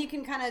 Okay. And then you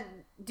can kind of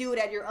do it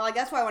at your, like,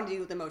 that's what I want to do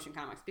with the motion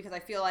comics, because I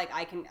feel like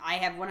I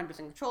have 100%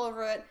 control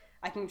over it.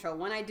 I can control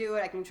when I do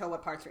it. I can control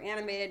what parts are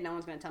animated. No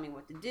one's going to tell me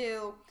what to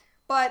do.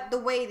 But the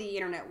way the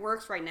internet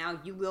works right now,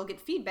 you will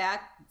get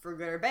feedback, for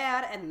good or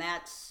bad, and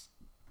that's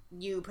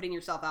you putting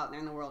yourself out there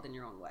in the world in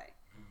your own way.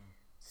 Mm-hmm.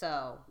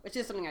 So, it's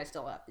just something I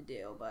still have to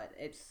do, but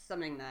it's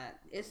something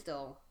that is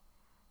still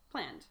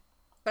planned.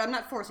 But I'm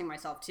not forcing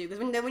myself to, because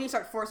when you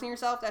start forcing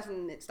yourself, that's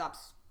when it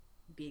stops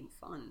being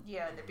fun.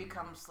 Yeah, it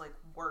becomes like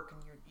work,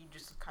 and you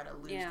just kind of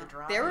lose the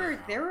drive.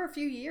 There were a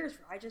few years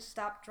where I just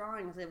stopped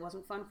drawing because it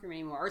wasn't fun for me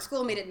anymore. Our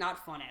school made it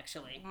not fun,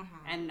 actually,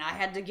 and I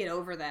had to get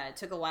over that. It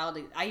took a while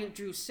I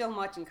drew so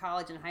much in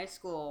college and high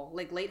school,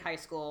 like late high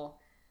school,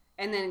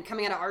 and then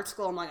coming out of art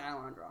school, I'm like, I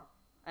don't want to draw.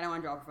 I don't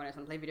want to draw for fun. I just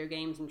want to play video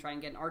games and try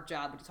and get an art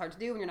job, which is hard to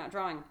do when you're not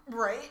drawing.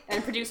 Right.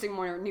 And producing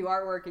more new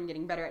artwork and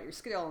getting better at your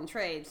skill and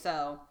trade.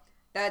 So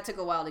that took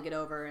a while to get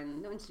over,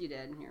 and once you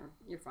did,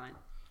 you're fine.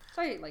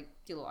 So I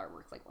do little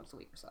artwork like once a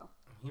week or so.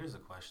 Here's a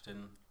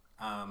question.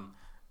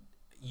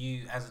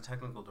 You, as a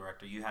technical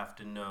director, you have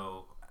to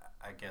know,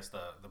 I guess,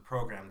 the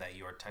program that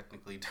you are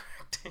technically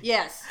directing.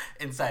 Yes.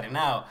 Inside and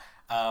out.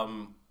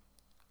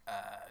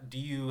 Do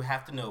you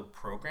have to know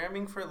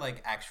programming for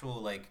like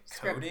actual like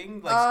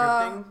coding, like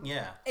scripting?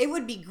 Yeah. It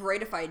would be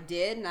great if I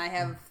did, and I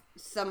have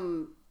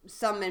some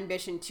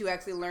ambition to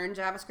actually learn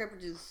JavaScript,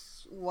 which is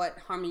what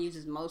Harmony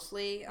uses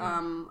mostly.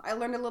 I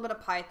learned a little bit of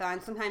Python.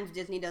 Sometimes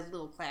Disney does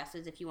little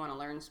classes if you want to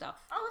learn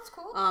stuff. Oh, that's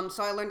cool.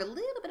 So I learned a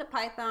little bit of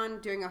Python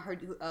during a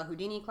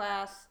Houdini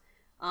class.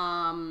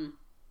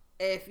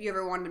 If you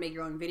ever wanted to make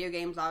your own video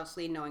games,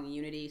 obviously knowing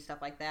Unity,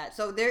 stuff like that.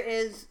 So there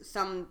is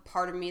some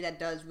part of me that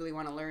does really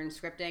want to learn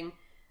scripting,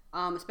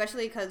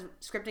 especially because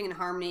scripting in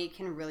Harmony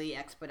can really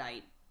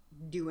expedite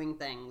doing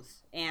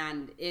things,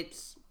 and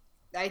it's,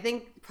 I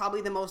think, probably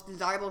the most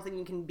desirable thing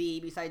you can be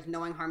besides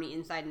knowing Harmony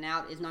inside and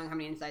out is knowing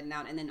Harmony inside and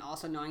out, and then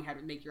also knowing how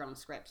to make your own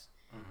scripts.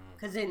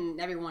 Because then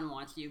everyone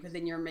wants you, because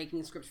then you're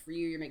making scripts for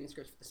you, you're making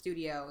scripts for the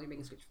studio, you're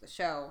making scripts for the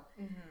show.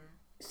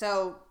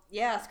 So,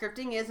 yeah,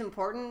 scripting is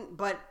important,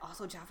 but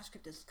also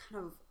JavaScript is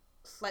kind of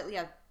slightly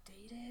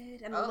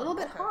outdated and a little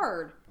bit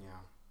hard.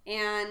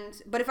 Yeah.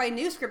 But if I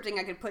knew scripting,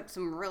 I could put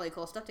some really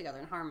cool stuff together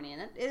in Harmony,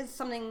 and it is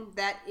something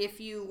that if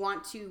you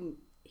want to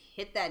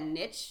hit that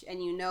niche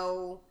and you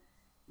know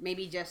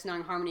maybe just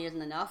knowing Harmony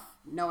isn't enough,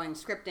 knowing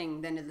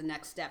scripting then is the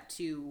next step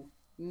to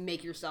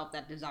make yourself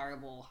that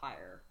desirable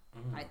hire,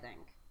 I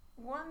think.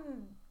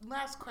 One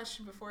last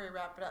question before we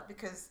wrap it up,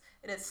 because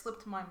it had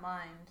slipped my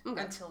mind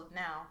until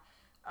now.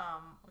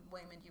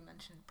 Wayman, you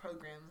mentioned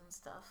programs and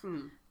stuff.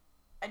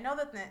 I know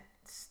that the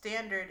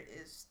standard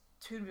is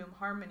Toon Boom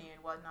Harmony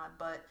and whatnot,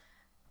 but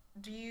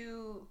do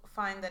you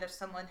find that if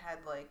someone had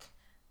like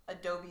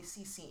Adobe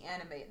CC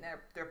Animate in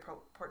their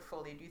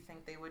portfolio, do you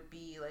think they would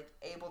be like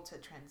able to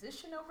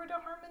transition over to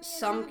Harmony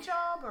and do the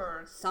job?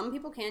 Or some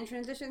people can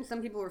transition,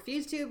 some people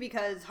refuse to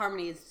because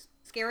Harmony is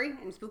scary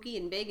and spooky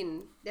and big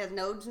and has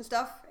nodes and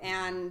stuff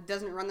and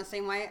doesn't run the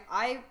same way.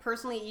 I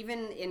personally,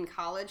 even in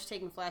college,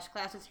 taking Flash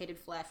classes, hated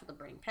Flash with a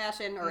burning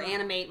passion, or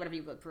Animate, whatever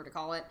you prefer to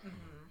call it.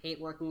 Hate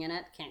working in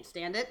it, can't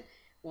stand it,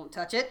 won't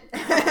touch it.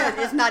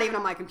 It's not even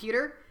on my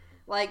computer.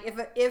 Like,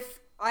 if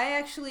I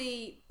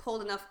actually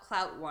pulled enough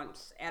clout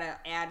once at an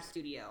ad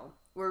studio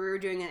where we were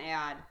doing an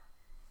ad,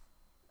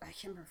 I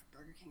can't remember if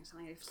Burger King or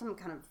something, some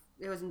kind of,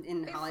 it was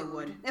in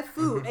Hollywood.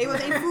 Food. It was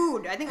a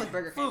food. I think it was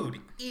Burger King. Food.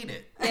 Eat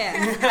it. Yeah.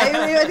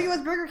 I think it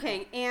was Burger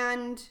King.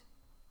 And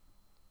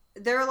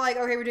they're like,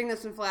 okay, we're doing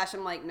this in Flash.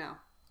 I'm like, no.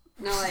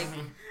 No, like,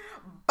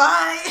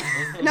 bye.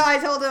 No, I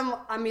told them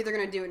I'm either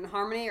going to do it in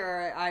Harmony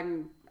or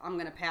I'm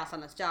going to pass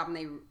on this job.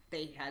 And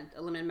they had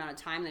a limited amount of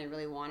time. They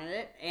really wanted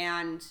it.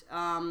 And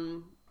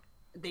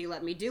they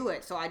let me do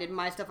it. So I did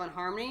my stuff on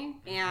Harmony.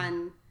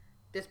 And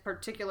this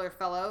particular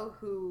fellow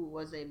who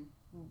was a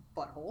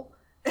butthole,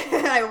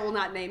 I will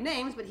not name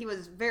names, but he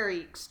was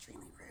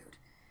extremely rude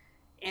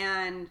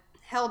and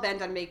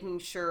hell-bent on making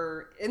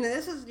sure, and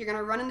you're going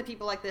to run into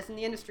people like this in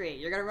the industry.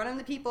 You're going to run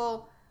into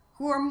people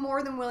who are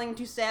more than willing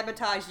to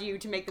sabotage you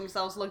to make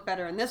themselves look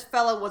better, and this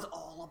fellow was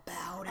all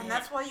about it. And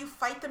that's why you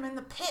fight them in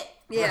the pit.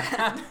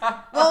 Yeah.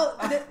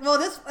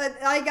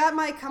 I got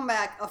my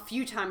comeback a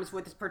few times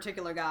with this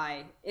particular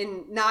guy,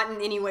 not in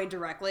any way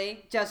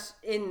directly, just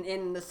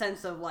in the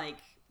sense of, like,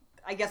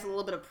 I guess a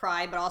little bit of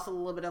pride, but also a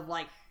little bit of,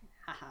 like,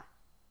 haha.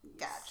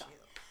 Got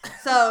you.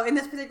 So, in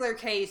this particular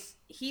case,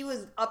 he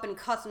was up and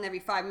cussing every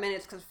 5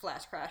 minutes because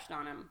Flash crashed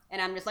on him. And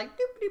I'm just like,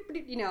 doop,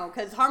 doop, doop,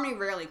 because Harmony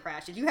rarely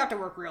crashes. You have to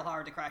work real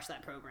hard to crash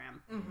that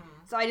program. Mm-hmm.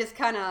 So I just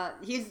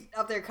he's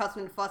up there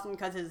cussing and fussing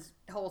because his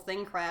whole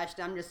thing crashed.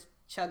 I'm just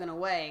chugging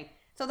away.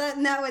 So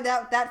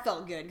that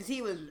felt good because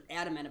he was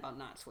adamant about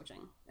not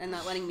switching and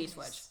not letting me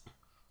switch.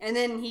 And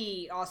then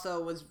he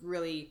also was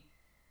really,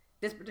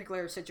 this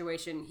particular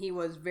situation, he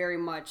was very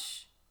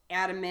much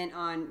adamant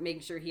on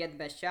making sure he had the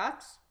best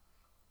shots.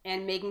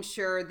 And making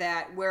sure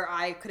that where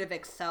I could have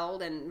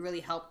excelled and really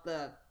helped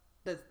the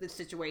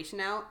situation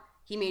out,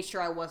 he made sure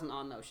I wasn't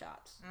on those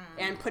shots.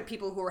 And put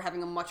people who were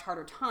having a much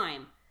harder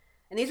time.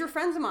 And these were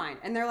friends of mine.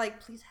 And they're like,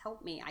 please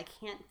help me. I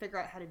can't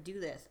figure out how to do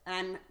this. And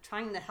I'm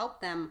trying to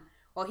help them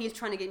while he's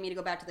trying to get me to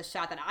go back to the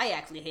shot that I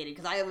actually hated.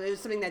 Because it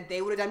was something that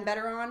they would have done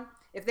better on.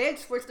 If they had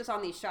switched us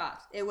on these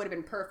shots, it would have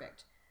been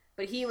perfect.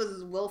 But he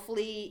was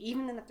willfully,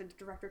 even if the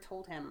director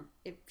told him,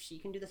 if she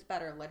can do this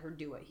better, let her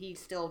do it. He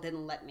still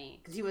didn't let me,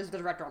 because he was the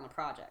director on the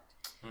project.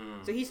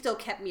 So he still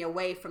kept me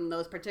away from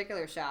those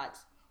particular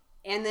shots.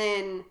 And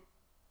then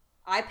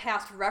I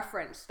passed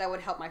reference that would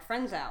help my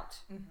friends out.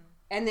 Mm-hmm.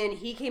 And then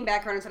he came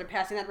back around and started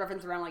passing that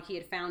reference around like he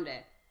had found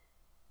it.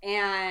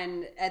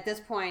 And at this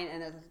point,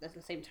 and at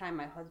the same time,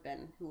 my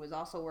husband, who was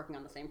also working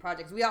on the same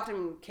projects, we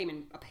often came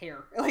in a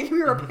pair. Like, we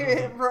were a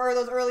pair. For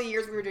those early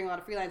years, we were doing a lot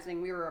of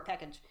freelancing. We were a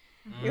package.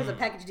 It was a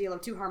package deal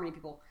of 2 Harmony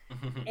people.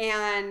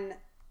 And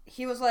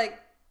he was like,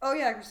 oh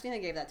yeah, Christina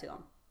gave that to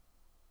him.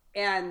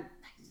 And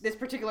this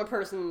particular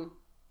person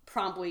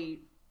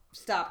promptly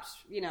stopped,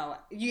 he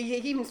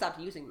even stopped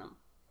using them.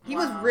 He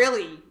was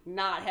really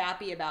not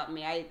happy about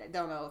me. I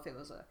don't know if it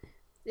was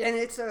and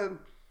it's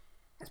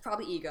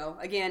probably ego.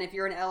 Again, if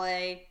you're in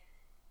LA,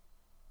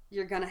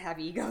 you're going to have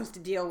egos to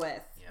deal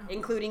with,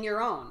 including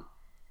your own.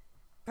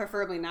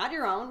 Preferably not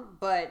your own,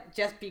 but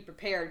just be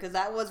prepared, because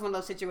that was one of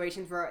those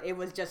situations where it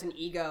was just an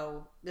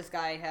ego. This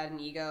guy had an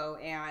ego,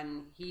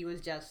 and he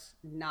was just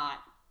not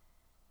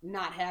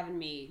having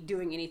me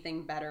doing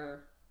anything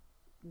better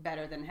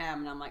than him.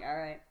 And I'm like, all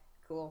right,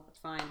 cool, that's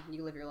fine.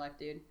 You live your life,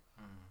 dude.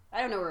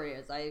 I don't know where he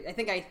is. I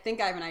think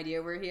I have an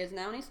idea where he is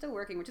now, and he's still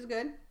working, which is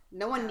good.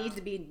 No one needs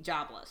to be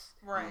jobless,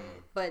 right?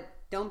 But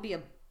don't be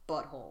a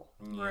butthole,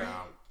 right?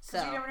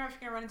 Because you never know if you're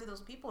going to run into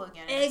those people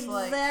again.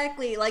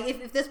 Exactly. Like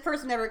if this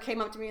person ever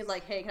came up to me and was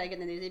like, hey, can I get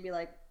in these? They'd be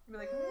like,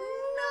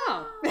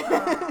 no.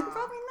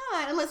 Probably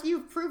not. Unless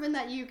you've proven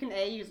that you can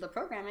A, use the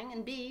programming,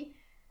 and B,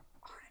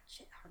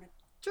 aren't a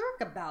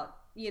jerk about,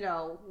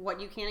 what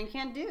you can and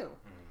can't do.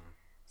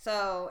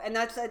 So, and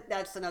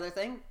that's another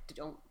thing.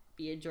 Don't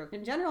be a jerk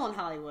in general in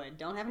Hollywood.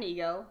 Don't have an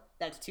ego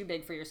that's too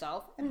big for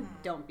yourself. And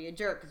don't be a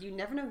jerk, because you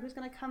never know who's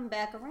going to come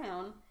back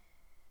around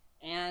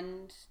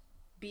and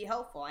be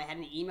helpful. I had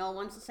an email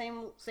once, the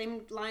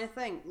same line of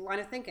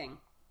thinking.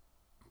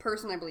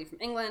 Person, I believe,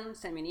 from England,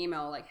 sent me an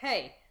email like,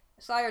 hey,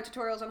 I saw your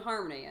tutorials on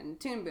Harmony and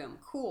Toon Boom,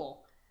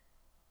 cool.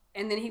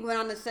 And then he went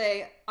on to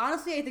say,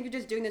 honestly, I think you're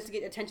just doing this to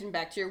get attention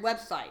back to your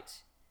website.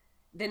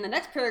 Then the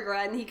next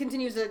paragraph, and he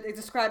continues to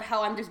describe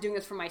how I'm just doing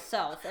this for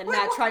myself and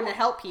not trying to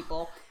help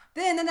people.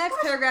 Then the next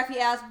paragraph he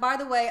asked, by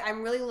the way,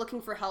 I'm really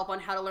looking for help on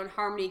how to learn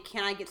Harmony.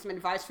 Can I get some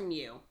advice from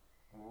you?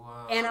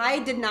 Whoa. And I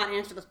did not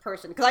answer this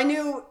person because I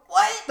knew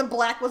the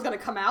black was going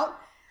to come out.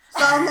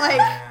 So I'm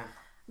like,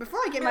 before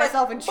I get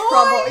myself in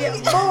trouble,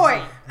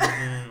 boy.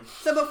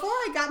 So before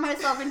I got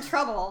myself in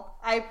trouble,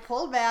 I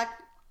pulled back,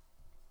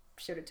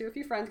 showed it to a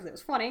few friends because it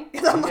was funny.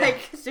 Because I'm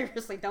like,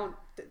 seriously,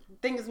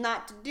 things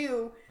not to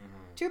do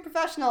to a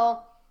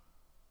professional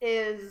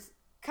is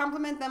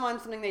compliment them on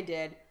something they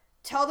did,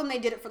 tell them they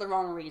did it for the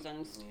wrong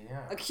reasons,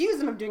 accuse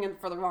them of doing it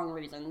for the wrong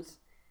reasons,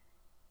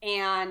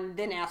 and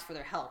then asked for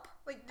their help.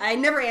 Like, I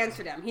never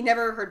answered him. He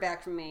never heard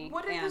back from me.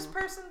 What did this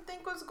person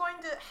think was going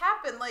to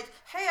happen? Like,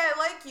 hey, I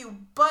like you,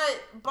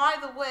 but by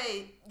the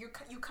way, you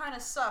kind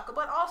of suck.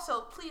 But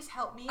also, please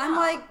help me out. I'm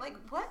like,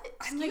 what?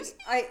 Excuse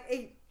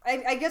me?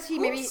 I guess he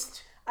maybe.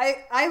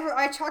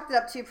 I chalked it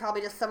up to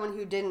probably just someone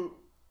who didn't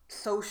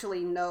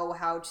socially know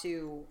how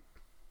to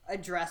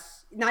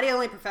address not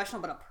only a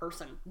professional but a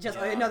person, just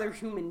another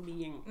human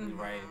being. Mm-hmm.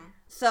 Right.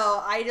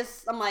 So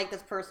I'm like,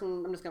 this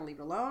person, I'm just gonna leave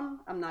it alone.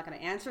 I'm not gonna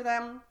answer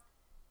them.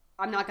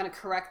 I'm not gonna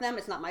correct them.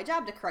 It's not my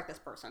job to correct this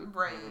person.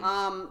 Right.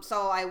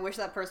 So I wish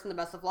that person the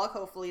best of luck.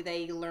 Hopefully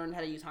they learned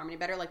how to use Harmony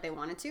better like they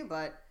wanted to,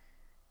 but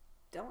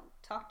don't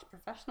talk to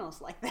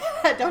professionals like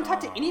that. Don't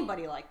talk to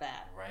anybody like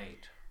that.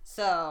 Right.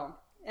 So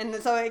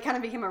it kind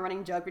of became a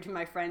running joke between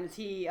my friends.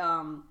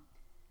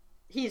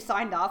 He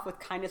signed off with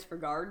kindness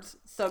regards.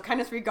 So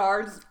kindness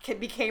regards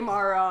became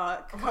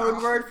our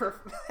code word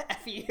for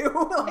F you.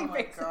 Oh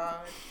my god.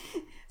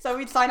 So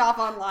we'd sign off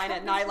online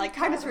at night like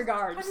kindness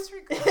regards. Kindness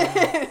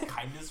regards.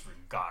 Kindness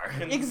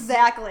regards.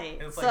 Exactly.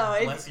 It's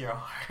like bless your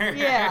heart.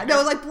 Yeah.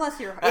 No, like bless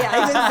your heart.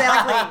 Yeah,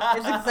 exactly.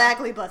 It's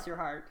exactly bless your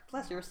heart.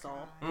 Bless your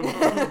soul.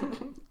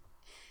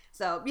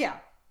 So yeah,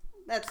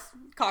 that's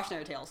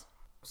cautionary tales.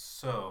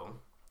 So,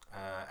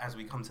 as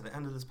we come to the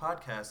end of this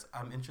podcast,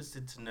 I'm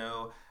interested to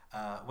know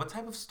what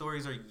type of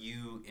stories are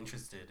you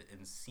interested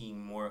in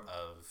seeing more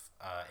of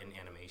in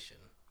animation?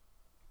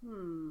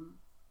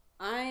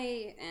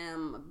 I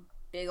am a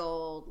big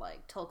old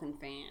like Tolkien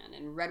fan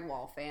and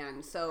Redwall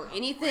fan, so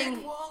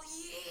anything Redwall,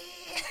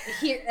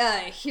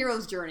 yeah.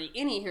 Hero's Journey,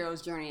 any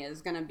Hero's Journey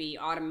is gonna be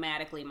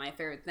automatically my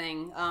favorite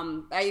thing.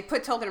 I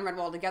put Tolkien and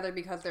Redwall together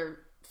because they're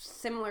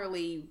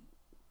similarly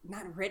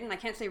not written. I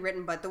can't say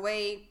written, but the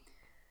way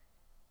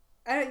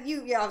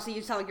obviously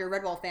you sound like you're a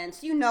Redwall fan,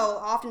 so you know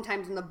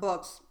oftentimes in the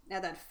books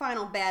at that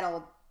final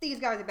battle, these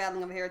guys are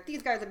battling over here,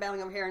 these guys are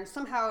battling over here, and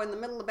somehow in the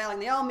middle of the battling,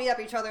 they all meet up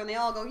each other and they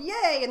all go,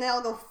 yay, and they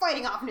all go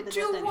fighting off into the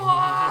distance.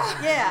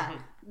 Yeah.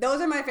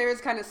 Those are my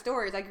favorite kind of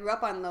stories. I grew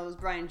up on those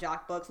Brian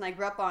Jock books, and I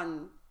grew up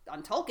on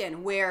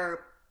Tolkien,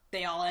 where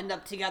they all end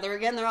up together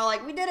again. They're all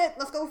like, we did it,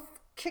 let's go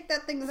kick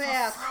that thing's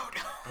ass.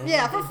 Frodo.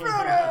 Yeah, for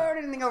Frodo!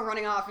 And they go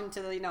running off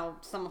into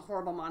some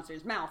horrible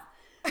monster's mouth.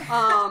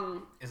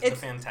 Is it the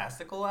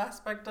fantastical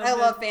aspect of it? I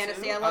love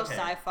fantasy. Too? I love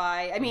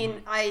sci-fi. I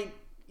mean,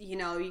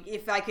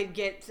 if I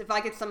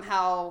could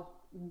somehow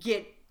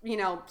get,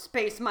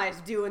 Space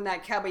Mice doing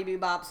that Cowboy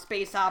Bebop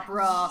space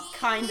opera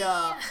kind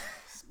of.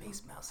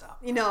 Space Mouse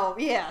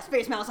Opera.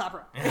 Space Mouse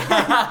Opera.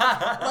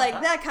 Like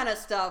that kind of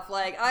stuff.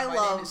 Like My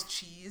name is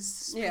Cheese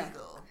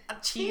Spiegel. Yeah.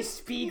 Cheese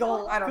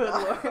Spiegel. I don't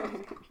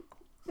know.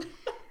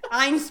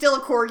 I'm still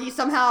a corgi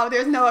somehow.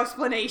 There's no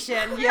explanation.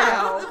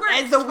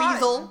 As the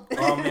weasel.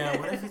 Oh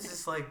man, what if it's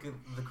just like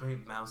the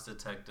Great Mouse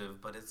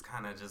Detective, but it's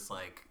kind of just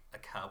like a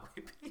Cowboy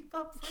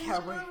Bebop.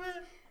 Cowboy.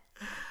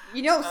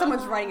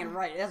 Someone's writing it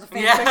right. As a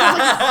fan,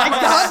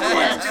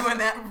 Someone's doing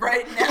that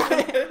right now.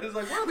 It's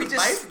like, what are the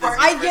mice?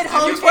 I get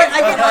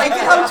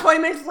home 20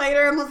 minutes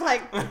later and was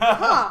like,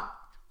 huh.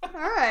 All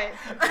right.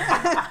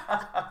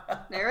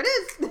 There it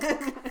is.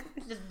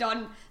 It's just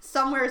done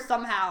somewhere,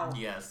 somehow.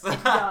 Yes.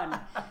 It's done.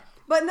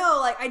 But no,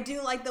 like, I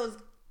do like those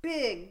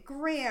big,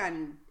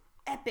 grand,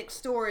 epic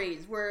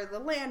stories where the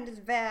land is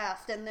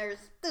vast and there's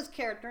this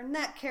character and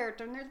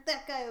there's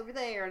that guy over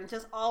there, and it's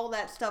just all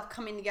that stuff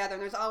coming together,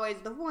 and there's always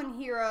the one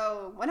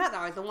hero. Well, not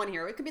always the one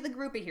hero. It could be the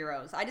group of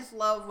heroes. I just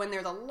love when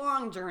there's a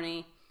long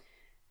journey,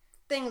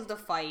 things to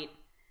fight.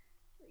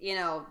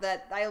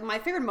 My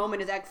favorite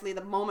moment is actually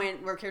the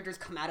moment where characters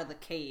come out of the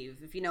cave.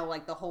 If you know,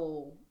 like, the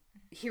whole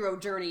hero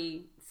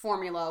journey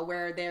formula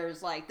where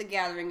there's, like, the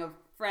gathering of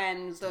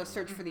friends, the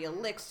search for the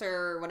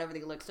elixir, whatever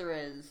the elixir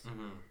is.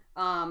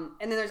 And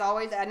then there's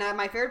always, and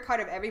my favorite part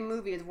of every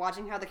movie is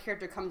watching how the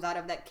character comes out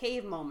of that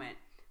cave moment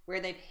where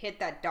they've hit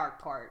that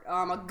dark part.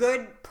 A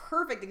good,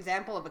 perfect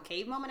example of a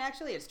cave moment,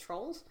 actually, is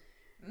Trolls.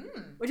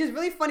 Which is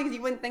really funny because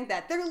you wouldn't think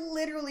that. They're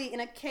literally in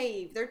a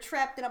cave. They're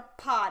trapped in a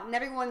pot, and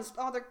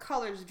all their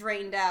colors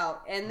drained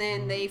out. And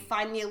then they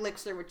find the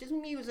elixir, which is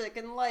music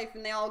and life,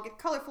 and they all get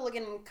colorful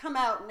again and come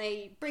out, and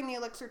they bring the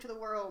elixir to the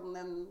world, and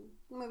then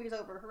the movie's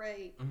over.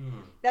 Hooray.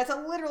 That's a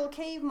literal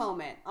cave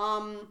moment.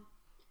 The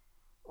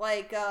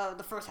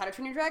first How to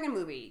Train Your Dragon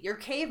movie. Your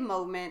cave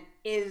moment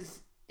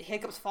is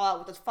Hiccup's fallout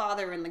with his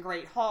father in the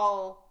Great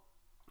Hall.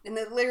 And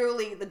then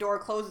literally the door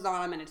closes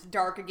on him and it's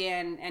dark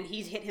again and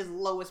he's hit his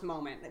lowest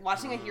moment.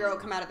 Watching a hero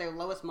come out at their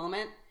lowest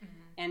moment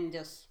and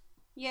just,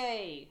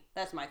 yay.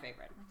 That's my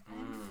favorite.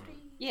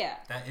 Yeah.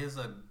 That's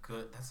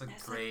a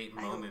great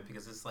moment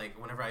because it's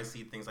like whenever I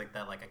see things like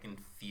that, like I can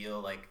feel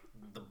like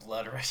the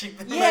blood rushing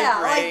through my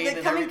brain.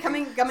 Like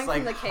coming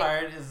from the cave.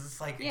 Heart is just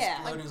like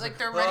exploding. Like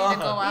they're ready to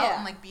go out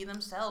and like be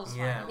themselves.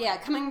 Yeah. Yeah,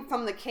 coming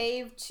from the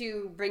cave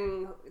to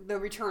bring the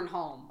return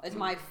home is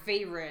my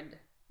favorite.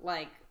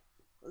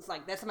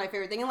 That's my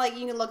favorite thing. And like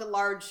you can look at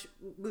large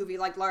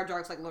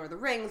arcs like Lord of the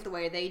Rings, the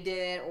way they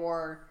did,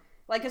 or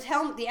Like, because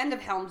the end of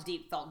Helm's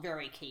Deep felt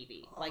very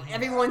cavey. Like,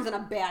 everyone's in a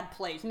bad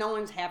place. No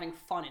one's having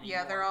fun anymore.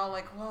 Yeah, they're all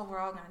like, well, we're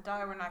all going to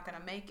die. We're not going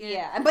to make it.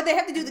 Yeah, but they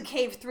have to do the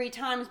cave 3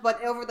 times,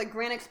 but over the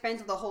grand expanse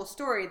of the whole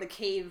story, the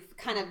cave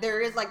kind of, there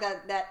is like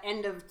that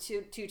end of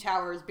Two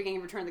Towers, beginning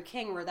of Return of the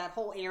King, where that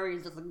whole area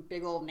is just a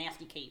big old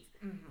nasty cave.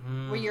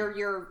 Mm-hmm. Where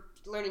you're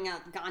learning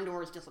out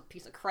Gondor is just a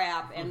piece of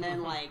crap, and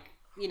then like,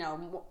 you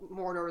know,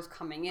 Mordor is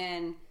coming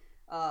in,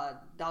 Dol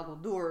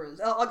Guldur,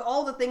 like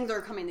all the things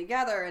are coming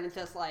together, and it's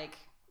just like,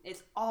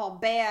 it's all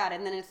bad,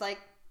 and then it's like,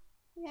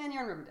 yeah, and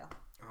you're in Rivendell.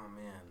 Oh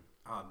man,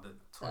 the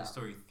Toy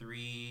Story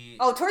 3.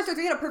 Oh, Toy Story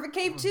 3 had a perfect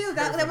cave too.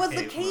 That was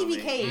the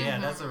cavey cave. Yeah,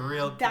 that's a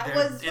real. That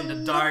was in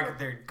the dark.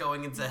 They're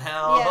going into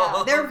hell.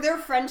 Yeah, their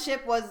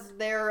friendship was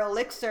their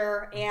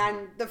elixir,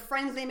 and the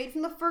friends they made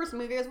from the first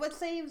movie is what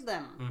saves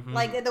them. Mm-hmm.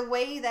 Like the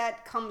way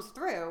that comes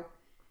through.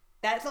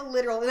 That's a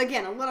literal, and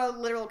again, a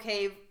literal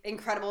cave.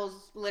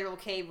 Incredible's literal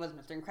cave was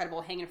Mr.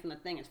 Incredible hanging from the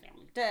thing. His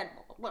family's dead.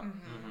 Blah blah blah.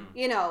 Mm-hmm.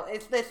 You know,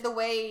 it's the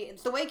way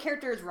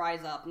characters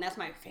rise up, and that's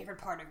my favorite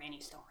part of any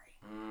story.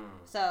 Mm.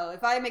 So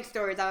if I make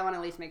stories, I want to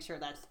at least make sure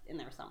that's in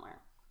there somewhere.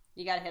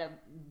 You gotta hit a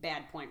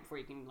bad point before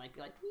you can like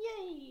be like,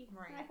 yay!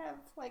 Right. I have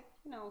like,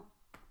 you know,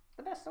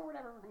 the best or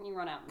whatever, and you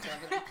run out and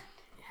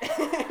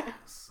everything.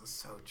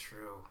 So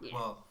true. Yeah.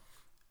 Well.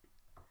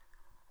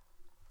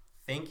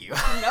 Thank you.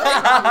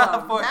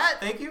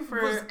 Thank you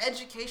for was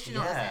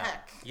educational as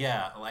heck.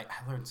 Yeah, like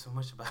I learned so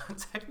much about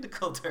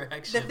technical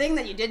direction. The thing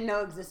that you didn't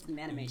know existed in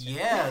animation.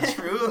 Yeah,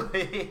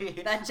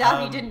 truly. That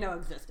job you didn't know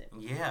existed.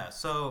 Yeah.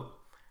 So,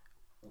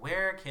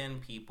 where can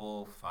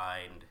people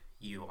find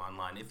you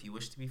online if you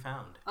wish to be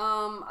found?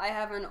 I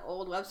have an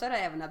old website I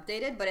haven't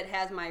updated, but it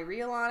has my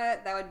reel on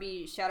it. That would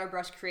be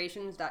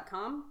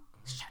shadowbrushcreations.com.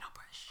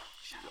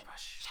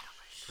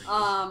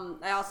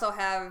 I also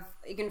have,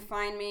 you can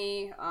find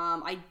me,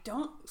 I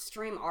don't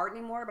stream art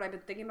anymore, but I've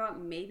been thinking about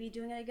maybe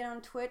doing it again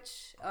on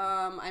Twitch.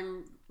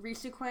 I'm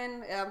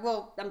Risuquin.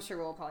 Well, I'm sure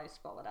we'll probably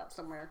spell it out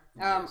somewhere.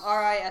 Yes.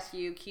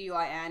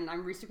 Risuquin.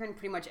 I'm Risuquin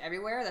pretty much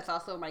everywhere. That's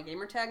also my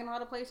gamer tag in a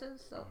lot of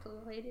places, so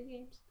play video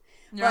games.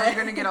 Yeah, you're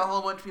gonna get a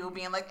whole bunch of people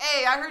being like,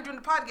 hey, I heard you in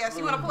the podcast,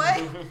 you wanna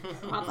play?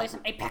 I wanna play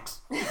some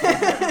Apex.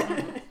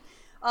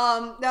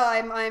 No,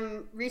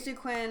 I'm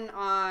Risuquin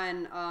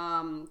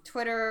on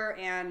Twitter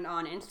and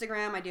on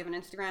Instagram. I do have an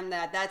Instagram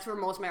that's where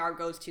most of my art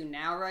goes to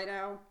now, right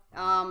now.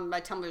 My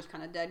Tumblr's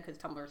kind of dead because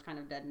Tumblr's kind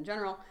of dead in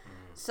general.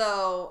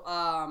 So,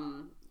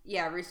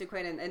 yeah,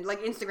 Risuquin and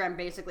like Instagram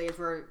basically is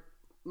where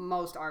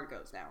most art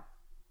goes now.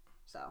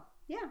 So,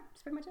 yeah,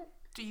 that's pretty much it.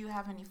 Do you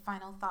have any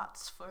final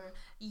thoughts for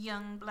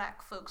young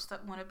black folks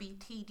that want to be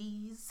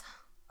TDs?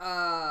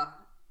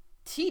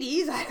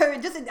 TDs, I'm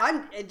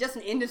just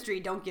an industry,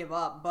 don't give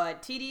up.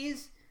 But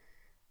TDs,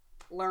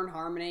 learn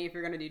Harmony if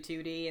you're going to do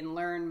 2D, and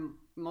learn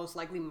most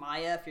likely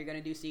Maya if you're going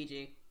to do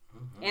CG.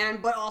 Mm-hmm.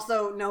 But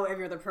also know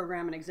every other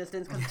program in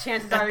existence, because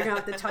chances are you're going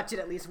to have to touch it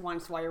at least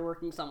once while you're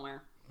working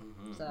somewhere.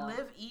 Mm-hmm. So.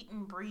 Live, eat,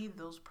 and breathe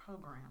those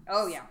programs.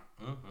 Oh, yeah.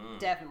 Mm-hmm.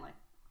 Definitely.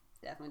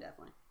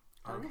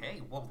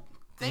 Okay, well,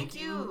 thank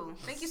you.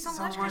 Thank you so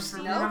much,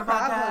 Christine. No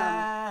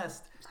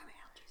podcast.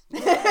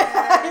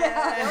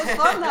 Yeah, it was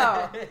fun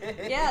though.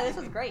 Yeah, this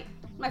was great.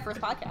 My first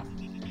podcast.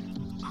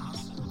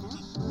 Awesome.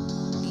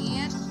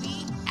 And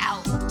we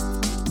out.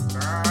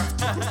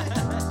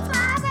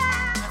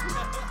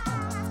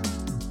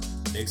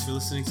 Thanks for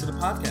listening to the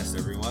podcast,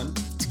 everyone.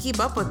 To keep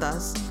up with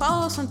us,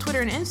 follow us on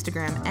Twitter and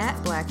Instagram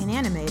at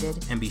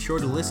blackandanimated. And be sure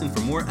to listen for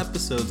more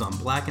episodes on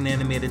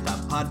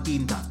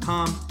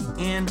blackandanimated.podbean.com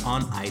and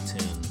on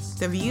iTunes.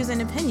 The views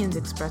and opinions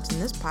expressed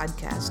in this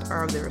podcast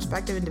are of the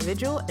respective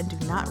individual and do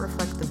not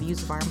reflect the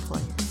views of our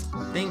employers.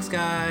 Thanks,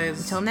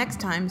 guys. Until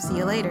next time, see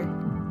you later.